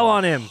fell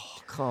on him.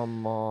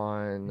 Come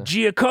on.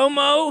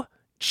 Giacomo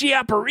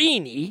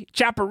Chiapparini,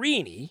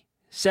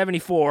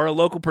 74, a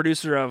local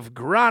producer of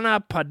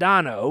Grana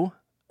Padano.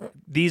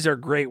 These are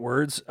great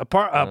words. A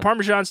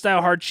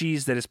Parmesan-style hard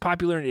cheese that is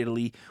popular in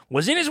Italy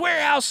was in his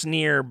warehouse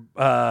near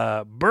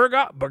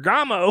Bergamo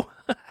Bergamo.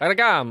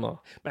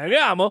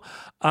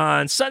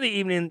 on Sunday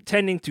evening,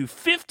 tending to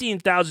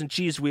 15,000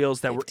 cheese wheels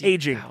that were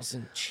aging.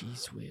 1,000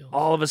 cheese wheels.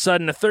 All of a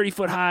sudden, a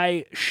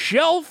 30-foot-high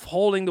shelf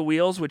holding the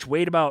wheels, which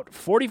weighed about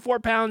 44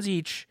 pounds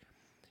each,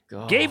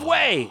 gave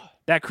way.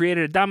 That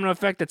created a domino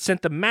effect that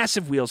sent the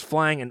massive wheels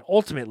flying and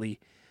ultimately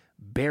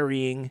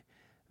burying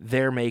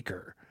their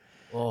maker.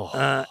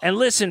 And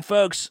listen,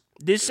 folks,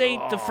 this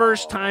ain't the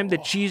first time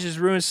that cheese has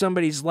ruined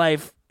somebody's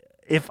life.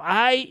 If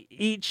I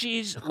eat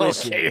cheese,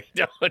 listen,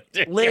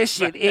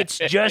 it's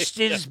just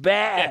as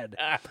bad.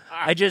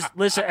 I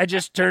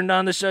just turned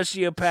on the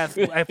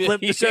sociopath. I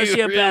flipped the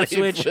sociopath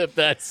switch. Flip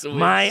that switch.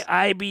 My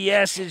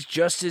IBS is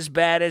just as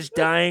bad as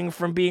dying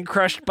from being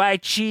crushed by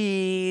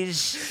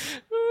cheese.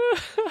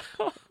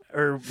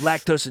 Or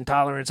lactose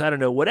intolerance, I don't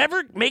know.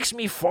 Whatever makes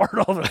me fart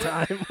all the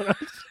time when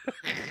I'm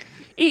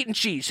eating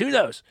cheese. Who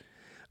knows?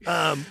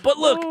 But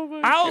look,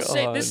 I'll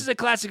say this is a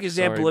classic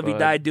example of he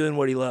died doing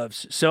what he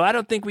loves. So I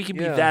don't think we can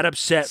be that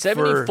upset.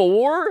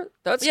 74?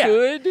 That's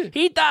good.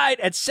 He died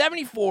at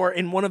 74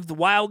 in one of the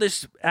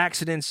wildest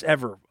accidents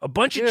ever. A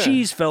bunch of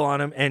cheese fell on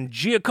him, and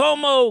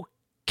Giacomo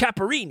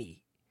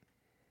Chiapparini.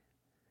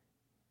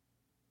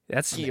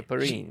 That's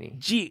Chiapparini.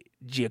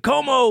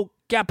 Giacomo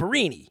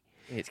Chiapparini.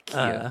 It's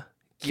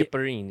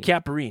Chiapparini.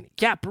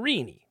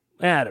 Chiapparini.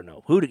 I don't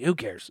know. Who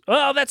cares?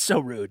 Oh, that's so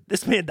rude.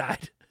 This man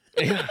died.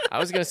 I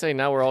was going to say,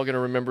 now we're all going to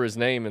remember his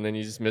name, and then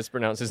you just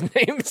mispronounce his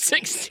name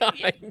 6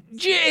 times.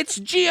 It's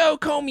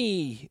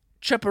Giacomo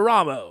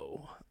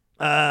Chiapparamo.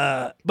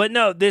 But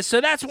no, so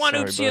that's one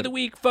oopsie of the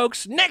week,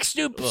 folks. Next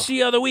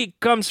oopsie of the week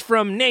comes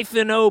from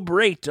Nathan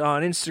O'Brate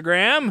on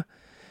Instagram.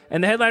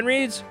 And the headline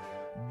reads,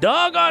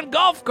 Dog on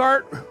golf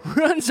cart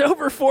runs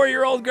over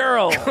 4-year-old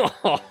girl.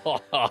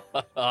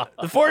 The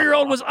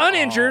 4-year-old was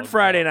uninjured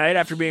Friday night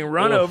after being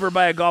run over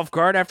by a golf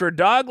cart after a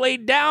dog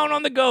laid down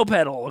on the go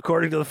pedal,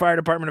 according to the fire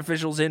department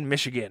officials in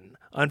Michigan.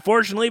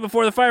 Unfortunately,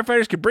 before the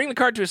firefighters could bring the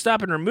cart to a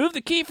stop and remove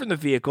the key from the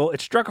vehicle, it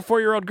struck a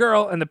 4-year-old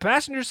girl, and the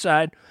passenger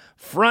side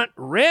front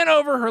ran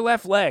over her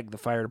left leg, the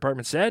fire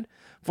department said.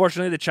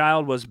 Fortunately, the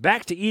child was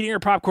back to eating her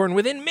popcorn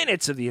within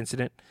minutes of the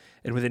incident,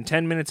 and within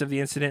 10 minutes of the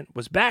incident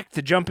was back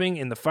to jumping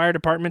in the fire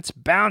department's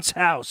bounce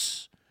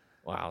house.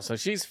 Wow, so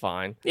she's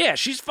fine. Yeah,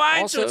 she's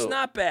fine, so Also, it's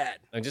not bad.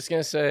 I'm just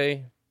going to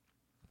say,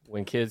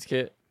 when kids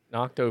get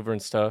knocked over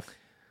and stuff,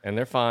 and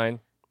they're fine,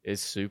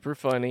 it's super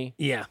funny.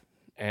 Yeah.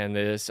 And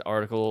this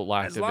article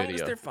lacked As a long video.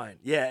 as they're fine.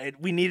 Yeah,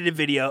 we needed a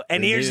video.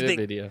 And here's the thing.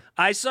 Video.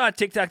 I saw a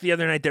TikTok the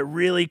other night that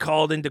really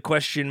called into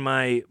question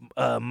my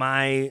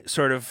my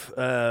sort of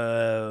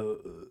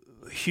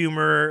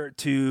humor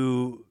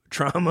to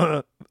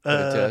trauma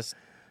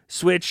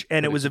switch.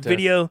 And it was a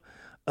video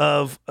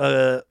of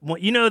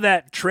you know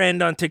that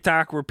trend on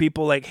TikTok where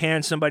people like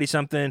hand somebody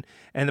something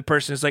and the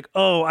person is like,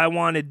 oh, I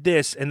wanted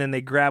this, and then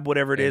they grab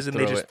whatever it is and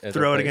they just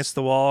throw it against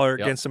the wall or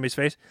against somebody's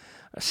face.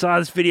 I saw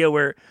this video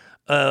where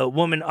a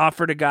woman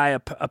offered a guy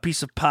a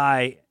piece of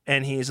pie,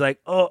 and he's like,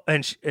 oh,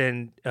 and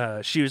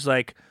she was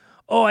like,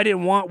 oh, I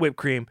didn't want whipped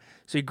cream.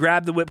 So he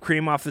grabbed the whipped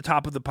cream off the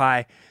top of the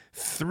pie,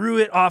 threw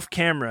it off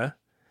camera,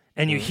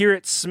 and you hear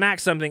it smack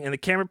something, and the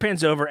camera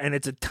pans over, and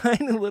it's a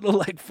tiny little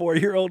like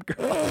 4-year-old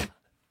girl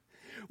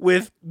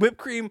with whipped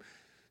cream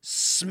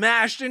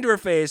smashed into her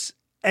face,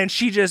 and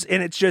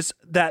it's just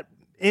that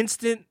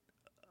instant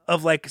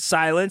of like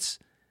silence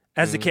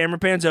as the camera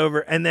pans over,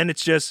 and then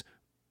it's just,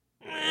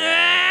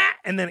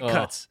 and then it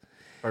cuts.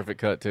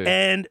 Perfect cut, too.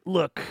 And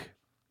look,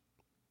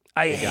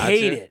 I They got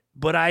hate you? it,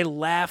 but I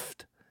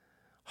laughed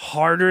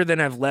harder than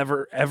I've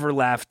ever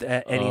laughed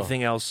at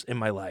anything else in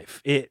my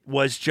life. It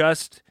was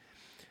just,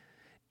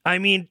 I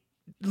mean,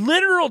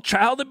 literal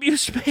child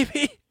abuse,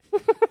 baby.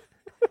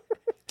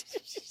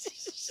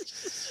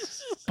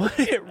 But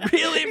it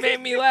really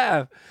made me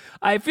laugh.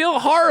 I feel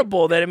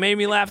horrible that it made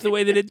me laugh the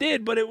way that it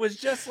did, but it was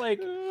just like,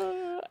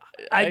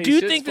 I Hey, do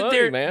shit's think that funny,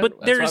 there, man. but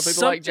That's there's why people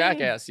something, like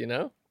Jackass, you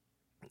know?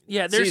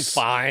 Yeah, there's She's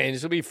fine.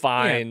 She'll be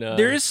fine. Yeah,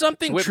 there is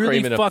something whipped truly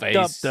cream in a fucked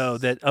up, face. though,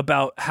 that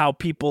about how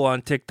people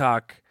on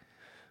TikTok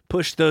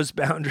push those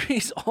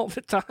boundaries all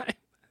the time.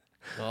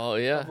 Oh,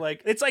 yeah.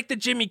 Like it's like the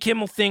Jimmy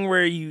Kimmel thing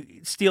where you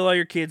steal all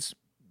your kids'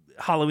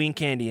 Halloween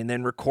candy and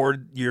then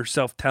record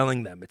yourself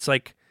telling them. It's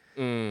like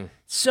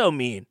so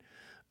mean.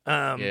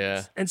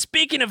 Yeah. And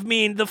speaking of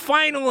mean, the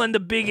final and the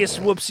biggest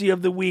whoopsie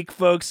of the week,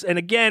 folks. And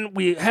again,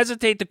 we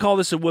hesitate to call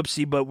this a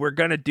whoopsie, but we're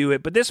gonna do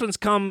it. But this one's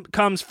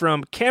comes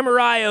from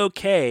Camerai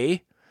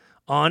OK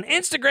on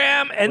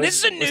Instagram, and this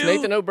is a new. Was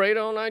Nathan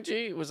O'Brado on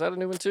IG? Was that a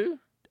new one too?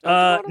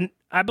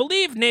 I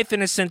believe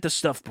Nathan has sent us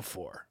stuff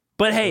before,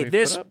 but hey, we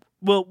this put up?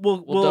 we'll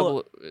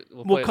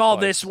play it call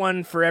twice. this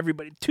one for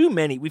everybody. Too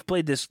many. We've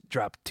played this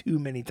drop too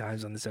many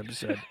times on this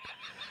episode.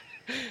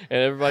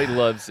 And everybody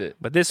loves it.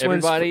 But this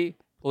everybody,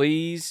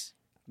 please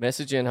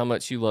message in how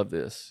much you love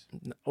this.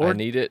 I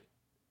need it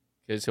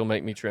because he'll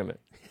make me trim it.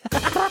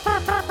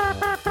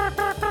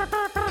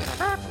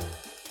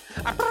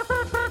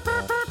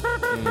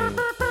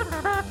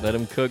 Let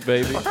him cook,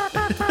 baby. That's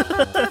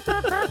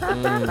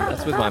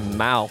with my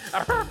mouth.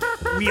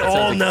 We That all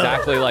sounds know.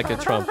 exactly like a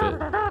trumpet.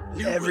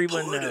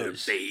 Everyone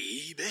knows.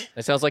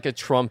 That sounds like a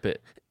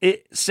trumpet.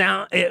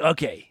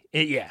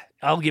 Yeah,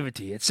 I'll give it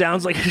to you. It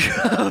sounds like a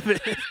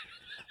trumpet.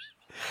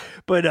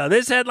 But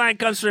this headline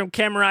comes from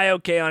Camerai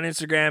OK on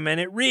Instagram, and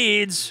it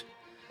reads,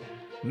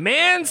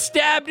 "Man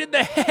stabbed in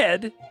the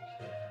head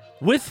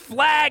with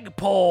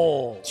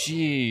flagpole."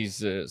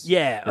 Jesus.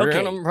 Yeah, okay.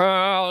 And I'm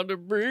proud to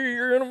be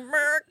an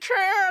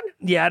American.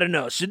 Yeah, I don't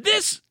know. So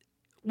this,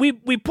 we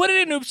put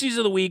it in Oopsies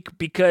of the Week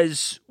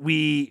because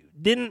we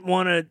didn't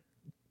want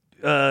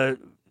to,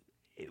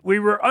 we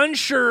were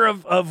unsure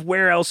of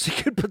where else he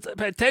could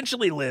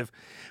potentially live.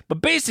 But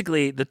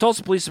basically, the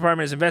Tulsa Police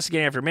Department is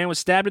investigating after a man was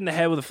stabbed in the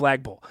head with a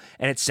flagpole.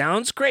 And it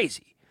sounds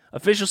crazy.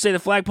 Officials say the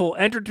flagpole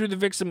entered through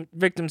the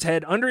victim's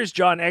head under his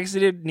jaw and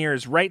exited near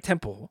his right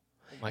temple.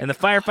 And the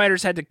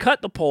firefighters had to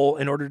cut the pole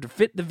in order to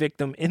fit the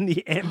victim in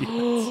the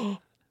ambulance.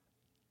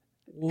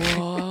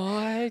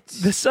 What?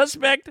 The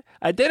suspect,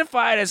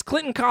 identified as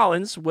Clinton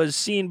Collins, was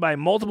seen by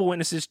multiple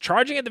witnesses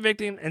charging at the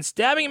victim and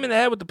stabbing him in the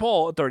head with the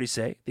pole, authorities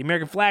say. The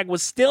American flag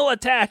was still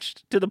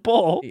attached to the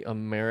pole The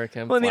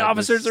American when the flag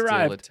officers was still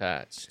arrived.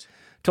 attached.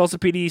 Tulsa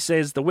PD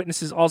says the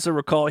witnesses also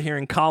recall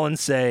hearing Collins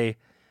say,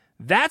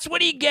 "That's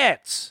what he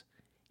gets.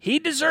 He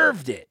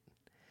deserved it."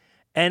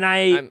 And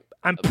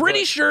I'm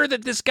pretty sure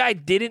that this guy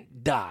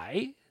didn't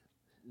die.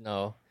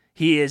 No.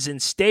 He is in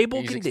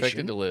stable He's condition.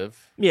 expected to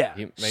live. Yeah.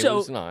 He may So-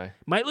 lose an eye.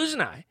 Might lose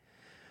an eye.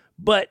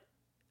 But,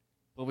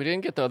 But we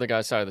didn't get the other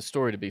guy's side of the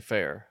story, to be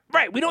fair.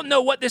 right, we don't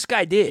know what this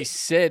guy He did.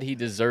 said he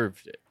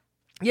deserved it.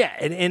 Yeah,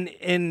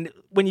 and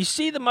when you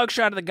see the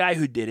mugshot of the guy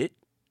who did it,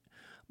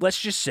 let's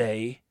just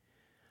say,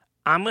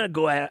 I'm going to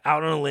go out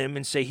on a limb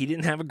and say he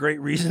didn't have a great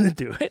reason to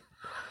do it.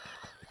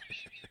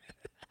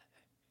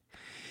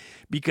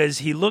 Because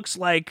he looks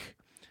like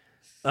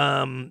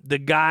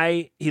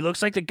he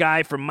looks like the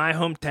guy from my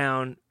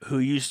hometown who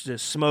used to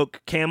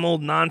smoke Camel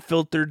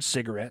non-filtered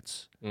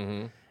cigarettes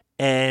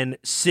and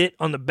sit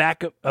on the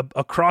back of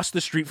across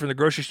the street from the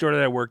grocery store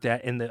that I worked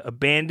at in the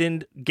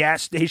abandoned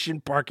gas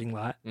station parking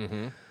lot,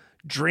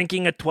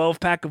 drinking a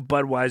 12-pack of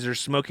Budweiser,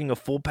 smoking a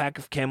full pack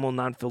of Camel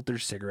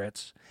non-filtered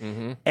cigarettes,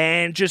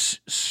 and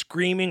just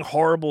screaming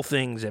horrible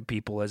things at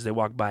people as they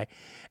walk by.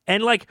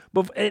 And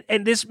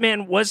and this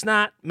man was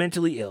not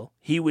mentally ill.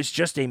 He was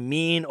just a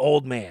mean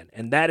old man,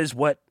 and that is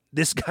what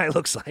this guy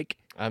looks like.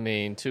 I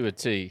mean, to a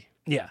T.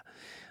 Yeah.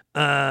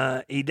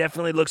 He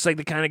definitely looks like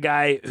the kind of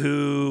guy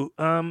who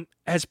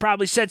has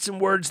probably said some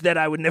words that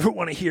I would never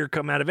want to hear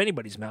come out of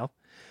anybody's mouth.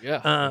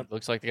 Yeah.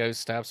 Looks like the guy who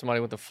stabbed somebody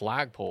with a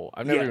flagpole.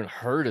 I've never Yeah. even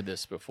heard of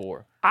this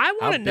before. I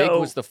want How to big know.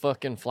 was the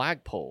fucking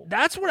flagpole?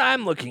 That's what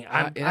I'm looking. It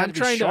had I'm to be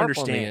trying to sharp on the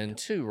understand. end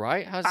too,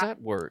 right? How's that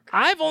work?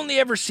 I've only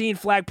ever seen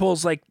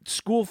flagpoles like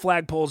school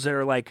flagpoles that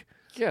are like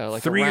Yeah,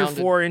 like 3 a or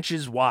rounded, 4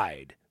 inches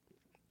wide.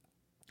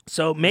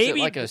 So Is it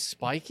maybe like a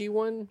spiky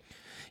one.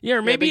 yeah,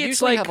 or maybe yeah, they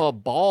it's usually like have a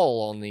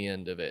ball on the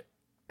end of it.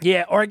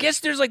 yeah, or I guess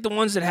there's like the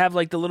ones that have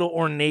like the little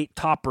ornate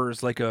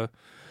toppers, like a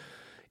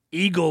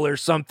eagle or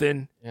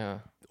something, Yeah.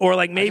 or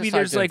like I maybe just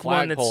there's typed in like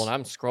one that's flagpole,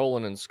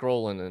 and I'm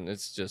scrolling, and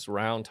it's just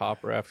round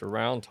topper after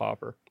round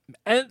topper.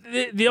 and the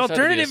This had to be a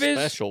alternative is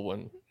special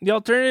one. the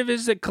alternative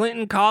is that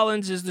Clinton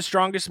Collins is the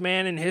strongest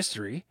man in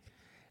history,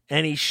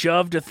 and he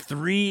shoved a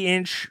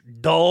 3-inch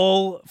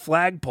dull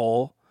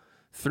flagpole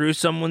through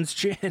someone's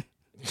chin.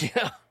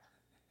 Yeah.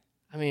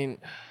 I mean,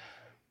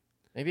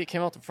 Maybe it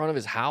came out the front of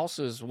his house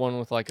as one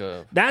with like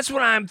a. That's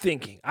what I'm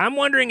thinking. I'm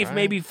wondering if Right.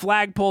 maybe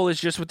flagpole is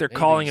just what they're Maybe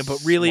calling it, but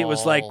really it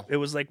was small-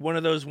 like one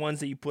of those ones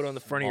that you put on the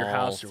front of your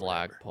house or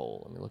whatever.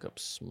 flagpole. Let me look up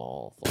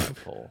small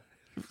flagpole.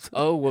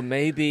 Oh, well,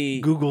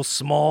 maybe. Google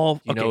small.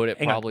 You know what it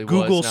probably was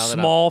Google now that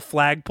small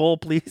flagpole,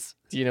 please.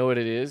 Do you know what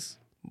it is?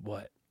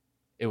 What?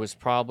 It was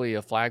probably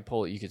a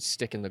flagpole that you could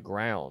stick in the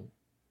ground.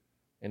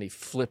 And he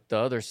flipped the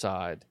other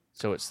side.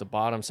 So it's the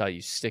bottom side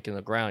you stick in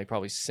the ground. He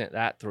probably sent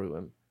that through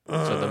him.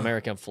 So the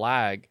American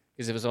flag,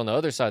 because if it was on the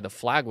other side, the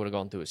flag would have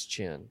gone through his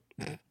chin.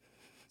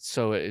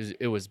 So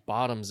it was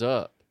bottoms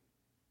up.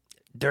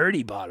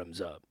 Dirty bottoms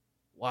up.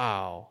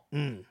 Wow.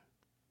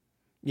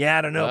 Yeah,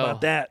 I don't know Well,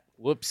 about that.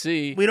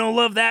 Whoopsie. We don't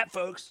love that,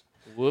 folks.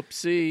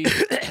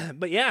 Whoopsie.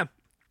 But yeah.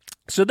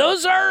 So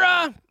those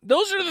are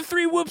the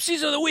 3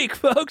 whoopsies of the week,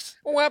 folks.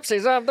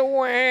 Whoopsies of the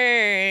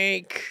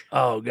week.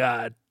 Oh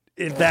God.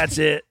 If that's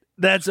it.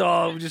 That's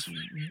all.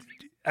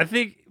 I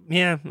think,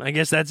 yeah, I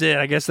guess that's it.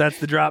 I guess that's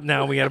the drop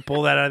now. We got to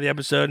pull that out of the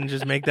episode and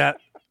just make that.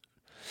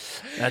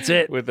 That's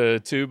it. With a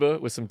tuba,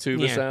 with some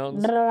tuba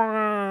sounds.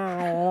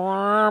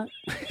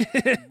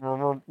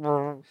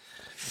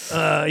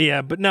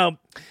 Yeah, but no.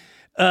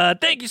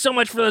 Thank you so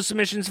much for those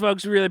submissions,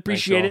 folks. We really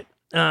appreciate it.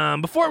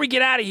 Before we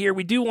get out of here,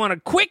 we do want to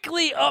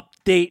quickly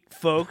update,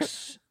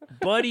 folks.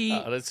 Buddy.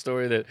 That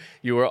story that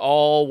you were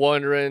all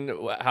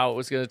wondering how it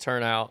was going to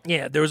turn out.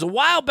 Yeah, there was a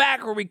while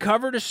back where we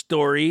covered a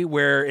story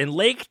where in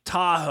Lake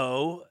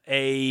Tahoe,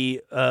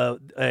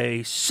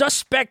 a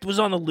suspect was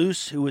on the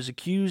loose who was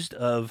accused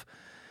of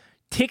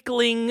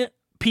tickling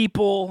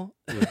people.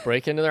 He would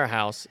break into their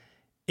house,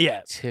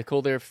 Yeah,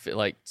 tickle their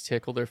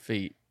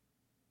feet,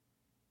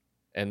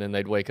 and then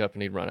they'd wake up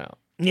and he'd run out.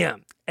 yeah,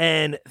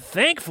 and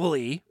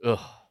thankfully, Ugh.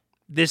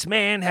 this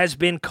man has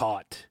been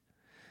caught.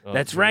 Oh,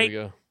 That's here we right.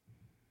 go.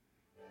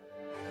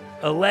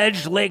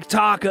 Alleged Lake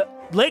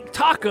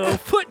Tahoe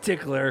foot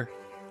tickler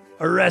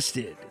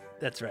arrested.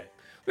 That's right.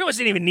 We almost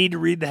didn't even need to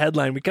read the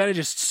headline. We kind of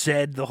just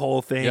said the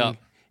whole thing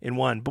in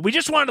one. But we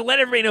just wanted to let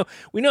everybody know.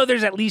 We know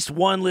there's at least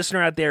one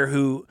listener out there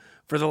who,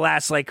 for the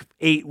last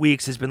 8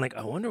 weeks, has been like,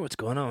 I wonder what's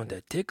going on with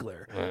that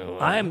tickler.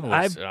 Well, I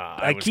was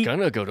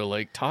gonna go to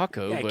Lake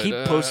Tahoe. Yeah, I but, keep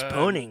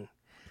postponing.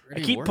 I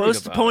pretty keep worried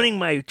postponing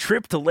my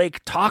trip to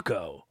Lake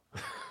Tahoe.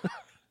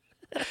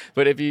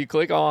 But if you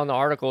click on the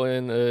article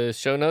in the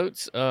show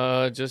notes,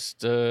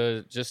 just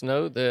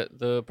know that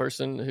the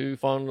person who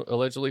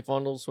allegedly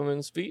fondles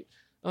women's feet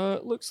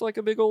looks like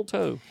a big old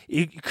toe.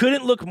 It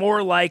couldn't look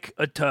more like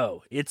a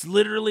toe. It's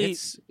literally.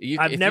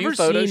 I've never if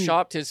you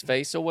photoshopped his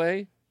face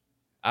away,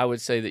 I would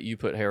say that you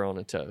put hair on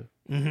a toe.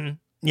 Mm-hmm.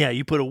 Yeah,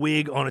 you put a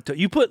wig on a toe.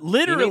 You put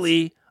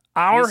literally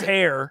our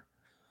hair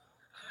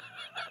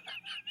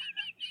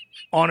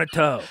on a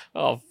toe.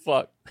 Oh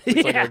fuck!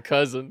 It's like our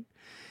cousin.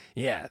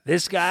 Yeah,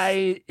 this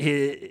guy,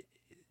 it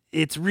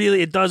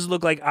does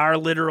look like our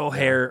literal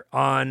hair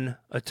on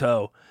a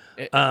toe.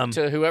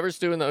 To whoever's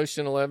doing the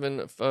Ocean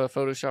 11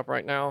 Photoshop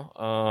right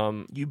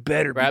now, you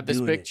better grab be this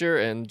doing picture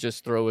and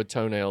just throw a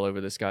toenail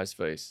over this guy's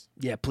face.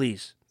 Yeah,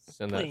 please.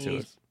 Send that to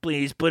us.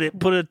 Please, put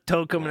a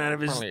toe coming out of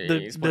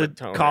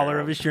the collar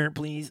of his shirt,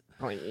 please.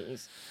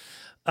 Please.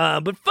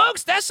 But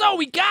folks, that's all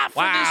we got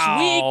for this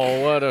week.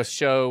 Wow, what a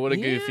show. What a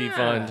goofy,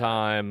 fun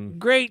time.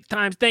 Great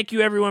times. Thank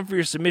you, everyone, for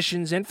your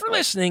submissions and for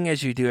listening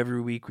as you do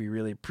every week. We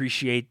really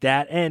appreciate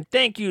that. And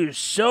thank you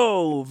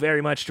so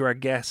very much to our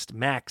guest,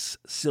 Max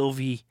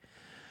Silvy,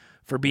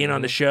 for being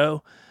on the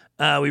show.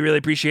 We really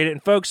appreciate it.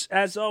 And folks,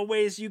 as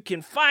always, you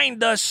can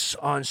find us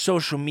on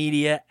social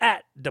media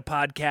at The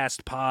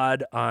Podcast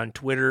Pod on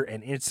Twitter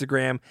and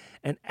Instagram,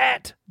 and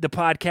at The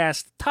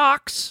Podcast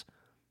Talks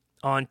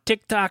on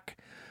TikTok.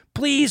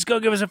 Please go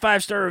give us a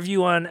 5-star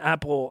review on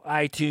Apple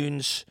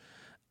iTunes,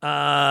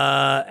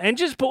 and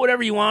just put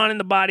whatever you want in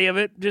the body of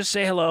it. Just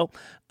say hello,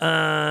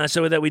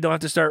 so that we don't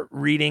have to start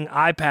reading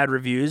iPad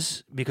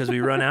reviews because we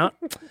run out.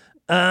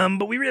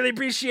 But we really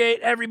appreciate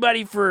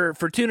everybody for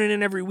tuning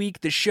in every week.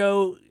 The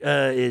show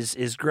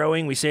is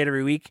growing. We say it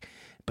every week,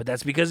 but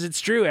that's because it's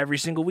true. Every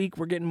single week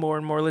we're getting more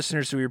and more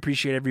listeners, so we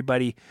appreciate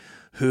everybody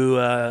who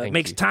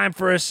makes time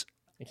for us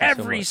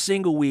every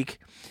single week.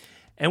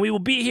 And we will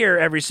be here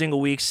every single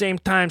week, same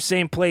time,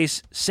 same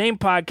place, same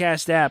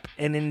podcast app.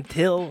 And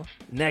until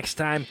next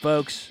time,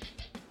 folks,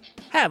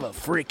 have a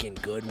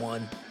freaking good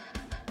one.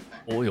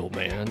 Oil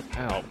man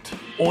out.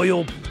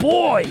 Oil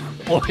boy.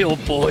 Oil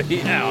boy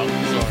out.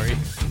 Sorry.